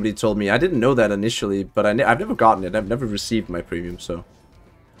time, somebody told me. I didn't know that initially, but I've never gotten it. I've never received my premium, so...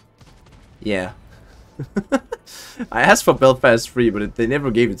 Yeah. I asked for Belfast free, but they never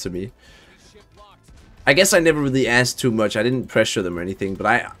gave it to me. I guess I never really asked too much. I didn't pressure them or anything, but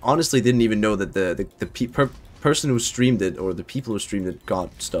I honestly didn't even know that the person who streamed it, or the people who streamed it,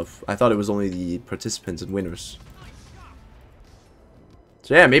 got stuff. I thought it was only the participants and winners.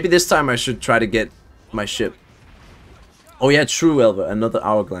 So yeah, maybe this time I should try to get my ship. Oh yeah, true, Elva. Another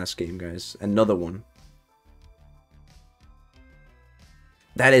Hourglass game, guys. Another one.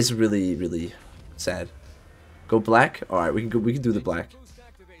 That is really, really sad. Go black? Alright, we can do the black.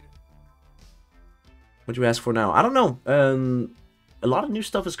 What do you ask for now? I don't know. A lot of new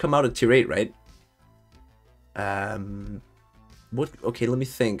stuff has come out at tier 8, right? What? Okay, let me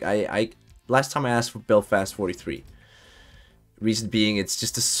think. Last time I asked for Belfast 43. Reason being, it's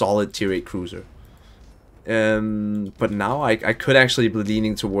just a solid tier 8 cruiser. But now I could actually be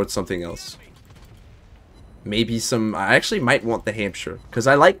leaning towards something else. Maybe some... I actually might want the Hampshire. Because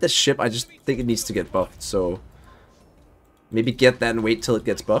I like this ship, I just think it needs to get buffed, so... Maybe get that and wait till it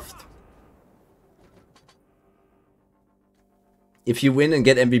gets buffed. If you win and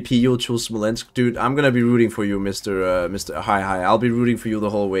get MVP, you'll choose Smolensk. Dude, I'm gonna be rooting for you, Mr. Hi. I'll be rooting for you the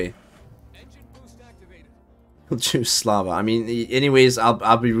whole way. You'll choose Slava. I mean, anyways,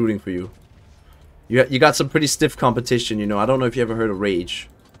 I'll be rooting for you. You got some pretty stiff competition, you know. I don't know if you ever heard of Rage.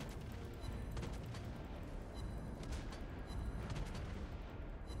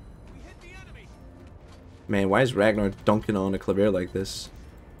 Man, why is Ragnar dunking on a Kleber like this?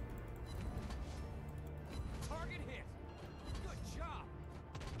 Target hit. Good job.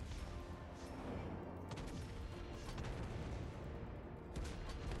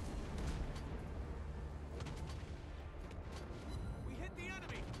 We hit the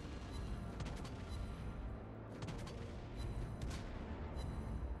enemy.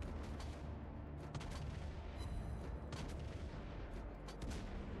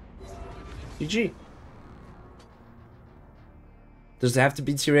 GG. Does it have to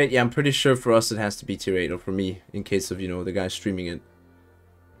be tier 8? Yeah, I'm pretty sure for us it has to be tier 8, or for me, in case of, you know, the guy streaming it.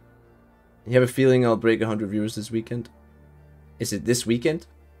 You have a feeling I'll break 100 viewers this weekend? Is it this weekend?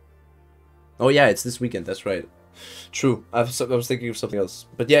 Oh yeah, it's this weekend, that's right. True, I was thinking of something else.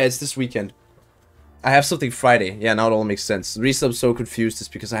 But yeah, it's this weekend. I have something Friday. Yeah, now it all makes sense. The reason I'm so confused is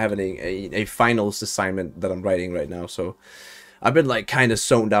because I have a finals assignment that I'm writing right now, so... I've been like kind of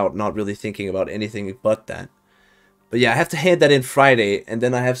zoned out, not really thinking about anything but that. But yeah, I have to hand that in Friday, and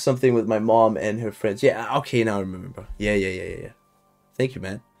then I have something with my mom and her friends. Yeah, okay, now I remember. Yeah. Thank you,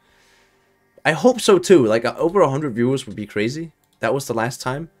 man. I hope so too. Like, over 100 viewers would be crazy. That was the last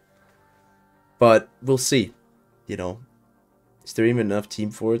time. But we'll see. You know, is there even enough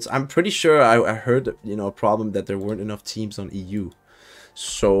team for it? I'm pretty sure I heard, you know, a problem that there weren't enough teams on EU.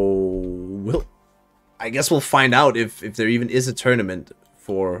 So, I guess we'll find out if there even is a tournament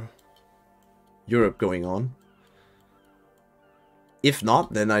for Europe going on. If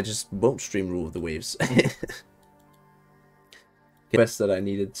not, then I just won't stream Rule of the Waves. Quest that I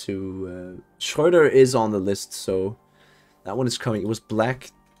needed to... Schroeder is on the list, so that one is coming. It was black,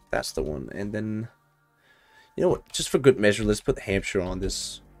 that's the one. And then, you know what, just for good measure, let's put Hampshire on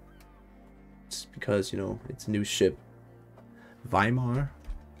this. Just because, you know, it's a new ship. Weimar.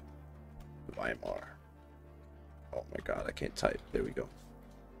 Oh my god, I can't type. There we go.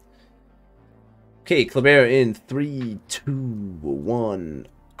 Okay, Kleber in 3, 2, 1,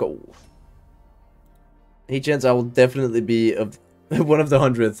 go. Hey, gents, I will definitely be one of the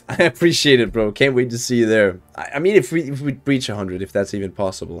 100th. I appreciate it, bro. Can't wait to see you there. I mean, if we reach 100, if that's even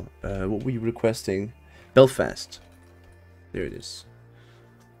possible. What were you requesting? Belfast. There it is.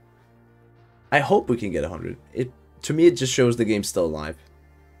 I hope we can get 100. To me, it just shows the game's still alive.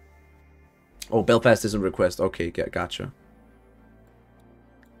 Oh, Belfast isn't request. Okay, gotcha.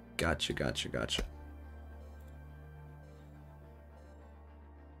 Gotcha.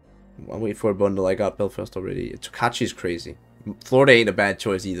 I'll wait for a bundle. I got Belfast already. Tokachi's crazy. Florida ain't a bad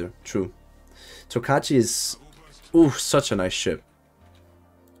choice either. True. Tokachi is... Ooh, such a nice ship.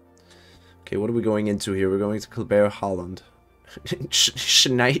 Okay, what are we going into here? We're going to Colbert, Holland.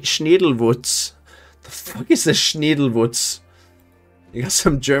 Schniedelwutz. The fuck is the Schniedelwutz? You got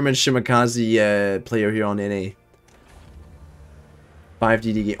some German Shimakaze player here on NA. 5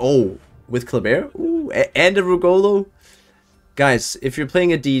 DD game. Oh, with Kleber? Ooh, and a Rugolo? Guys, if you're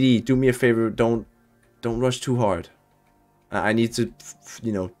playing a DD, do me a favor, don't rush too hard. I need to,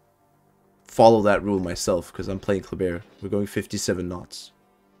 you know, follow that rule myself, because I'm playing Kleber. We're going 57 knots.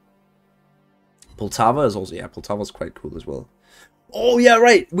 Poltava is also, yeah, Poltava's quite cool as well. Oh yeah,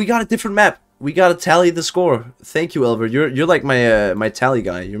 right. We got a different map. We gotta tally the score. Thank you, Elver. You're like my my tally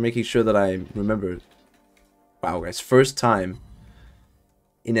guy. You're making sure that I remember. Wow, guys, first time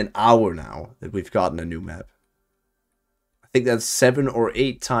in an hour now that we've gotten a new map. I think that's 7 or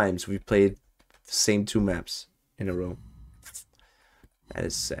 8 times we've played the same 2 maps in a row. That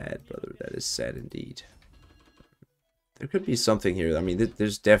is sad, brother. That is sad indeed. There could be something here. I mean,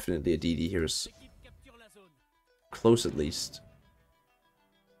 there's definitely a DD here. Close at least.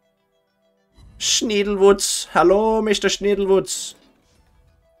 Schniedelwoods. Hello, Mr. Schniedelwoods.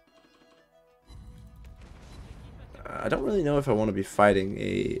 I don't really know if I want to be fighting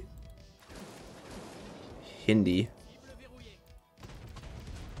a Hindi.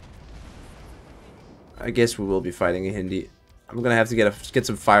 I guess we will be fighting a Hindi. I'm gonna have to get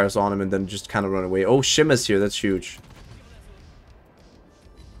some fires on him and then just kind of run away. Oh, Shima's here. That's huge.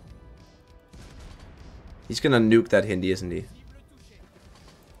 He's gonna nuke that Hindi, isn't he?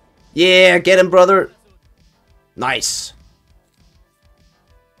 Yeah, get him, brother. Nice.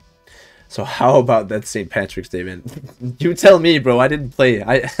 So how about that St. Patrick's Day, man? You tell me, bro. I didn't play.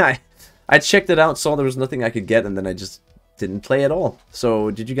 I checked it out, saw there was nothing I could get, and then I just didn't play at all.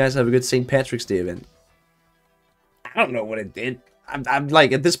 So did you guys have a good St. Patrick's Day event? I don't know what it did. I'm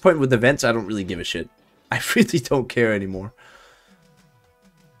like, at this point with events, I don't really give a shit. I really don't care anymore.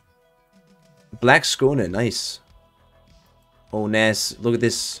 Black Skone, nice. Oh, Nas, look at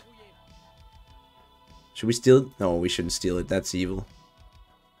this. Should we steal it? No, we shouldn't steal it. That's evil.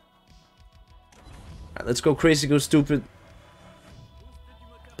 Alright, let's go crazy, go stupid.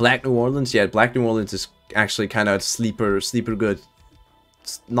 Black New Orleans? Yeah, Black New Orleans is actually kind of sleeper good.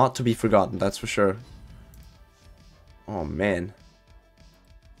 It's not to be forgotten, that's for sure. Oh, man.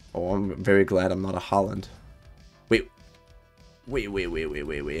 Oh, I'm very glad I'm not a Holland. Wait.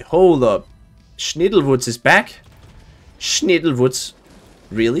 Hold up. Schniedelwoods is back? Schniedelwoods?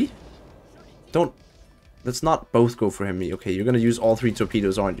 Really? Don't... Let's not both go for him. Okay, you're gonna use all 3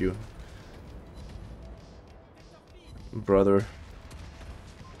 torpedoes, aren't you? Brother.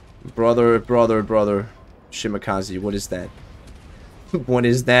 Shimakaze, what is that? What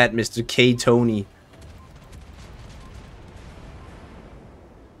is that, Mr. K. Tony?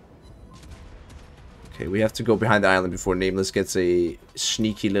 Okay, we have to go behind the island before Nameless gets a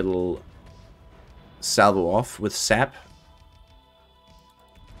sneaky little salvo off with sap.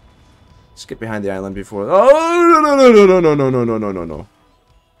 Let's get behind the island before... Oh, no.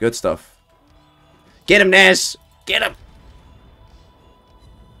 Good stuff. Get him, Nas! Get him!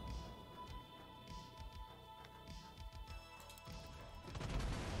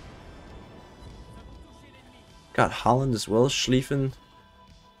 Got Holland as well, Schlieffen.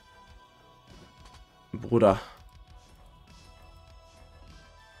 Bruder.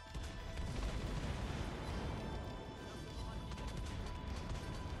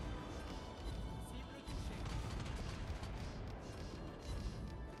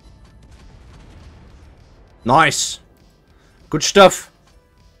 Nice! Good stuff!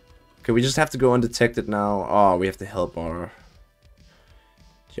 Okay, we just have to go undetected now. Oh, we have to help our...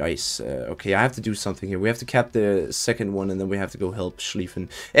 Yikes. Okay, I have to do something here. We have to cap the second one and then we have to go help Schlieffen.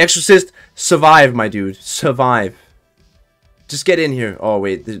 Exorcist, survive, my dude. Survive. Just get in here. Oh,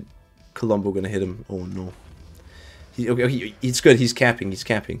 wait. The Colombo gonna hit him. Oh, no. He's good. He's capping. He's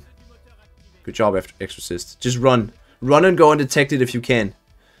capping. Good job, Exorcist. Just run. Run and go undetected if you can.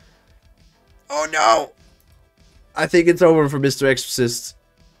 Oh, no! I think it's over for Mr. Exorcist.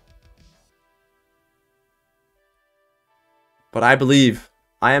 But I believe.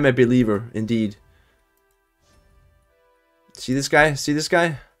 I am a believer, indeed. See this guy? See this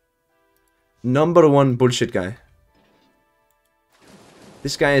guy? #1 bullshit guy.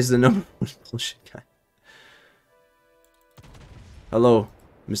 This guy is the #1 bullshit guy. Hello,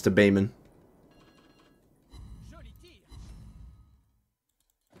 Mr. Bayman.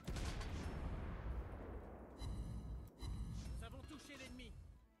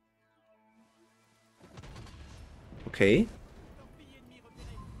 Okay.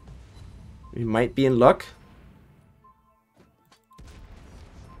 We might be in luck.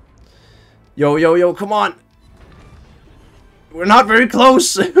 Yo, come on! We're not very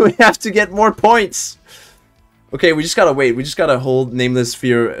close! We have to get more points! Okay, we just gotta wait. We just gotta hold Nameless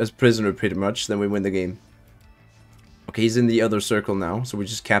Sphere as prisoner, pretty much. Then we win the game. Okay, he's in the other circle now. So we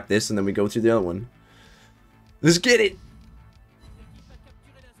just cap this and then we go to the other one. Let's get it!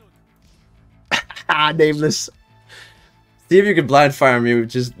 Nameless. See if you could blind fire me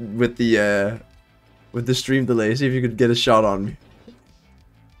just with the stream delay. See if you could get a shot on me.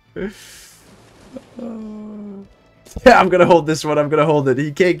 Yeah, I'm gonna hold this one. I'm gonna hold it.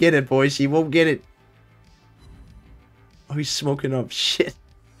 He can't get it, boys. He won't get it. Oh, he's smoking up. Shit.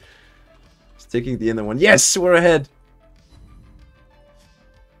 He's taking the other one. Yes, we're ahead.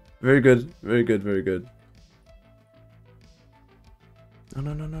 Very good. Very good. Very good. No,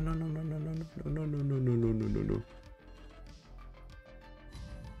 no, no, no, no, no, no, no, no, no, no, no, no, no, no, no, no.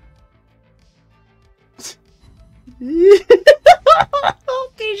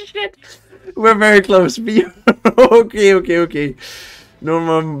 Okay, shit. We're very close. Okay, okay, okay. No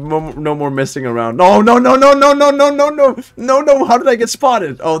more messing around. No, no, no, no, no, no, no, no, no, no, no. How did I get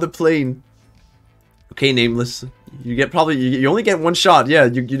spotted? Oh, the plane. Okay, Nameless. You get probably you only get one shot. Yeah,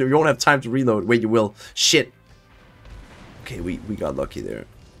 you won't have time to reload. Wait, you will. Shit. Okay, we got lucky there.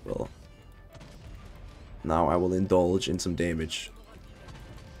 Well, now I will indulge in some damage.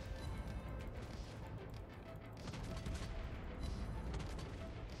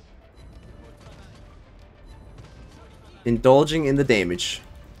 Indulging in the damage.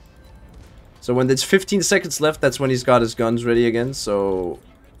 So when there's 15 seconds left, that's when he's got his guns ready again. So,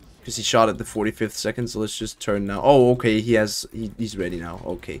 because he shot at the 45th second, so let's just turn now. Oh, okay, he's ready now.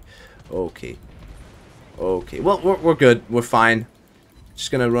 Okay, okay, okay. Well, we're good. We're fine. Just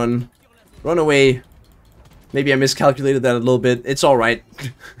gonna run away. Maybe I miscalculated that a little bit. It's all right.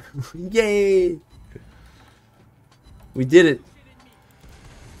 Yay! We did it.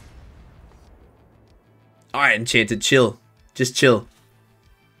 Alright, Enchanted, chill. Just chill.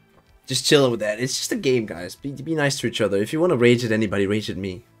 Just chill with that. It's just a game, guys. Be nice to each other. If you want to rage at anybody, rage at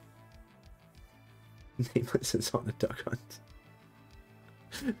me. Nameless is on a duck hunt.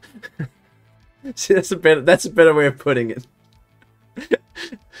 See, that's a better way of putting it.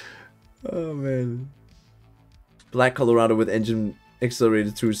 Oh man. Black Colorado with engine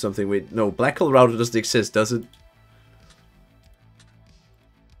accelerated through something. Wait, no, Black Colorado doesn't exist, does it?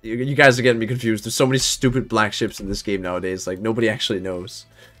 You guys are getting me confused. There's so many stupid black ships in this game nowadays. Like, nobody actually knows.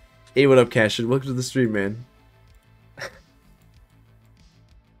 Hey, what up, Cashin? Welcome to the stream, man.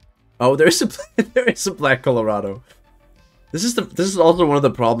 Oh, there is a Black Colorado. This is also one of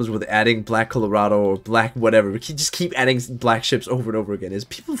the problems with adding Black Colorado or Black whatever. We can just keep adding black ships over and over again. Is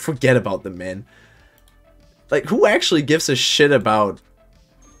people forget about them, man. Like, who actually gives a shit about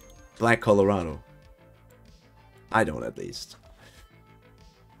Black Colorado? I don't, at least.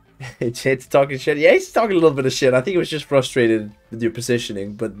 Chance talking shit. Yeah, he's talking a little bit of shit. I think he was just frustrated with your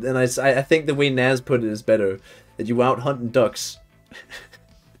positioning. But then I think the way Naz put it is better. That you out hunting ducks.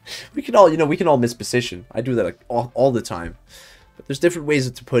 We can all, we can all misposition. I do that like, all the time. But there's different ways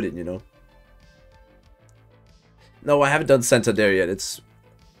to put it, No, I haven't done Santander yet. It's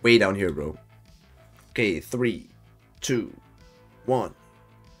way down here, bro. Okay, 3, 2, 1,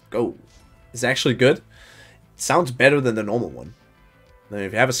 go. It's actually good. It sounds better than the normal one. Now,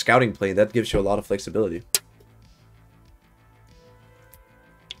 if you have a scouting plane, that gives you a lot of flexibility.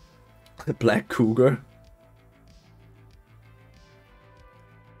 Black Cougar.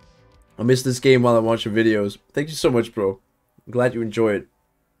 I miss this game while I watch your videos. Thank you so much, bro. I'm glad you enjoy it.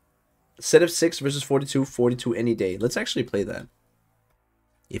 Set of 6 versus 42, 42 any day. Let's actually play that.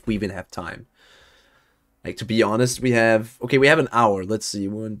 If we even have time. Like, to be honest, we have an hour. Let's see.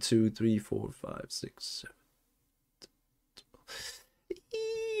 1, 2, 3, 4, 5, 6, 7.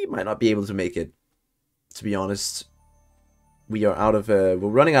 Might not be able to make it. To be honest. We are out of, we're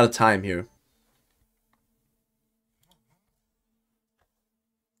running out of time here.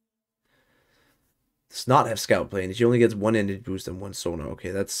 Does not have scout planes. He only gets 1 energy boost and 1 sonar. Okay,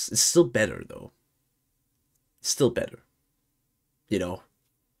 it's still better though. It's still better. I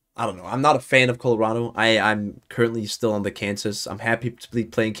don't know. I'm not a fan of Colorado. I'm currently still on the Kansas. I'm happy to be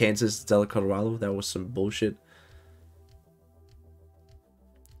playing Kansas instead of Colorado. That was some bullshit.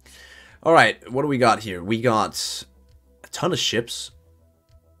 Alright, what do we got here? We got a ton of ships.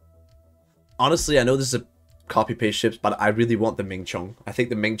 Honestly, I know this is a copy-paste ships, but I really want the Ming Chong. I think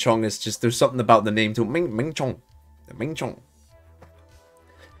the Ming Chong is just, there's something about the name too. Ming Chong. The Ming Chong.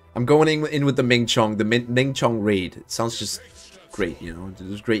 I'm going in with the Ming Chong. The Ming Chong raid. It sounds just great,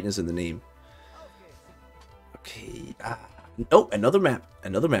 There's greatness in the name. Okay. Oh, another map.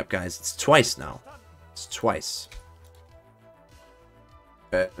 Another map, guys. It's twice now. It's twice.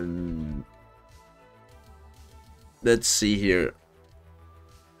 Let's see here.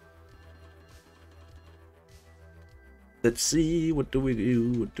 Let's see. What do we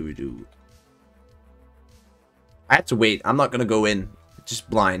do? What do we do? I have to wait. I'm not gonna go in just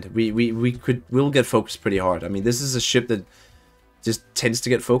blind. We'll get focused pretty hard. I mean, this is a ship that just tends to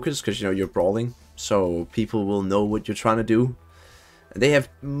get focused because you're brawling. so people will know what you're trying to do. And they have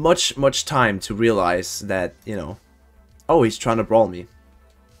much time to realize that, you know, oh, he's trying to brawl me.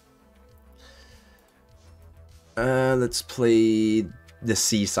 Let's play the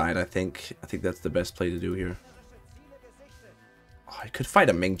C side, I think. I think that's the best play to do here. Oh, I could fight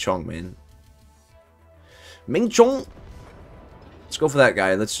a Ming Chong, man. Ming Chong! Let's go for that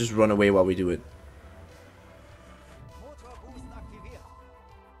guy. Let's just run away while we do it.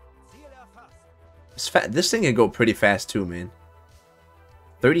 This thing can go pretty fast too, man.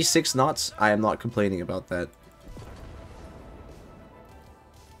 36 knots? I am not complaining about that.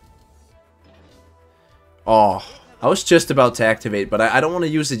 Oh, I was just about to activate, but I don't want to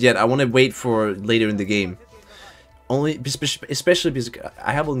use it yet. I want to wait for later in the game. Only, especially because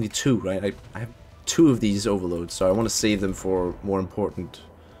I have only 2, right? I have 2 of these overloads, so I want to save them for more important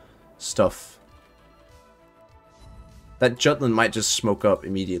stuff. That Jutland might just smoke up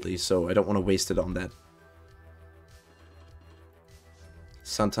immediately, so I don't want to waste it on that.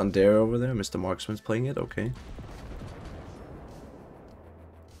 Santander over there, Mr. Marksman's playing it, okay.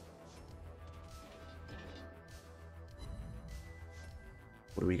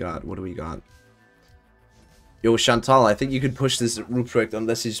 What do we got? What do we got? Yo, Chantal, I think you could push this Ruprecht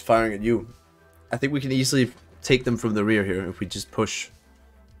unless he's firing at you. I think we can easily take them from the rear here if we just push.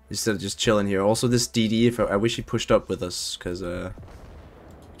 Instead of just chilling here. Also, this DD, if I wish he pushed up with us, because we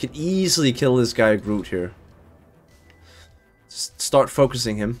can easily kill this guy Groot here. Just start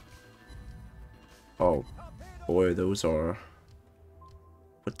focusing him. Oh, boy, those are...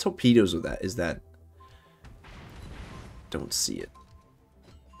 What torpedoes are that? Is that... Don't see it.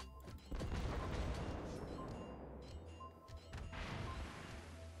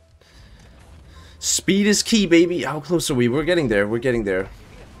 Speed is key, baby. How close are we? We're getting there. We're getting there.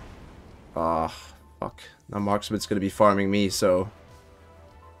 Ah, fuck. Now Marksman's gonna be farming me, so...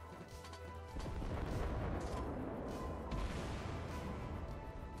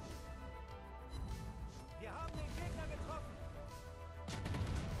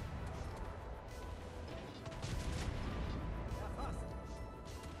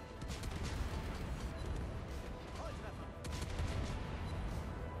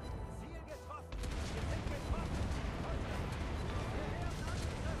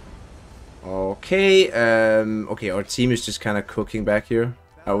 Okay, okay, our team is just kind of cooking back here.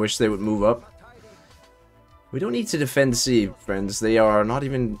 I wish they would move up. We don't need to defend C, friends. They are not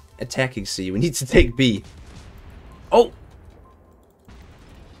even attacking C. We need to take B. Oh!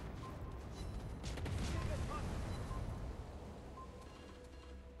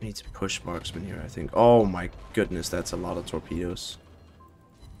 We need to push Marksman here, I think. Oh my goodness, that's a lot of torpedoes.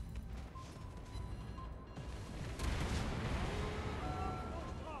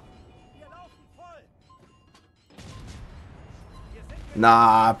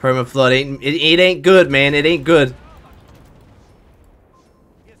 Nah, permaflood ain't it ain't good, man. It ain't good.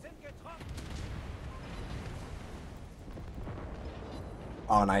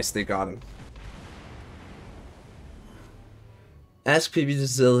 Oh, nice, they got him. Ask PB to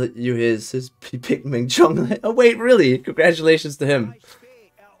sell you his he picked Ming Chong. Oh wait, really? Congratulations to him.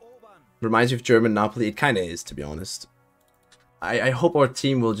 Reminds you of German Napoli. It kinda is, to be honest. I hope our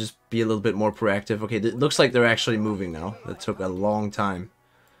team will just be a little bit more proactive. Okay, it looks like they're actually moving now. That took a long time.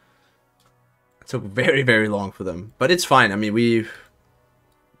 It took very long for them. But it's fine. I mean, we...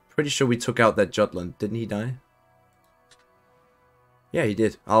 Pretty sure we took out that Jutland. Didn't he die? Yeah, he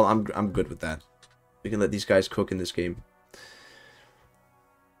did. I'm good with that. We can let these guys cook in this game.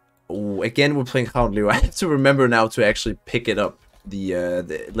 Oh, again, we're playing Count Leo. I have to remember now to actually pick it up,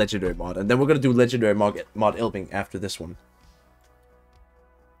 the Legendary mod. And then we're going to do Legendary mod Ilbing after this one.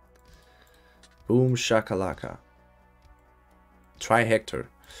 Boom shakalaka. Try Hector.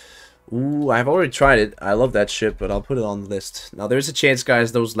 Ooh, I've already tried it. I love that ship, but I'll put it on the list. Now, there's a chance,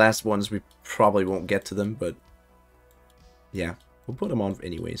 guys, those last ones, we probably won't get to them, but... Yeah, we'll put them on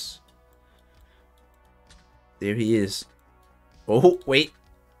anyways. There he is. Oh, wait.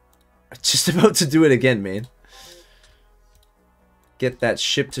 Just about to do it again, man. Get that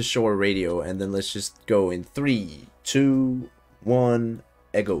ship-to-shore radio, and then let's just go in 3, 2, 1,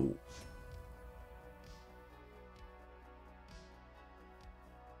 go.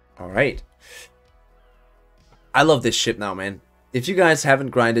 Alright. I love this ship now, man. If you guys haven't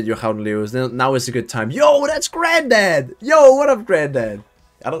grinded your Hound Leos, then now is a good time. Yo, that's Granddad! Yo, what up, Granddad?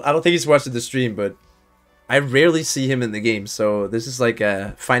 I don't think he's watching the stream, but I rarely see him in the game, so this is like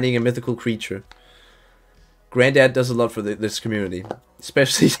finding a mythical creature. Granddad does a lot for this community,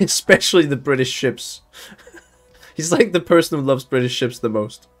 especially the British ships. He's like the person who loves British ships the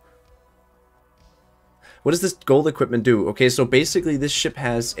most. What does this gold equipment do? Okay, so basically this ship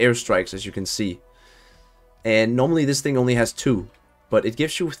has airstrikes, as you can see. And normally this thing only has 2. But it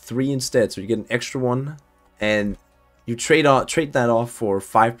gives you 3 instead, so you get an extra one. And you trade that off for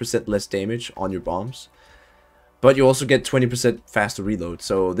 5% less damage on your bombs. But you also get 20% faster reload.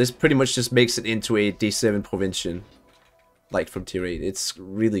 So this pretty much just makes it into a D7 Provincian. Like from tier 8. It's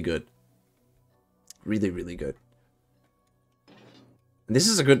really good. Really, really good. And this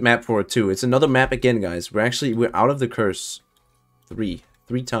is a good map for it too. It's another map again, guys. We're out of the curse. 3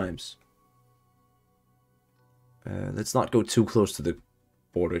 times. Let's not go too close to the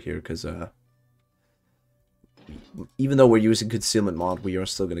border here, because even though we're using concealment mod, we are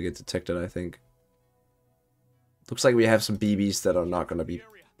still gonna get detected, I think. Looks like we have some BBs that are not gonna be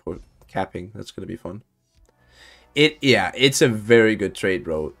capping. That's gonna be fun. Yeah, it's a very good trade,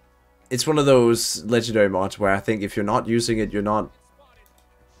 bro. It's one of those legendary mods where I think if you're not using it, you don't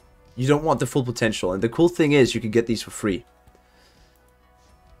want the full potential. And the cool thing is you can get these for free.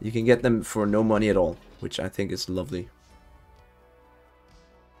 You can get them for no money at all, which I think is lovely.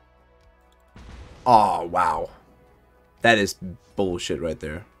 Oh, wow. That is bullshit right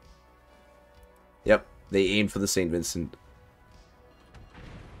there. Yep, they aimed for the St. Vincent.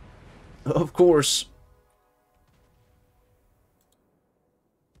 Of course.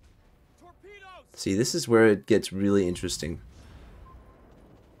 See, this is where it gets really interesting.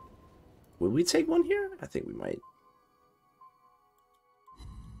 Will we take one here? I think we might.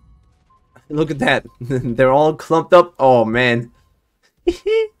 Look at that. They're all clumped up. Oh, man.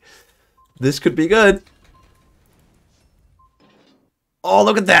 This could be good. Oh,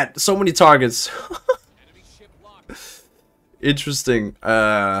 look at that. So many targets. Interesting.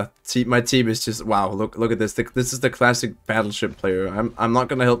 My team is just... Wow, look at this. This is the classic battleship player. I'm not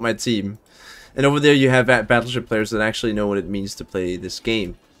gonna help my team. And over there you have battleship players that actually know what it means to play this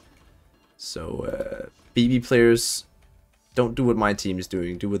game. So, BB players, don't do what my team is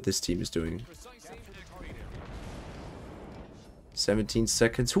doing. Do what this team is doing. 17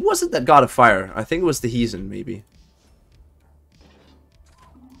 seconds. Who was it that got a fire? I think it was the Heathen, maybe.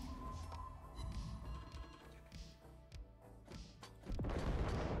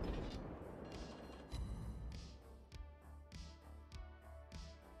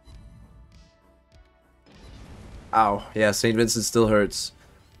 Ow. Yeah, St. Vincent still hurts.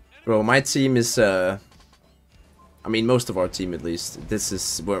 Bro, my team is, I mean, most of our team at least.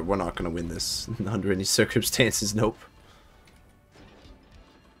 We're not gonna win this under any circumstances, nope.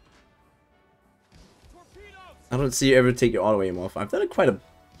 I don't see you ever take your auto aim off. I've done it quite a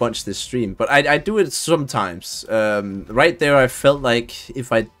bunch this stream, but I do it sometimes. Right there, I felt like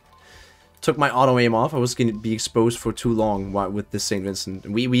if I took my auto aim off, I was gonna be exposed for too long with this St. Vincent.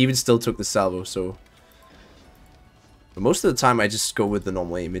 And we even still took the salvo, so... But most of the time, I just go with the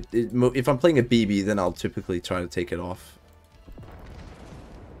normal aim. If I'm playing a BB, then I'll typically try to take it off.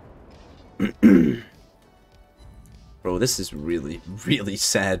 Bro, this is really, really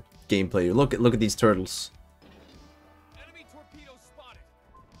sad gameplay. Look at these turtles. Enemy torpedo spotted.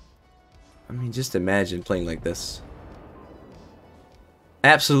 I mean, just imagine playing like this.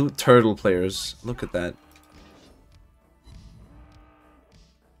 Absolute turtle players. Look at that.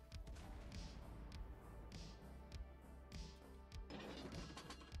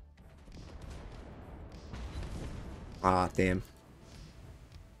 Ah, damn.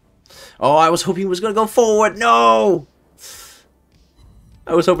 Oh, I was hoping he was gonna go forward. No!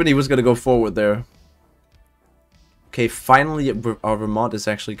 I was hoping he was gonna go forward there. Okay, finally our Vermont is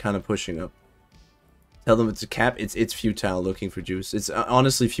actually kind of pushing up. Tell them it's a cap. It's futile looking for juice. It's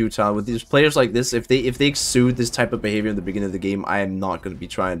honestly futile with these players like this. If they exude this type of behavior in the beginning of the game, I am not going to be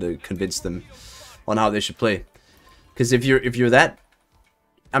trying to convince them on how they should play. Because if you're that,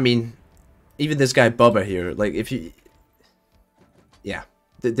 I mean, even this guy Bubba here, like if you, yeah,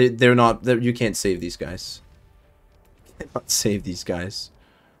 they're not. You can't save these guys. You cannot save these guys.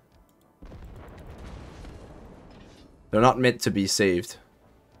 They're not meant to be saved.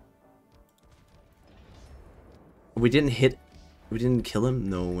 We didn't hit... We didn't kill him?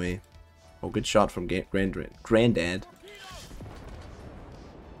 No way. Oh, good shot from Grandad.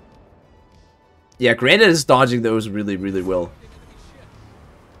 Yeah, Grandad is dodging those really, really well.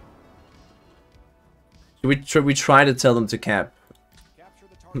 Should we try to tell them to cap?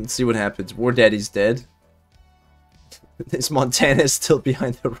 Let's see what happens. War Daddy's dead. This Montana is still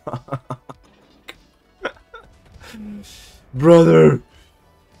behind the rock. Brother!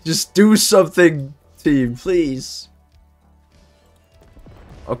 Just do something, team, please.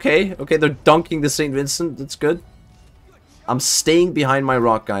 Okay, they're dunking the St. Vincent. That's good. I'm staying behind my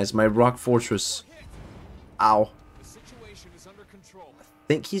rock, guys. My rock fortress. Ow. I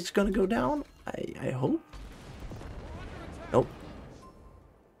think he's gonna go down. I hope.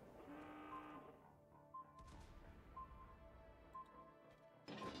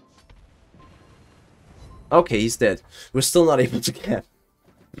 Okay, he's dead. We're still not able to cap.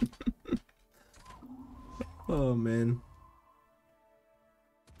 Oh man.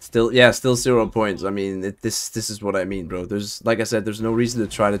 Still, yeah, still 0 points. I mean, this is what I mean, bro. There's, like I said, there's no reason to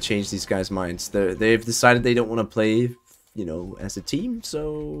try to change these guys' minds. They've decided they don't want to play, you know, as a team.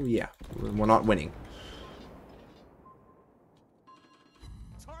 So yeah, we're not winning.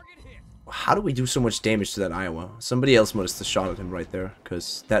 How do we do so much damage to that Iowa? Somebody else must have shot at him right there,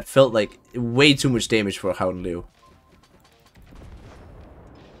 because that felt like way too much damage for Howden Liu.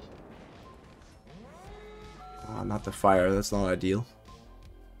 Oh, not the fire. That's not ideal.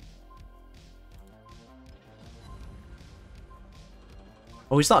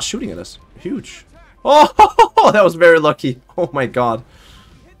 Oh, he's not shooting at us. Huge. Oh, that was very lucky. Oh my god.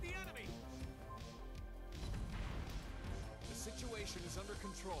 The situation is under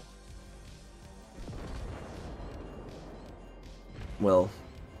control. Well,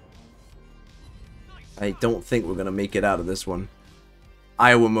 I don't think we're gonna make it out of this one.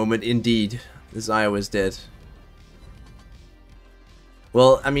 Iowa moment, indeed. This Iowa's dead.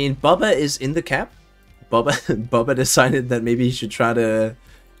 Well, I mean, Bubba is in the cap. Bubba decided that maybe he should try to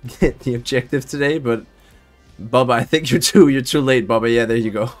get the objective today, but Bubba, I think you're too late, Bubba. Yeah, there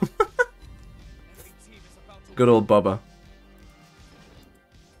you go. Good old Bubba.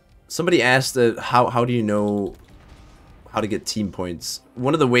 Somebody asked how do you know how to get team points?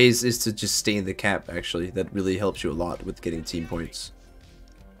 One of the ways is to just stay in the cap, actually. That really helps you a lot with getting team points.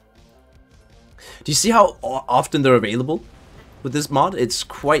 Do you see how often they're available? With this mod, it's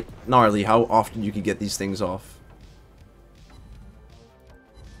quite gnarly how often you can get these things off.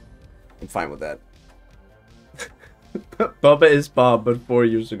 I'm fine with that. Bubba is Bob, but 4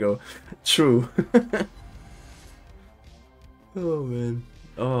 years ago. True. Oh, man.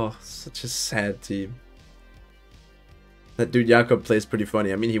 Oh, such a sad team. That dude Jakob plays pretty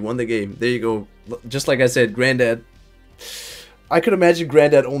funny. I mean, he won the game. There you go. Just like I said, Granddad. I could imagine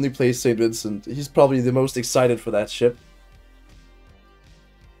Granddad only plays St. Vincent. He's probably the most excited for that ship.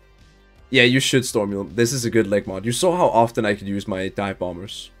 Yeah, you should, Stormule. This is a good leg mod. You saw how often I could use my dive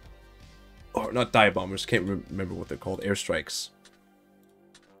bombers. Or not dive bombers, can't remember what they're called. Airstrikes.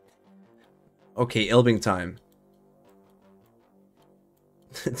 Okay, Elbing time.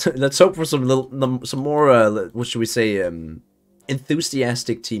 Let's hope for some more, what should we say,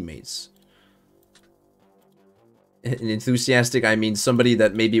 enthusiastic teammates. In enthusiastic, I mean somebody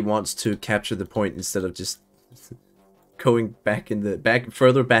that maybe wants to capture the point instead of just going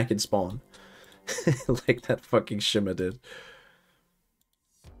further back in spawn. Like that fucking Shima did.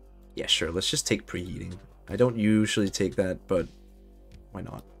 Yeah, sure, let's just take preheating. I don't usually take that, but why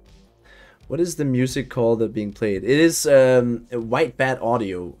not? What is the music called that being played? It is White Bat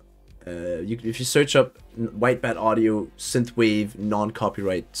Audio. If you search up White Bat Audio, synthwave,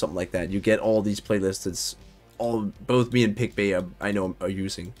 non-copyright, something like that, you get all these playlists. It's all both me and PicBay I know are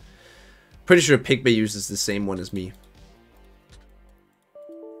using. Pretty sure PicBay uses the same one as me.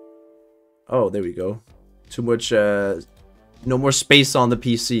 Oh, there we go. Too much, no more space on the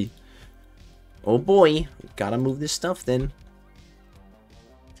PC. Oh boy, gotta move this stuff then.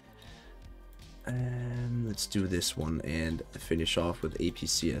 Let's do this one and finish off with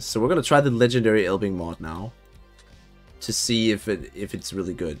APCS. So we're gonna try the legendary Elbing mod now to see if it's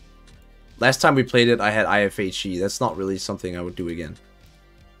really good. Last time we played it, I had IFHE. That's not really something I would do again.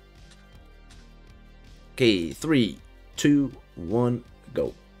 Okay, 3, 2, 1,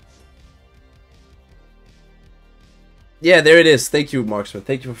 go. Yeah, there it is. Thank you, Marksman.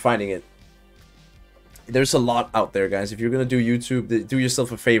 Thank you for finding it. There's a lot out there, guys. If you're gonna do YouTube, do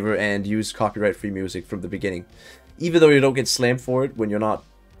yourself a favor and use copyright-free music from the beginning. Even though you don't get slammed for it when you're not,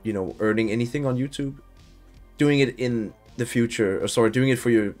 you know, earning anything on YouTube, doing it in the future, or sorry, doing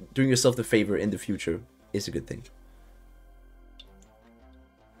yourself the favor in the future is a good thing.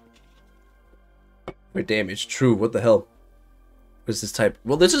 We're damaged. True. What the hell? What is this type?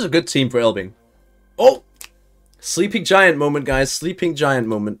 Well, this is a good team for Elbing. Oh! Sleeping Giant moment, guys. Sleeping Giant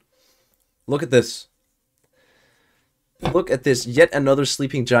moment. Look at this. Look at this. Yet another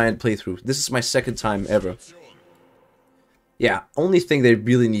Sleeping Giant playthrough. This is my second time ever. Yeah, only thing they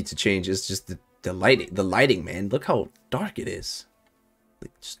really need to change is just the lighting. The lighting, man. Look how dark it is.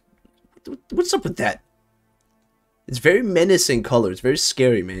 Like, just, what's up with that? It's very menacing color. It's very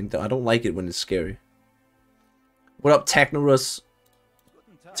scary, man. I don't like it when it's scary. What up, Technorus?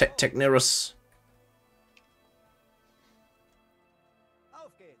 Technorus.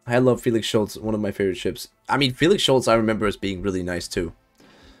 I love Felix Schultz, one of my favorite ships. I mean, Felix Schultz I remember as being really nice too.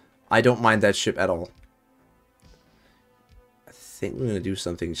 I don't mind that ship at all. I think we're going to do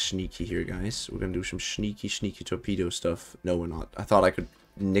something sneaky here, guys. We're going to do some sneaky torpedo stuff. No, we're not. I thought I could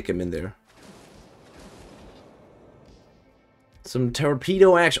nick him in there. Some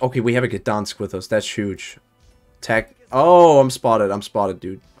torpedo action. Okay, we have a Gdansk with us. That's huge. Tech. Oh, I'm spotted. I'm spotted,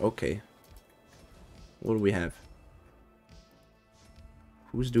 dude. Okay. What do we have?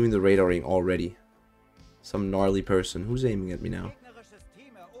 Who's doing the radaring already? Some gnarly person. Who's aiming at me now?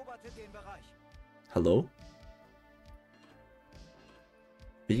 Hello?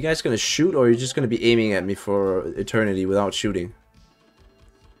 Are you guys gonna shoot, or are you just gonna be aiming at me for eternity without shooting?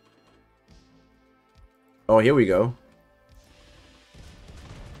 Oh, here we go.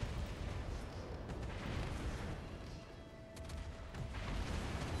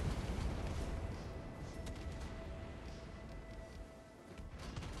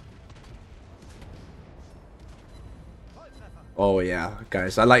 Oh yeah,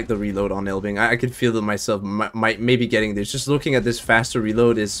 guys, I like the reload on Elbing. I can feel it myself. Maybe getting this. Just looking at this faster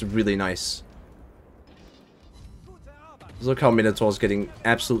reload is really nice. Just look how Minotaur's getting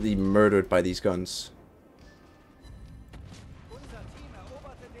absolutely murdered by these guns.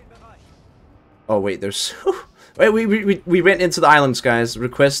 Oh wait, there's... Wait, we went into the islands, guys.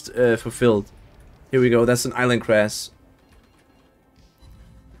 Request fulfilled. Here we go. That's an island crash.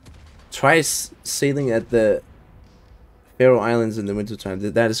 Try sailing at the Faroe Islands in the wintertime.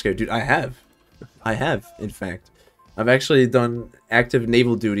 That is scary. Dude, I have, in fact. I've actually done active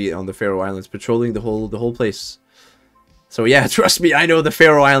naval duty on the Faroe Islands, patrolling the whole place. So yeah, trust me, I know the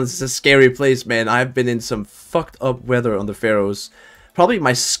Faroe Islands is a scary place, man. I've been in some fucked up weather on the Faroes. Probably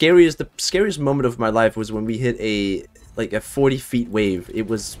the scariest moment of my life was when we hit a 40 feet wave. It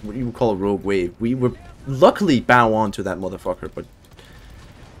was what you would call a rogue wave. We were luckily bow on to that motherfucker, but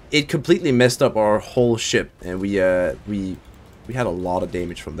it completely messed up our whole ship, and we had a lot of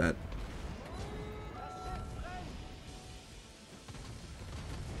damage from that.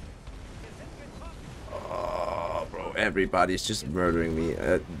 Oh, bro, everybody's just murdering me.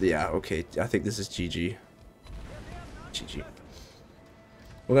 Yeah, okay, I think this is GG. GG.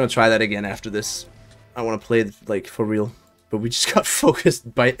 We're gonna try that again after this. I want to play it, like, for real. But we just got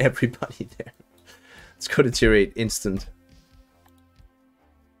focused by everybody there. Let's go to tier 8 instant.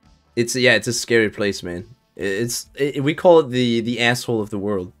 It's a scary place, man. We call it the asshole of the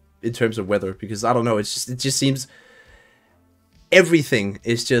world in terms of weather, because I don't know, it just seems everything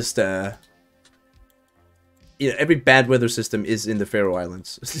is just every bad weather system is in the Faroe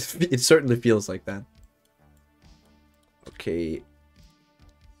Islands. It certainly feels like that. Okay.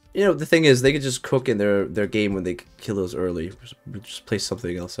 The thing is, they could just cook in their game when they kill us early. Just play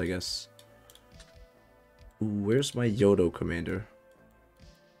something else, I guess. Ooh, where's my Yodo commander?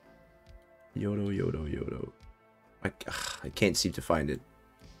 Yodo. I can't seem to find it.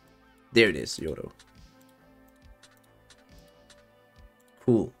 There it is, Yodo.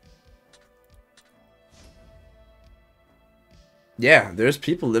 Cool. Yeah, there's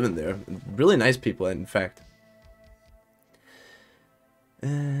people living there. Really nice people, in fact.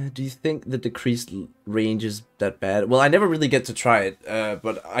 Do you think the decreased range is that bad? Well, I never really get to try it,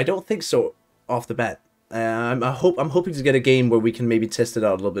 but I don't think so off the bat. I'm hoping to get a game where we can maybe test it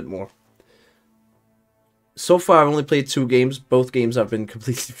out a little bit more. So far, I've only played 2 games. Both games I've been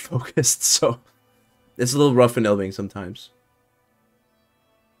completely focused, so it's a little rough in Elbing sometimes.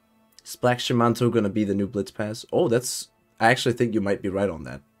 Is Black Shimanto gonna be the new Blitz Pass? Oh, I actually think you might be right on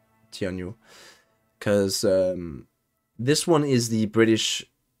that, Tianyu. Because this one is the British,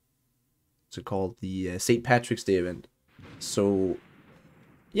 what's it called? The St. Patrick's Day event. So,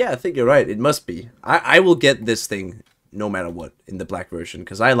 yeah, I think you're right. It must be. I will get this thing no matter what in the black version,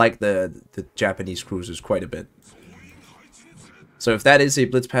 because I like the Japanese cruisers quite a bit. So if that is a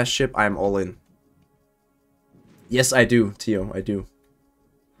Blitz Pass ship, I'm all in. Yes, I do, Tio, I do.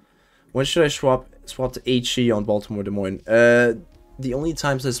 When should I swap to HE on Baltimore Des Moines? The only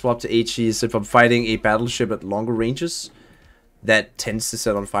times I swap to HE is if I'm fighting a battleship at longer ranges that tends to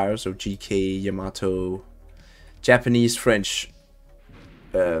set on fire, so GK, Yamato, Japanese, French,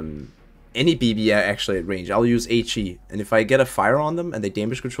 any BB actually at range, I'll use HE, and if I get a fire on them and they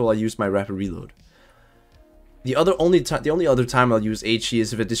damage control, I'll use my rapid reload. The only other time I'll use HE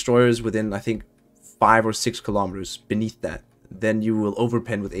is if a destroyer is within, I think, 5 or 6 kilometers beneath that. Then you will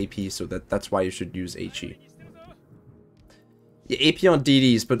overpen with AP, so that's why you should use HE. Yeah, AP on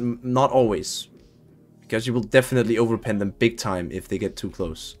DDs, but not always, because you will definitely overpen them big time if they get too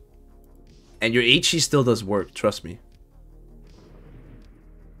close. And your HE still does work, trust me.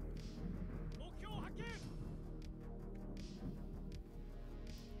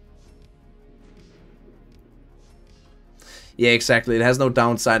 Yeah, exactly. It has no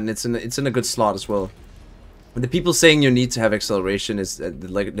downside, and it's in a good slot as well. The people saying you need to have acceleration is the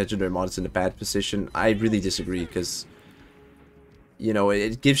legendary mod is in a bad position. I really disagree, because You know,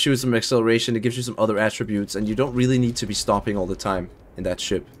 it gives you some acceleration, it gives you some other attributes, and you don't really need to be stopping all the time in that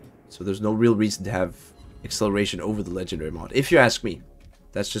ship. So there's no real reason to have acceleration over the legendary mod, if you ask me.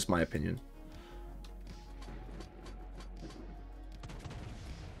 That's just my opinion.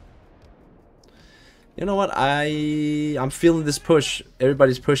 You know what, I'm feeling this push.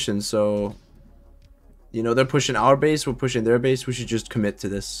 Everybody's pushing, so... You know, they're pushing our base, we're pushing their base. We should just commit to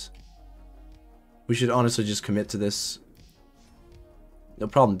this. We should honestly just commit to this. No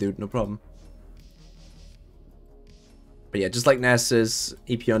problem, dude. No problem. But yeah, just like Nas says,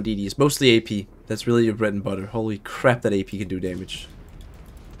 AP on DD is mostly AP. That's really your bread and butter. Holy crap, that AP can do damage.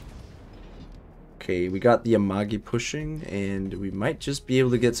 Okay, we got the Amagi pushing, and we might just be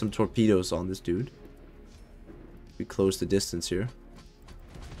able to get some torpedoes on this dude. We close the distance here.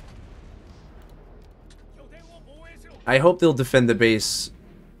 I hope they'll defend the base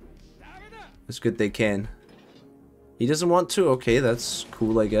as good they can. He doesn't want to? Okay, that's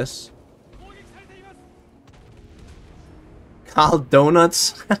cool, I guess. Carl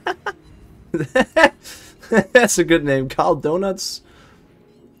Donuts? That's a good name. Carl Donuts?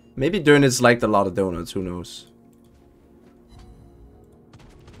 Maybe Durnitz liked a lot of donuts, who knows?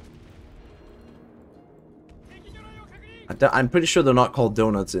 I'm pretty sure they're not called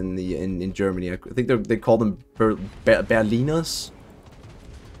donuts in Germany. I think they call them Berliners.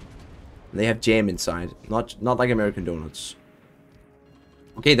 They have jam inside, not like American donuts.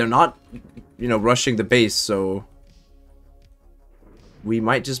 Okay, they're not, you know, rushing the base, so we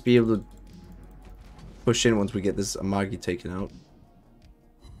might just be able to push in once we get this Amagi taken out.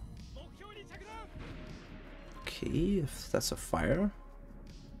 Okay, if that's a fire.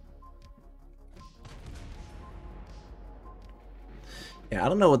 Yeah, I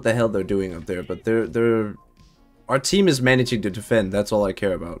don't know what the hell they're doing up there, but our team is managing to defend. That's all I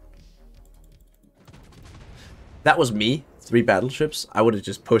care about. That was me. 3 battleships. I would have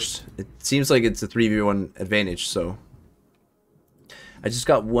just pushed. It seems like it's a 3v1 advantage, so. I just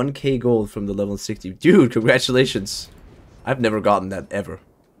got 1k gold from the level 60. Dude, congratulations. I've never gotten that ever.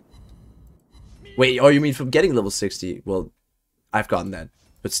 Wait, oh, you mean from getting level 60? Well, I've gotten that.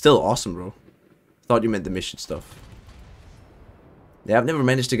 But still awesome, bro. Thought you meant the mission stuff. Yeah, I've never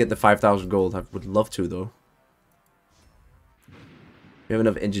managed to get the 5,000 gold. I would love to, though. We have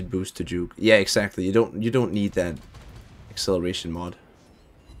enough engine boost to juke. Yeah, exactly. You don't need that acceleration mod.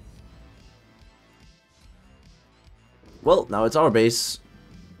 Well, now it's our base.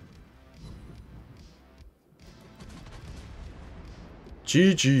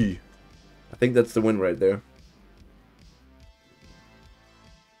 GG. I think that's the win right there.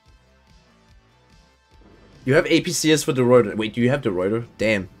 You have APCS for the Reuter. Wait, do you have the Reuter?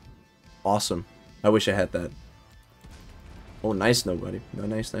 Damn. Awesome. I wish I had that. Oh, nice, nobody. No,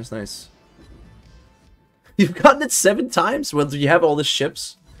 nice, nice, nice. You've gotten it 7 times? Well, do you have all the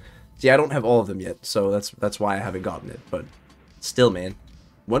ships? See, I don't have all of them yet, so that's why I haven't gotten it. But still, man.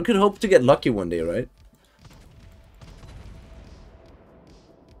 One could hope to get lucky one day, right?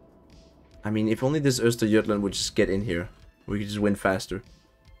 I mean, if only this Östergötland would just get in here. We could just win faster.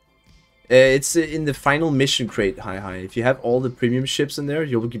 It's in the final mission crate, hi. If you have all the premium ships in there,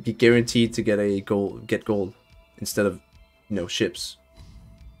 you'll be guaranteed to get gold instead of, you know, ships.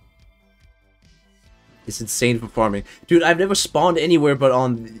 It's insane for farming. Dude, I've never spawned anywhere but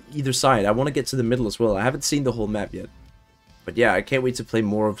on either side. I want to get to the middle as well. I haven't seen the whole map yet. But yeah, I can't wait to play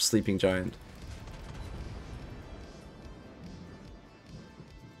more of Sleeping Giant.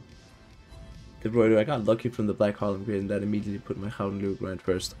 Good boy, I got lucky from the Black Harlem grid and that immediately put my Howden grind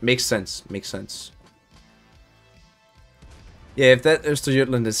first. Makes sense, makes sense. Yeah, if that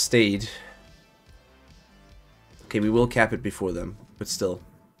Östergötland has stayed... Okay, we will cap it before them, but still.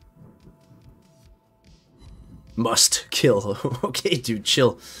 Must kill. Okay, dude,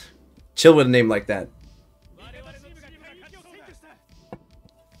 chill. Chill with a name like that.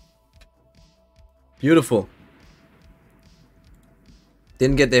 Beautiful.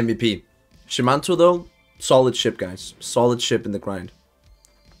 Didn't get the MVP. Shimanto, though, solid ship, guys. Solid ship in the grind.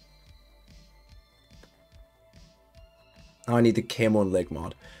 Now I need the camo and leg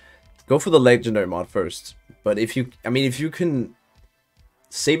mod. Go for the legendary mod first. But if you, I mean, if you can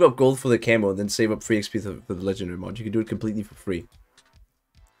save up gold for the camo, then save up free XP for the legendary mod, you can do it completely for free.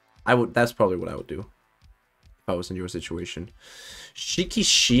 That's probably what I would do if I was in your situation.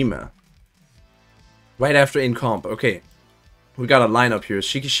 Shikishima. Right after Incomp. Okay. We got a lineup here.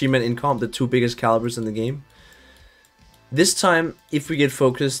 Shikishima and Incomp, the 2 biggest calibers in the game. This time, if we get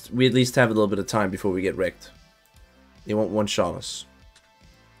focused, we at least have a little bit of time before we get wrecked. They won't one-shot us.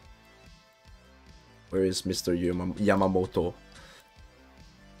 Where is Mr. Yamamoto?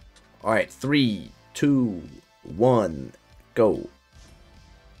 Alright, 3, 2, 1, go.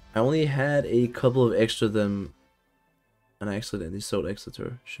 I only had a couple of extra of them, and I accidentally sold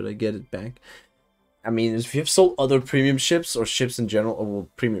Exeter. Should I get it back? I mean, if you have sold other premium ships or ships in general, or well,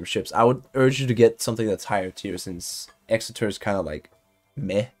 premium ships, I would urge you to get something that's higher tier, since Exeter is kind of like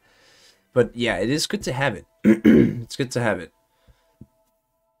meh. But yeah, it is good to have it. It's good to have it.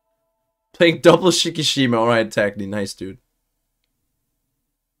 Playing double Shikishima. Alright, Tacni. Nice, dude.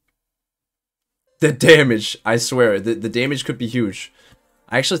 The damage, I swear, the damage could be huge.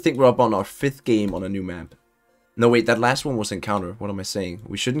 I actually think we're up on our 5th game on a new map. No, wait, that last one was Encounter. What am I saying?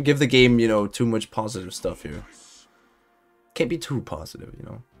 We shouldn't give the game, you know, too much positive stuff here. Can't be too positive, you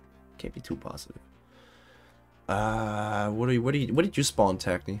know. Can't be too positive. What did you spawn,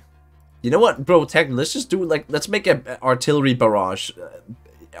 Tacni? You know what, bro, Tacni, let's just do, like, let's make an artillery barrage.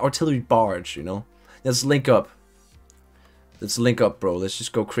 Artillery barge, you know? Let's link up. Let's link up, bro. Let's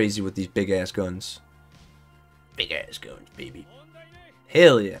just go crazy with these big-ass guns. Big-ass guns, baby.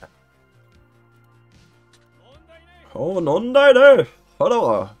 Hell yeah. Oh, nondai.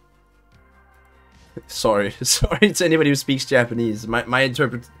 Hello. Sorry to anybody who speaks Japanese. My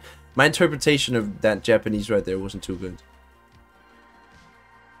interpretation of that Japanese right there wasn't too good.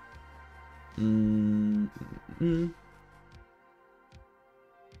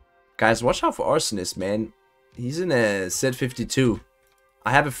 Guys, watch out for Arsonist, man. He's in a set 52.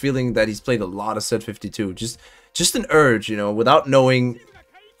 I have a feeling that he's played a lot of set 52. Just an urge, you know, without knowing.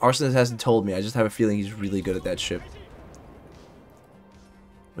 Arsonist hasn't told me. I just have a feeling he's really good at that ship.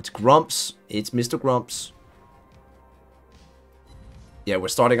 It's Grumps. It's Mr. Grumps. Yeah, we're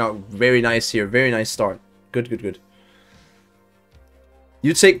starting out very nice here. Very nice start. Good.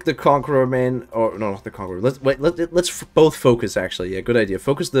 You take the Conqueror, man. Or no, not the Conqueror. Let's both focus, actually. Yeah, good idea.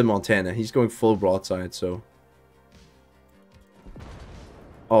 Focus the Montana. He's going full broadside, so.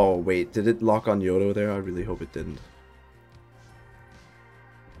 Oh, wait. Did it lock on Yodo there? I really hope it didn't.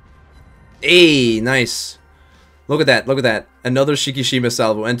 Hey, nice. Look at that. Another Shikishima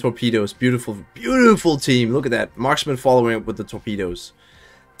salvo and torpedoes. Beautiful team. Look at that. Marksman following up with the torpedoes.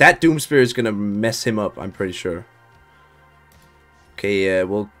 That Doom Spear is gonna mess him up, I'm pretty sure. Okay,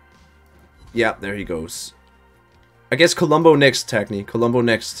 yeah, there he goes. I guess Colombo next, Tacni. Colombo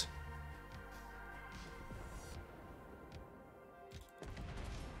next.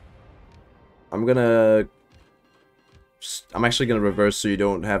 I'm actually gonna reverse so you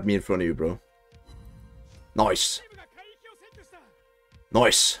don't have me in front of you, bro. Nice.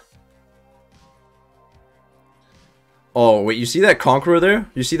 Nice. Oh, wait, you see that Conqueror there?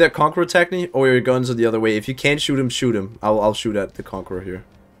 You see that Conqueror, Tacni? Or your guns are the other way. If you can't shoot him, shoot him. I'll shoot at the Conqueror here.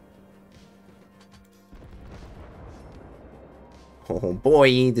 Oh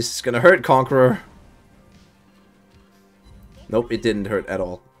boy, this is gonna hurt, Conqueror. Nope, it didn't hurt at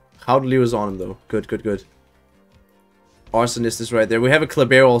all. Howdley was on him though. Good. Arsonist is right there. We have a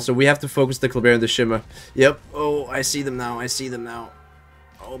Kleber also. We have to focus the Kleber and the Shimmer. Yep. Oh, I see them now.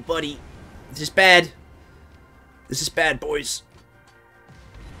 Oh, buddy. This is bad. This is bad, boys.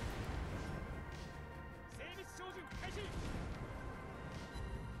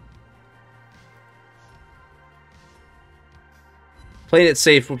 Playing it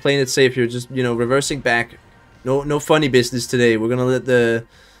safe. We're playing it safe here. Just, you know, reversing back. No funny business today. We're gonna let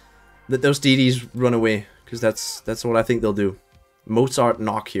those DDs run away. Because that's what I think they'll do. Mozart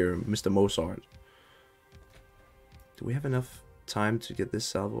knock here, Mr. Mozart. Do we have enough time to get this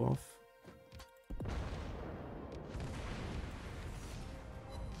salvo off?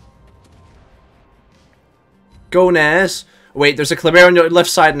 Go, Nas! Wait, there's a Kleber on your left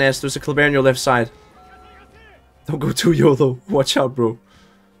side, Nas. There's a Kleber on your left side. Don't go too YOLO. Watch out, bro.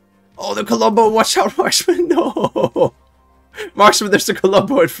 Oh, the Colombo! Watch out, Marksman! No! Marksman, there's a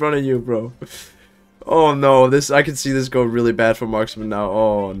Colombo in front of you, bro. Oh no, I can see this go really bad for Marksman now.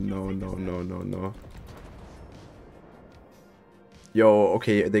 Oh no. Yo,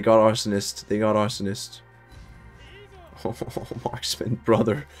 okay, they got Arsonist. Oh, Marksman,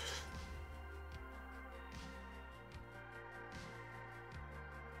 brother.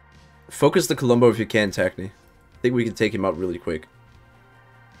 Focus the Colombo if you can, Tacni. I think we can take him out really quick.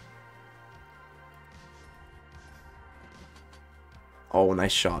 Oh,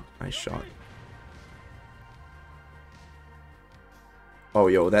 nice shot. Oh,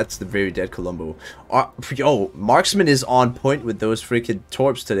 yo, that's the very dead Colombo. Yo, Marksman is on point with those freaking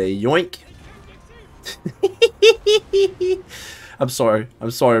torps today. Yoink. I'm sorry,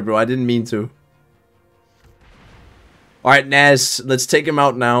 bro. I didn't mean to. Alright, Naz, let's take him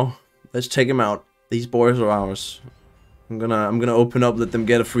out now. Let's take him out. These boys are ours. I'm gonna open up, let them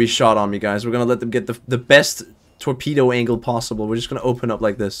get a free shot on me, guys. We're gonna let them get the best torpedo angle possible. We're just gonna open up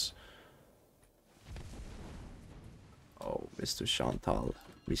like this. Oh, Mr. Chantal.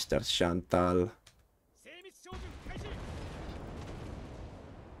 Mr. Chantal.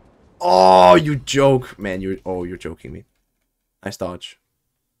 Oh, you joke, man! You're joking me. Nice dodge.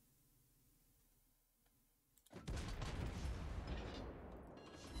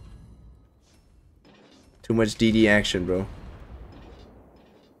 Too much DD action, bro.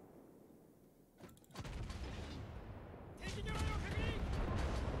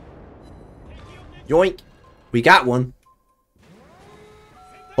 Yoink! We got one.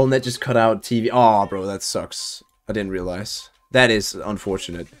 Whole net just cut out TV. Oh, bro, that sucks. I didn't realize. That is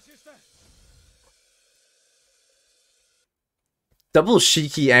unfortunate. Double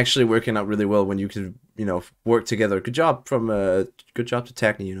Shiki actually working out really well when you can, you know, work together. Good job from good job to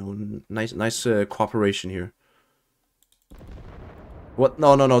Techni, you know. Nice cooperation here. What?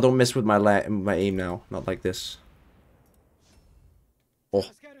 No, don't mess with my aim now. Not like this.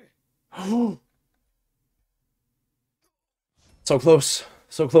 Oh. So close.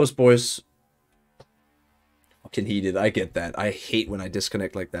 So close, boys. Fucking heated. I get that. I hate when I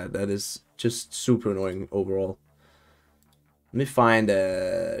disconnect like that. That is just super annoying overall. Let me find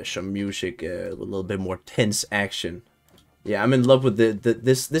some music, a little bit more tense action. Yeah, I'm in love with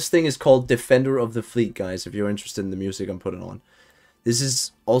this thing is called Defender of the Fleet, guys, if you're interested in the music I'm putting on. This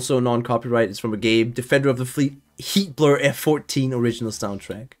is also non-copyright. It's from a game, Defender of the Fleet Heat Blur F14 original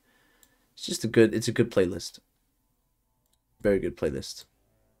soundtrack. It's just a good playlist. Very good playlist.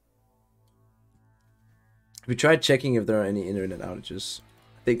 Have you tried checking if there are any internet outages?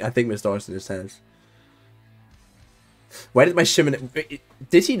 I think Mr. Arsonist has. Why did my Shimon...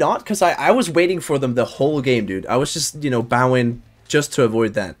 Did he not? Because I was waiting for them the whole game, dude. I was just, you know, bowing just to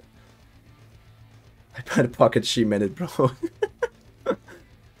avoid that. I tried to pocket Shimon it, bro.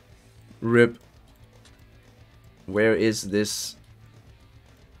 Rip. Where is this?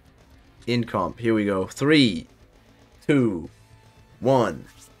 In comp. Here we go. 3, 2, 1.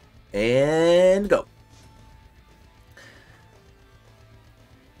 And go.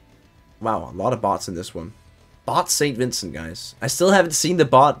 Wow, a lot of bots in this one. Bot St. Vincent, guys. I still haven't seen the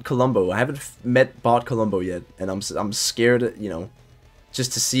bot Colombo. I haven't met bot Colombo yet, and I'm scared, you know,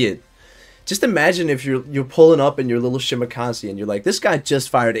 just to see it. Just imagine if you're pulling up in your little Shimakaze and you're like, this guy just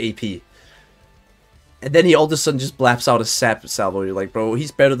fired AP, and then he all of a sudden just blaps out a sap salvo. You're like, bro,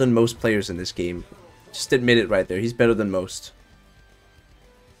 he's better than most players in this game. Just admit it right there. He's better than most.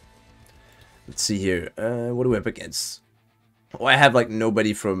 Let's see here. What are we up against? Oh, I have like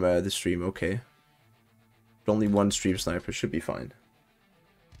nobody from the stream. Okay. Only one stream sniper should be fine.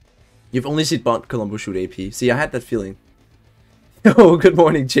 You've only seen bot Colombo shoot AP. See, I had that feeling. Oh, good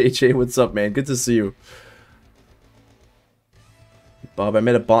morning, JJ. What's up, man? Good to see you. Bob, I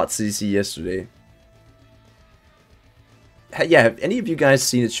met a bot CC yesterday. Yeah, have any of you guys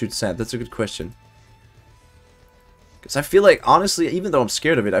seen it shoot sap? That's a good question. Because I feel like, honestly, even though I'm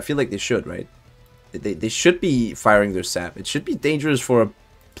scared of it, I feel like they should, right? They should be firing their sap. It should be dangerous for a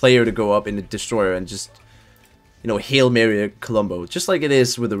player to go up in a destroyer and just, you know, Hail Mary a Colombo, just like it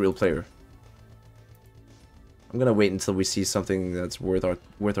is with a real player. I'm gonna wait until we see something that's worth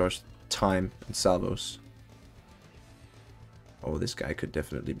our time and salvos. Oh, this guy could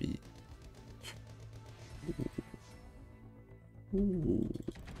definitely be. Ooh.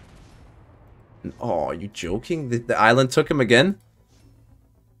 Oh, are you joking? The island took him again?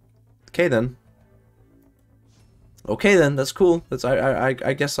 Okay then. Okay then, that's cool. That's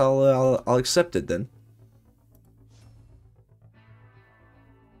I guess I'll accept it then.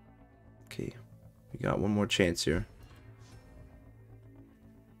 Okay, we got one more chance here.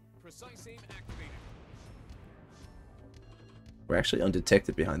 Precise aim activated. We're actually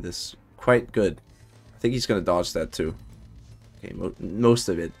undetected behind this. Quite good. I think he's gonna dodge that too. Okay, most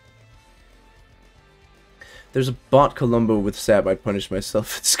of it. There's a bot Colombo with sap. I'd punish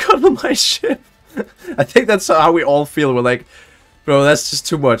myself. It's got on my ship. I think that's how we all feel. We're like, bro, that's just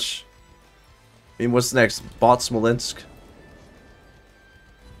too much. I mean, what's next? Bot Smolensk?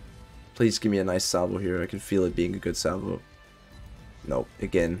 Please give me a nice salvo here. I can feel it being a good salvo. Nope,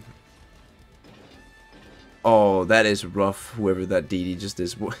 again. Oh, that is rough, whoever that DD just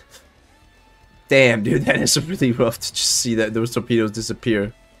is. Damn, dude, that is really rough to just see that those torpedoes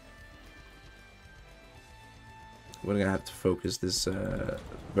disappear. We're gonna have to focus this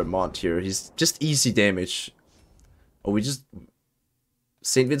Vermont here. He's just easy damage. Oh, we just...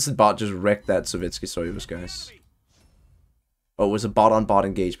 St. Vincent bot just wrecked that Sovietsky Soyuz, guys. Oh, it was a bot-on-bot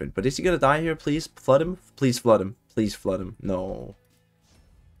engagement. But is he gonna die here? Please flood him? Please flood him. Please flood him. No.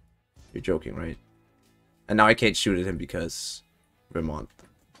 You're joking, right? And now I can't shoot at him because... Vermont.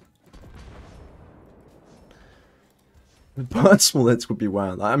 Bot Smolensk would be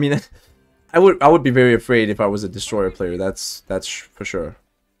wild. I mean... I would be very afraid if I was a destroyer player. That's for sure.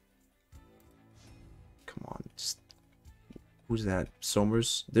 Who's that?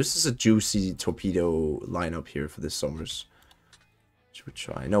 Somers? This is a juicy torpedo lineup here for this Somers. Should we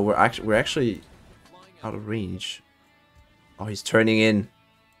try? No, we're actually out of range. Oh, he's turning in.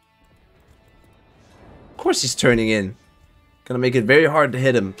 Of course he's turning in. Gonna make it very hard to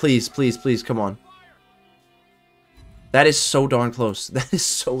hit him. Please, please, please, come on. That is so darn close. That is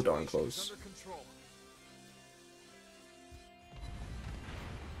so darn close.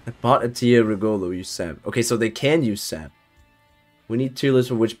 I bought a tier Regolo, use sap. Okay, so they can use sap. We need tier lists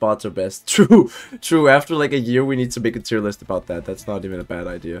for which bots are best. True, true. After like a year, we need to make a tier list about that. That's not even a bad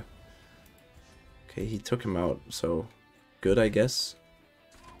idea. Okay, he took him out, so good, I guess.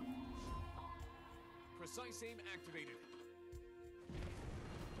 Precise aim activated.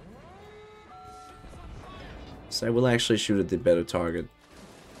 So I will actually shoot at the better target.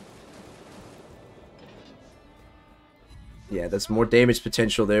 Yeah, there's more damage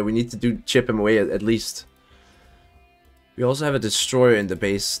potential there. We need to chip him away at least. We also have a destroyer in the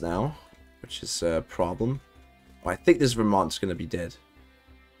base now, which is a problem. Oh, I think this Vermont's gonna be dead.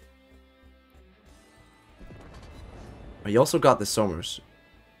 Oh, you also got the Somers.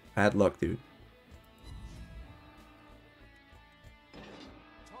 Bad luck, dude.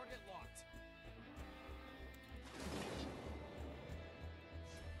 Target locked.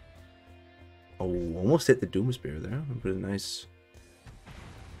 Oh, almost hit the Doomspear there. Pretty nice.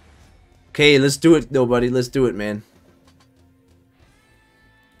 Okay, let's do it, nobody. Let's do it, man.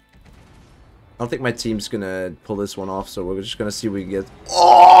 I don't think my team's gonna pull this one off, so we're just gonna see what we can get.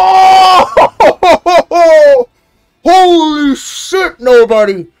 Oh! Holy shit,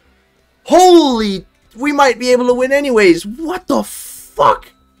 nobody! Holy... We might be able to win anyways. What the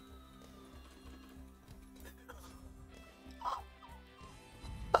fuck?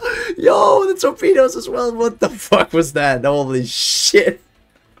 Yo, the torpedoes as well. What the fuck was that? Holy shit.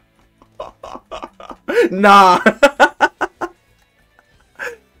 Nah.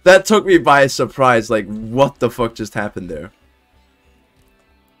 That took me by surprise. Like, what the fuck just happened there?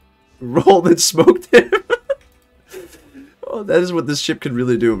 Rolled and smoked him. Oh, that is what this ship can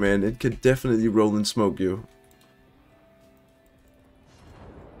really do, man. It can definitely roll and smoke you.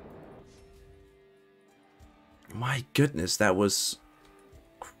 My goodness, that was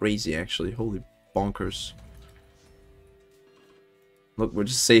crazy, actually. Holy bonkers. Look, we're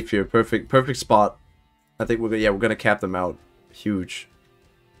just safe here. Perfect spot. I think we're gonna cap them out. Huge.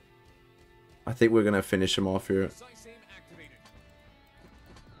 I think we're gonna finish him off here. Precise aim activated.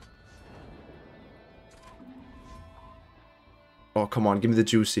 Oh, come on, give me the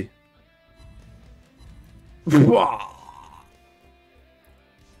juicy.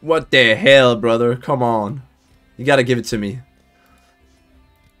 What the hell, brother? Come on. You gotta give it to me.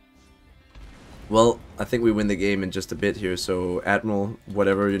 Well, I think we win the game in just a bit here, so Admiral,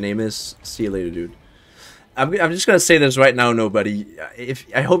 whatever your name is, see you later, dude. I'm just gonna say this right now, nobody.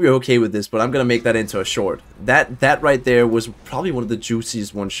 I hope you're okay with this, but I'm gonna make that into a short. That right there was probably one of the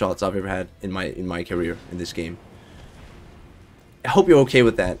juiciest one shots I've ever had in my career in this game. I hope you're okay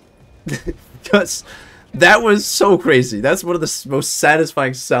with that, because that was so crazy. That's one of the most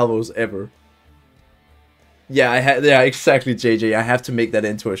satisfying salvos ever. Yeah, yeah, exactly, JJ. I have to make that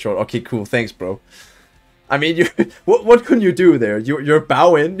into a short. Okay, cool. Thanks, bro. I mean, you what can you do there? You're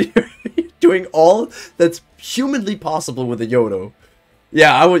bowing. You're doing all that's humanly possible with a Yodo.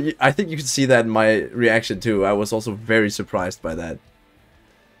 Yeah, I think you can see that in my reaction too. I was also very surprised by that.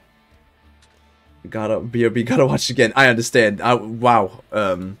 BRB, gotta watch again. I understand. Wow.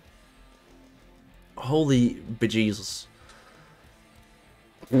 Holy bejesus.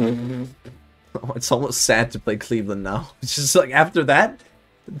 Oh, it's almost sad to play Cleveland now. It's just like after that.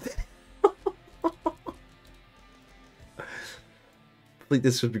 I think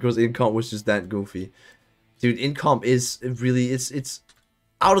this was because Incomp was just that goofy. Dude, Incomp is really it's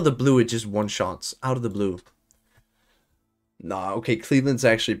out of the blue. It just one shots out of the blue. Nah, okay, Cleveland's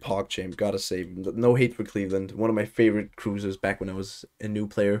actually PogChamp. Gotta say, no hate for Cleveland. One of my favorite cruisers back when I was a new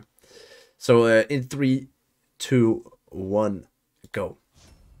player. So in 3, 2, 1, go.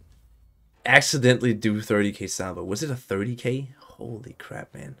 Accidentally do 30k salvo. Was it a 30k? Holy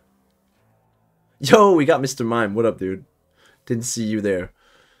crap, man. Yo, we got Mr. Mime. What up, dude? Didn't see you there.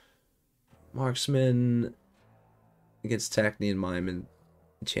 Marksman against Tackney and Mime and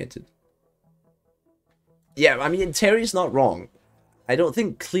Enchanted. Yeah, I mean, Terry's not wrong. I don't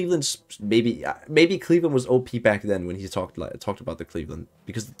think Cleveland's maybe Cleveland was OP back then when he talked about the Cleveland,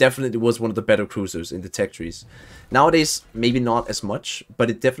 because it definitely was one of the better cruisers in the tech trees. Nowadays, maybe not as much, but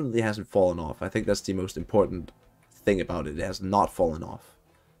it definitely hasn't fallen off. I think that's the most important thing about it. It has not fallen off.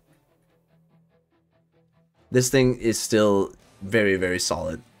 This thing is still very, very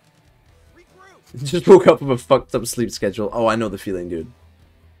solid. Just woke up from a fucked up sleep schedule. Oh, I know the feeling, dude.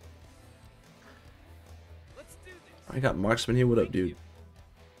 I got Marksman here. What up, dude?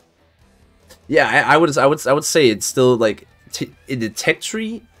 Yeah, I would say it's still like in the tech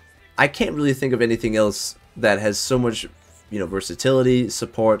tree. I can't really think of anything else that has so much, you know, versatility,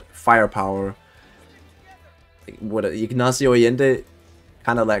 support, firepower. Like, what Ignacio Allende,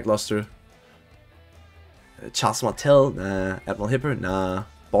 kind of lackluster. Charles Martel, nah. Admiral Hipper, nah.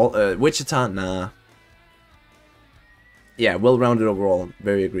 Wichita, nah. Yeah, well-rounded overall.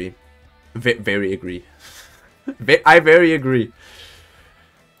 Very agree. Very agree. I very agree.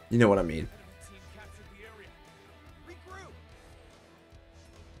 You know what I mean.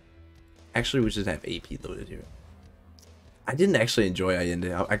 Actually, we should have AP loaded here. I didn't actually enjoy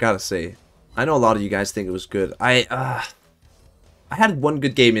Allende, I gotta say. I know a lot of you guys think it was good. I had one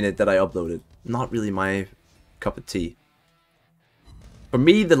good game in it that I uploaded. Not really my cup of tea. For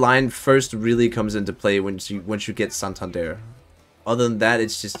me, the line first really comes into play once you get Santander. Other than that,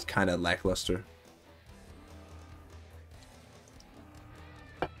 it's just kind of lackluster.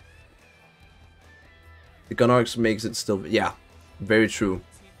 The Gunarks makes it still, yeah, very true.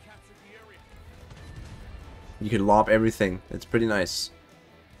 You can lob everything. It's pretty nice.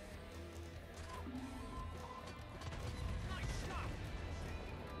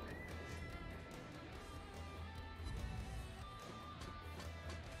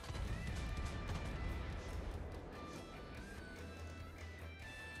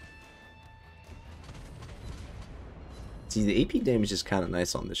 See, the AP damage is kind of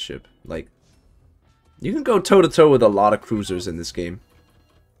nice on this ship. Like, you can go toe-to-toe with a lot of cruisers in this game.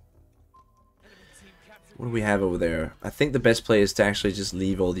 What do we have over there? I think the best play is to actually just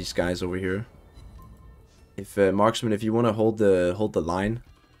leave all these guys over here. If Marksman, if you want to hold the line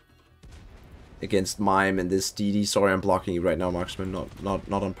against Mime and this DD, sorry I'm blocking you right now, Marksman,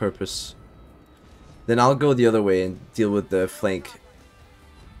 not on purpose. Then I'll go the other way and deal with the flank.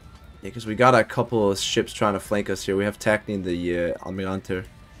 Yeah, because we got a couple of ships trying to flank us here. We have Tacni and the Almirante.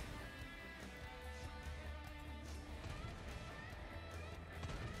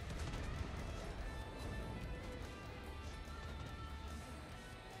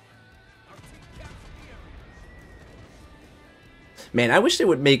 Man, I wish they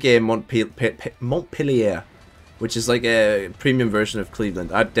would make a Montpellier, which is like a premium version of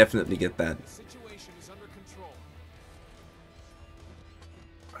Cleveland. I'd definitely get that.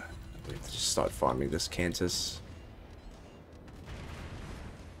 We have to just start farming this Kansas.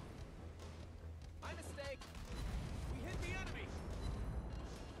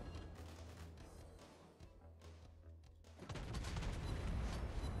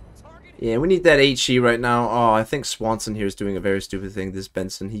 Yeah, we need that HE right now. Oh, I think Swanson here is doing a very stupid thing. This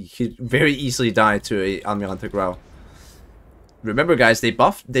Benson, he could very easily die to a Almirante Grau. Remember, guys, they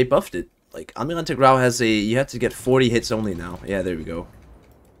buffed it. Like, Almirante Grau has a, you have to get 40 hits only now. Yeah, there we go.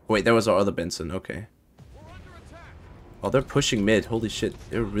 Wait, that was our other Benson. Okay. Oh, they're pushing mid. Holy shit,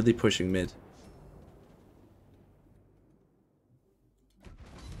 they're really pushing mid.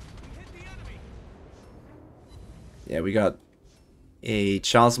 Yeah, we got a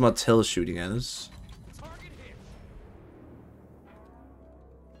Charles Martel shooting at us.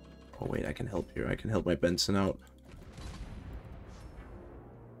 Oh wait, I can help here. I can help my Benson out.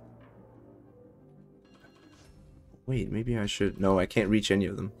 Wait, maybe I should... No, I can't reach any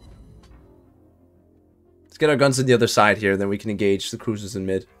of them. Let's get our guns on the other side here, then we can engage the cruisers in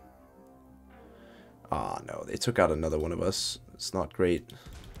mid. Ah, oh, no, they took out another one of us. It's not great.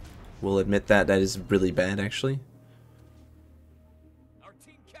 We'll admit that. That is really bad, actually.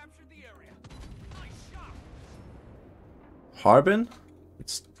 Harbin?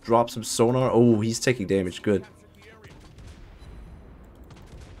 Let's drop some sonar. Oh, he's taking damage. Good.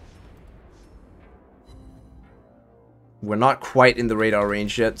 We're not quite in the radar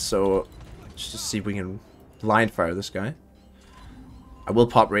range yet, so let's just see if we can line fire this guy. I will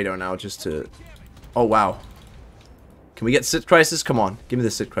pop radar now just to... Oh, wow. Can we get Sit Crisis? Come on. Give me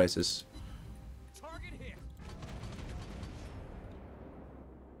the Sit Crisis.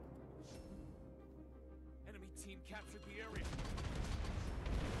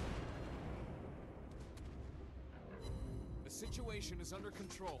 Is under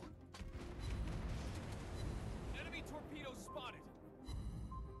control. Enemy torpedoes spotted.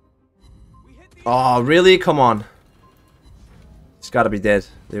 We hit the Oh, really? Come on. He's got to be dead.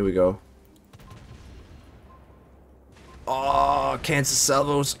 There we go. Oh, Kansas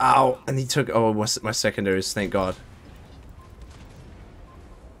salvos. Ow. And he took... Oh, my secondaries. Thank God.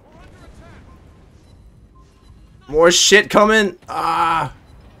 More shit coming. Ah.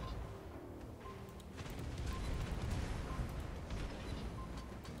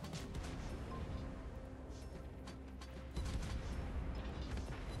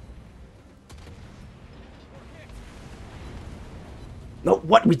 No,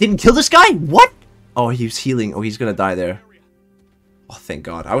 what? We didn't kill this guy? What? Oh, he's healing. Oh, he's gonna die there. Oh, thank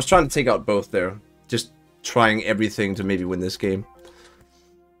God. I was trying to take out both there. Just trying everything to maybe win this game.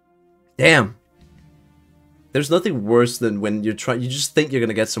 Damn. There's nothing worse than when you just think you're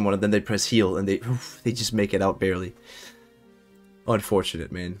gonna get someone and then they press heal and they just make it out barely.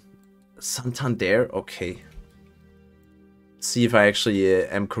 Unfortunate, man. Santander? Okay. See if I actually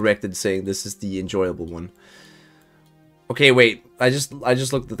am correct in saying this is the enjoyable one. Okay, wait. I just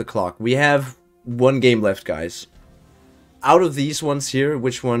looked at the clock. We have one game left, guys. Out of these ones here,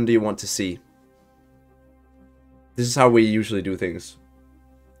 which one do you want to see? This is how we usually do things.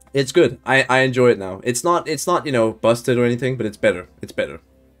 It's good. I enjoy it now. It's not, you know, busted or anything, but it's better. It's better.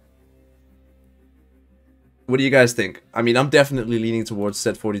 What do you guys think? I mean, I'm definitely leaning towards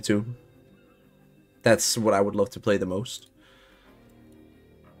set 42. That's what I would love to play the most.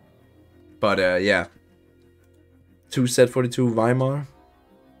 But, yeah. 2 set 42 Weimar.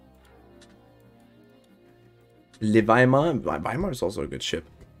 Le Weimar. Weimar is also a good ship.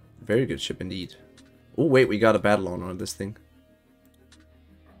 Very good ship indeed. Oh, wait, we got a battle on this thing.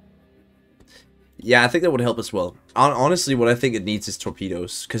 Yeah, I think that would help as well. Honestly, what I think it needs is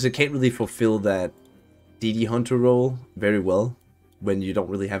torpedoes. Because it can't really fulfill that DD Hunter role very well. When you don't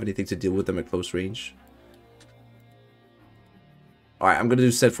really have anything to deal with them at close range. Alright, I'm going to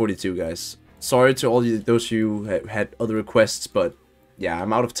do set 42, guys. Sorry to all those of you who had other requests, but yeah,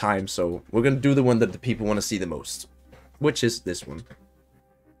 I'm out of time. So we're going to do the one that the people want to see the most. Which is this one.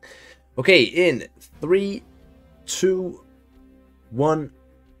 Okay, in 3, 2, 1,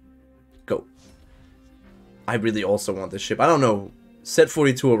 go. I really also want this ship. I don't know. Set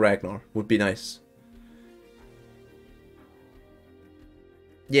 42 or Ragnar would be nice.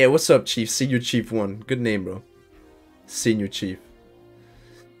 Yeah, what's up, Chief? Senior Chief 1. Good name, bro. Senior Chief.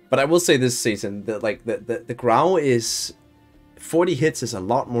 But I will say this, Satan, that like the Grau is 40 hits is a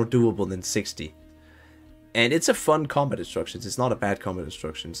lot more doable than 60. And it's a fun combat instructions. It's not a bad combat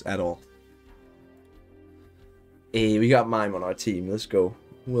instructions at all. Hey, we got Mime on our team. Let's go.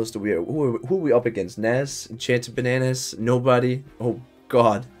 Who else do we have? Who are we up against? Naz? Enchanted Bananas? Nobody? Oh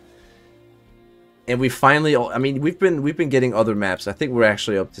God. And we finally, I mean, we've been getting other maps. I think we're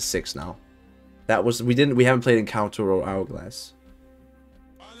actually up to 6 now. That was we haven't played Encounter or Hourglass.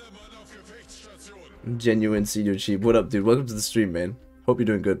 Genuine Senior Chief. What up, dude? Welcome to the stream, man. Hope you're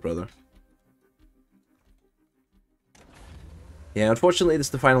doing good, brother. Yeah, unfortunately, this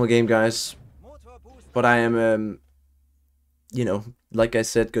is the final game, guys. But I am, you know, like I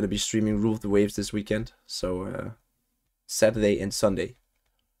said, going to be streaming Rule of the Waves this weekend. So, Saturday and Sunday.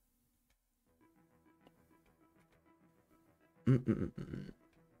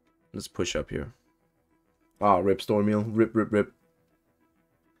 Let's push up here. Ah, rip Stormmeal. Rip, rip, rip.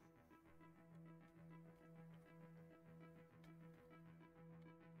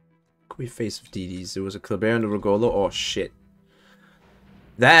 Could we face of DDs? There was a Kleber and a Regolo. Oh, shit.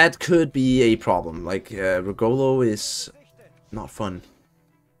 That could be a problem. Like, Regolo is not fun.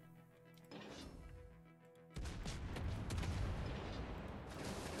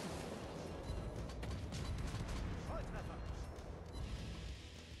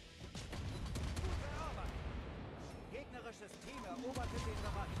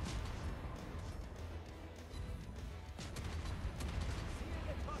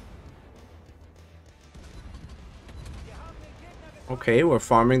 Okay, we're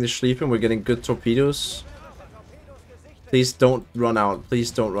farming the Schlieffen. We're getting good torpedoes. Please don't run out.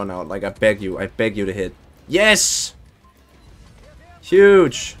 Please don't run out. Like, I beg you. I beg you to hit. Yes!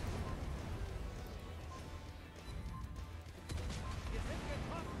 Huge!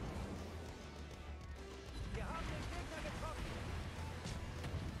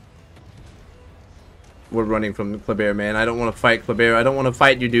 We're running from Kleber, man. I don't want to fight Kleber. I don't want to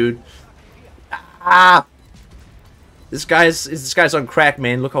fight you, dude. Ah! This guy's on crack,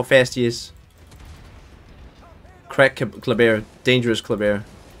 man. Look how fast he is. Crack Kleber. Dangerous Kleber.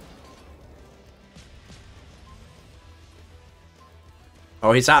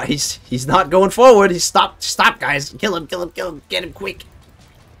 Oh, he's out. He's not going forward. He's stopped. Stop, guys. Kill him, kill him, kill him. Get him quick.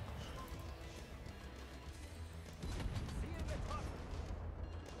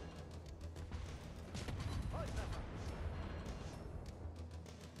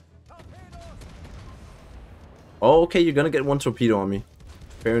 Oh, okay, you're gonna get one torpedo on me.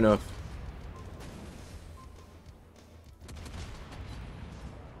 Fair enough.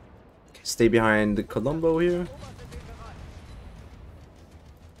 Okay, stay behind the Colombo here.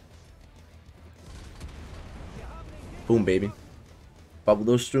 Boom, baby. But will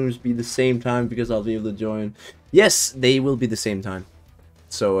those streams be the same time because I'll be able to join? Yes, they will be the same time.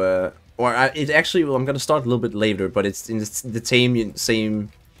 So, Or it actually, well, I'm gonna start a little bit later, but it's in the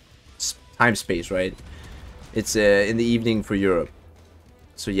same time space, right? It's in the evening for Europe.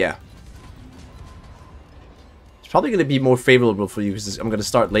 So yeah. It's probably gonna be more favorable for you because I'm gonna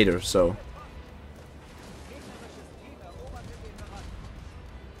start later, so.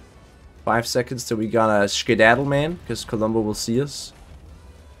 5 seconds till we gotta skedaddle, man, because Colombo will see us.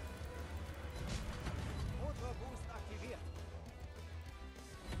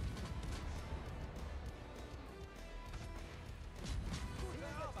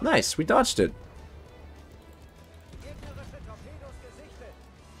 Nice, we dodged it.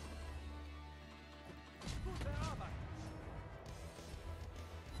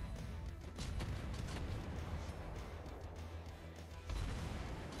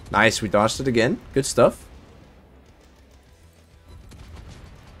 Nice, we dodged it again. Good stuff.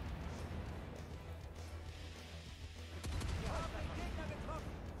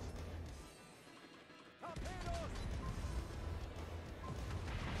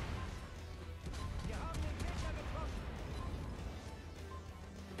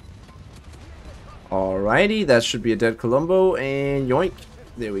 Alrighty, that should be a dead Colombo, and yoink.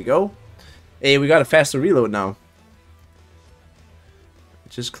 There we go. Hey, we got a faster reload now.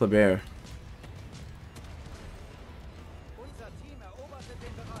 Just Kleber.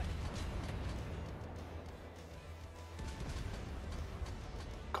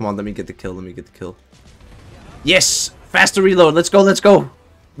 Come on, let me get the kill, let me get the kill. Yes! Faster reload, let's go, let's go!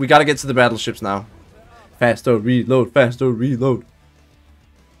 We gotta get to the battleships now. Faster reload, faster reload.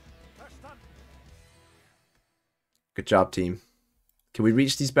 Good job, team. Can we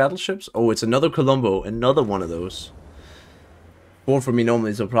reach these battleships? Oh, it's another Colombo, another one of those. 4 for me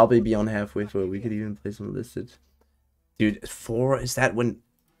normally, so probably be on halfway through. We could even play some listed. Dude, 4, is that when...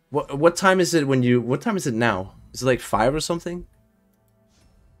 What time is it when you... What time is it now? Is it like 5 or something?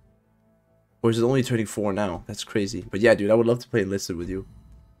 Or is it only turning 4 now? That's crazy. But yeah, dude, I would love to play enlisted with you.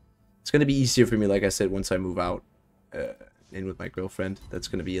 It's gonna be easier for me, like I said, once I move out. In with my girlfriend. That's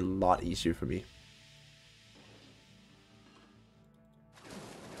gonna be a lot easier for me.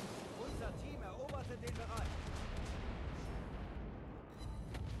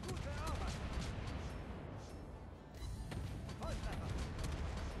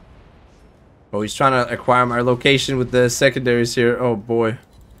 Oh, he's trying to acquire my location with the secondaries here. Oh, boy.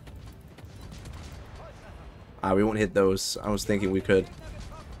 Ah, we won't hit those. I was thinking we could.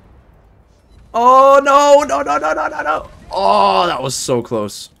 Oh, no! No, no, no, no, no, no! Oh, that was so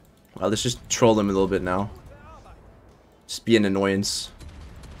close. Well, let's just troll him a little bit now. Just be an annoyance.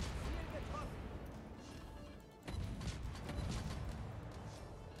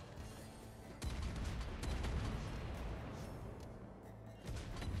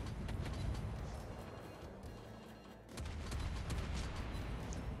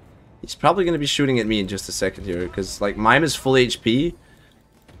 He's probably going to be shooting at me in just a second here, because, like, Mime is full HP,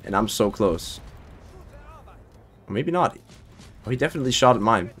 and I'm so close. Or maybe not. Oh, he definitely shot at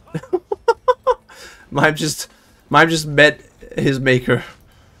Mime. Mime just met his maker.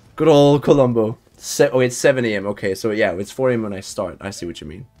 Good old Colombo. Oh, it's 7 AM. Okay, so yeah, it's 4 AM when I start. I see what you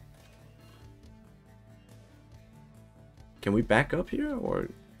mean. Can we back up here, or...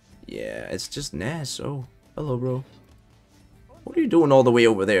 Yeah, it's just Nas. Oh, hello, bro. What are you doing all the way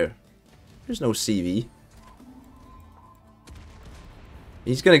over there? There's no CV.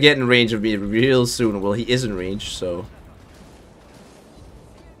 He's gonna get in range of me real soon. Well, he is in range, so...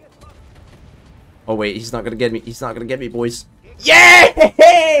 Oh, wait, he's not gonna get me. He's not gonna get me, boys. Yeah!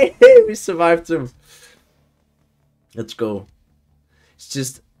 We survived him. Let's go. It's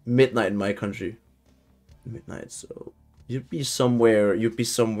just midnight in my country. Midnight, so... You'd be somewhere,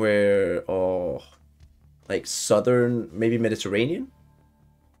 oh... Like southern, maybe Mediterranean?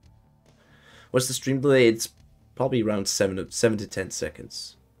 What's the stream delay? It's probably around 7 to 10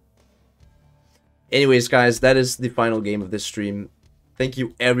 seconds. Anyways, guys, that is the final game of this stream. Thank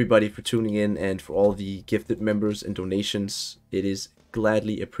you everybody for tuning in and for all the gifted members and donations. It is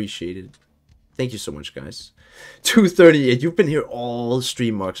gladly appreciated. Thank you so much, guys. 2:38. You've been here all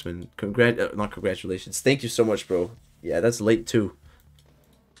stream, Marksman. Not congratulations. Thank you so much, bro. Yeah, that's late too.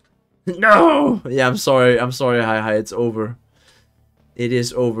 No! Yeah, I'm sorry. I'm sorry, Hi. It's over. It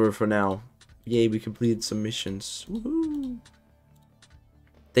is over for now. Yay, we completed some missions. Woohoo!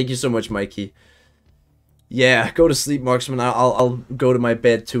 Thank you so much, Mikey. Yeah, go to sleep, Marksman. I'll go to my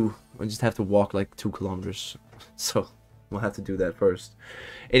bed too. I just have to walk like 2 kilometers. So, we'll have to do that first.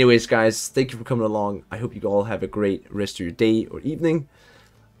 Anyways, guys, thank you for coming along. I hope you all have a great rest of your day or evening.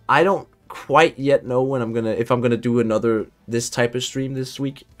 I don't quite yet know when if I'm gonna do another this type of stream this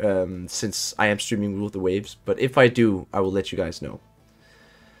week, since I am streaming Rule of the Waves. But if I do, I will let you guys know.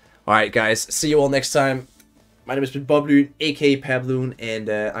 Alright, guys. See you all next time. My name has been Bobloon, aka Pabloon, and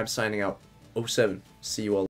I'm signing out. 07. See you all.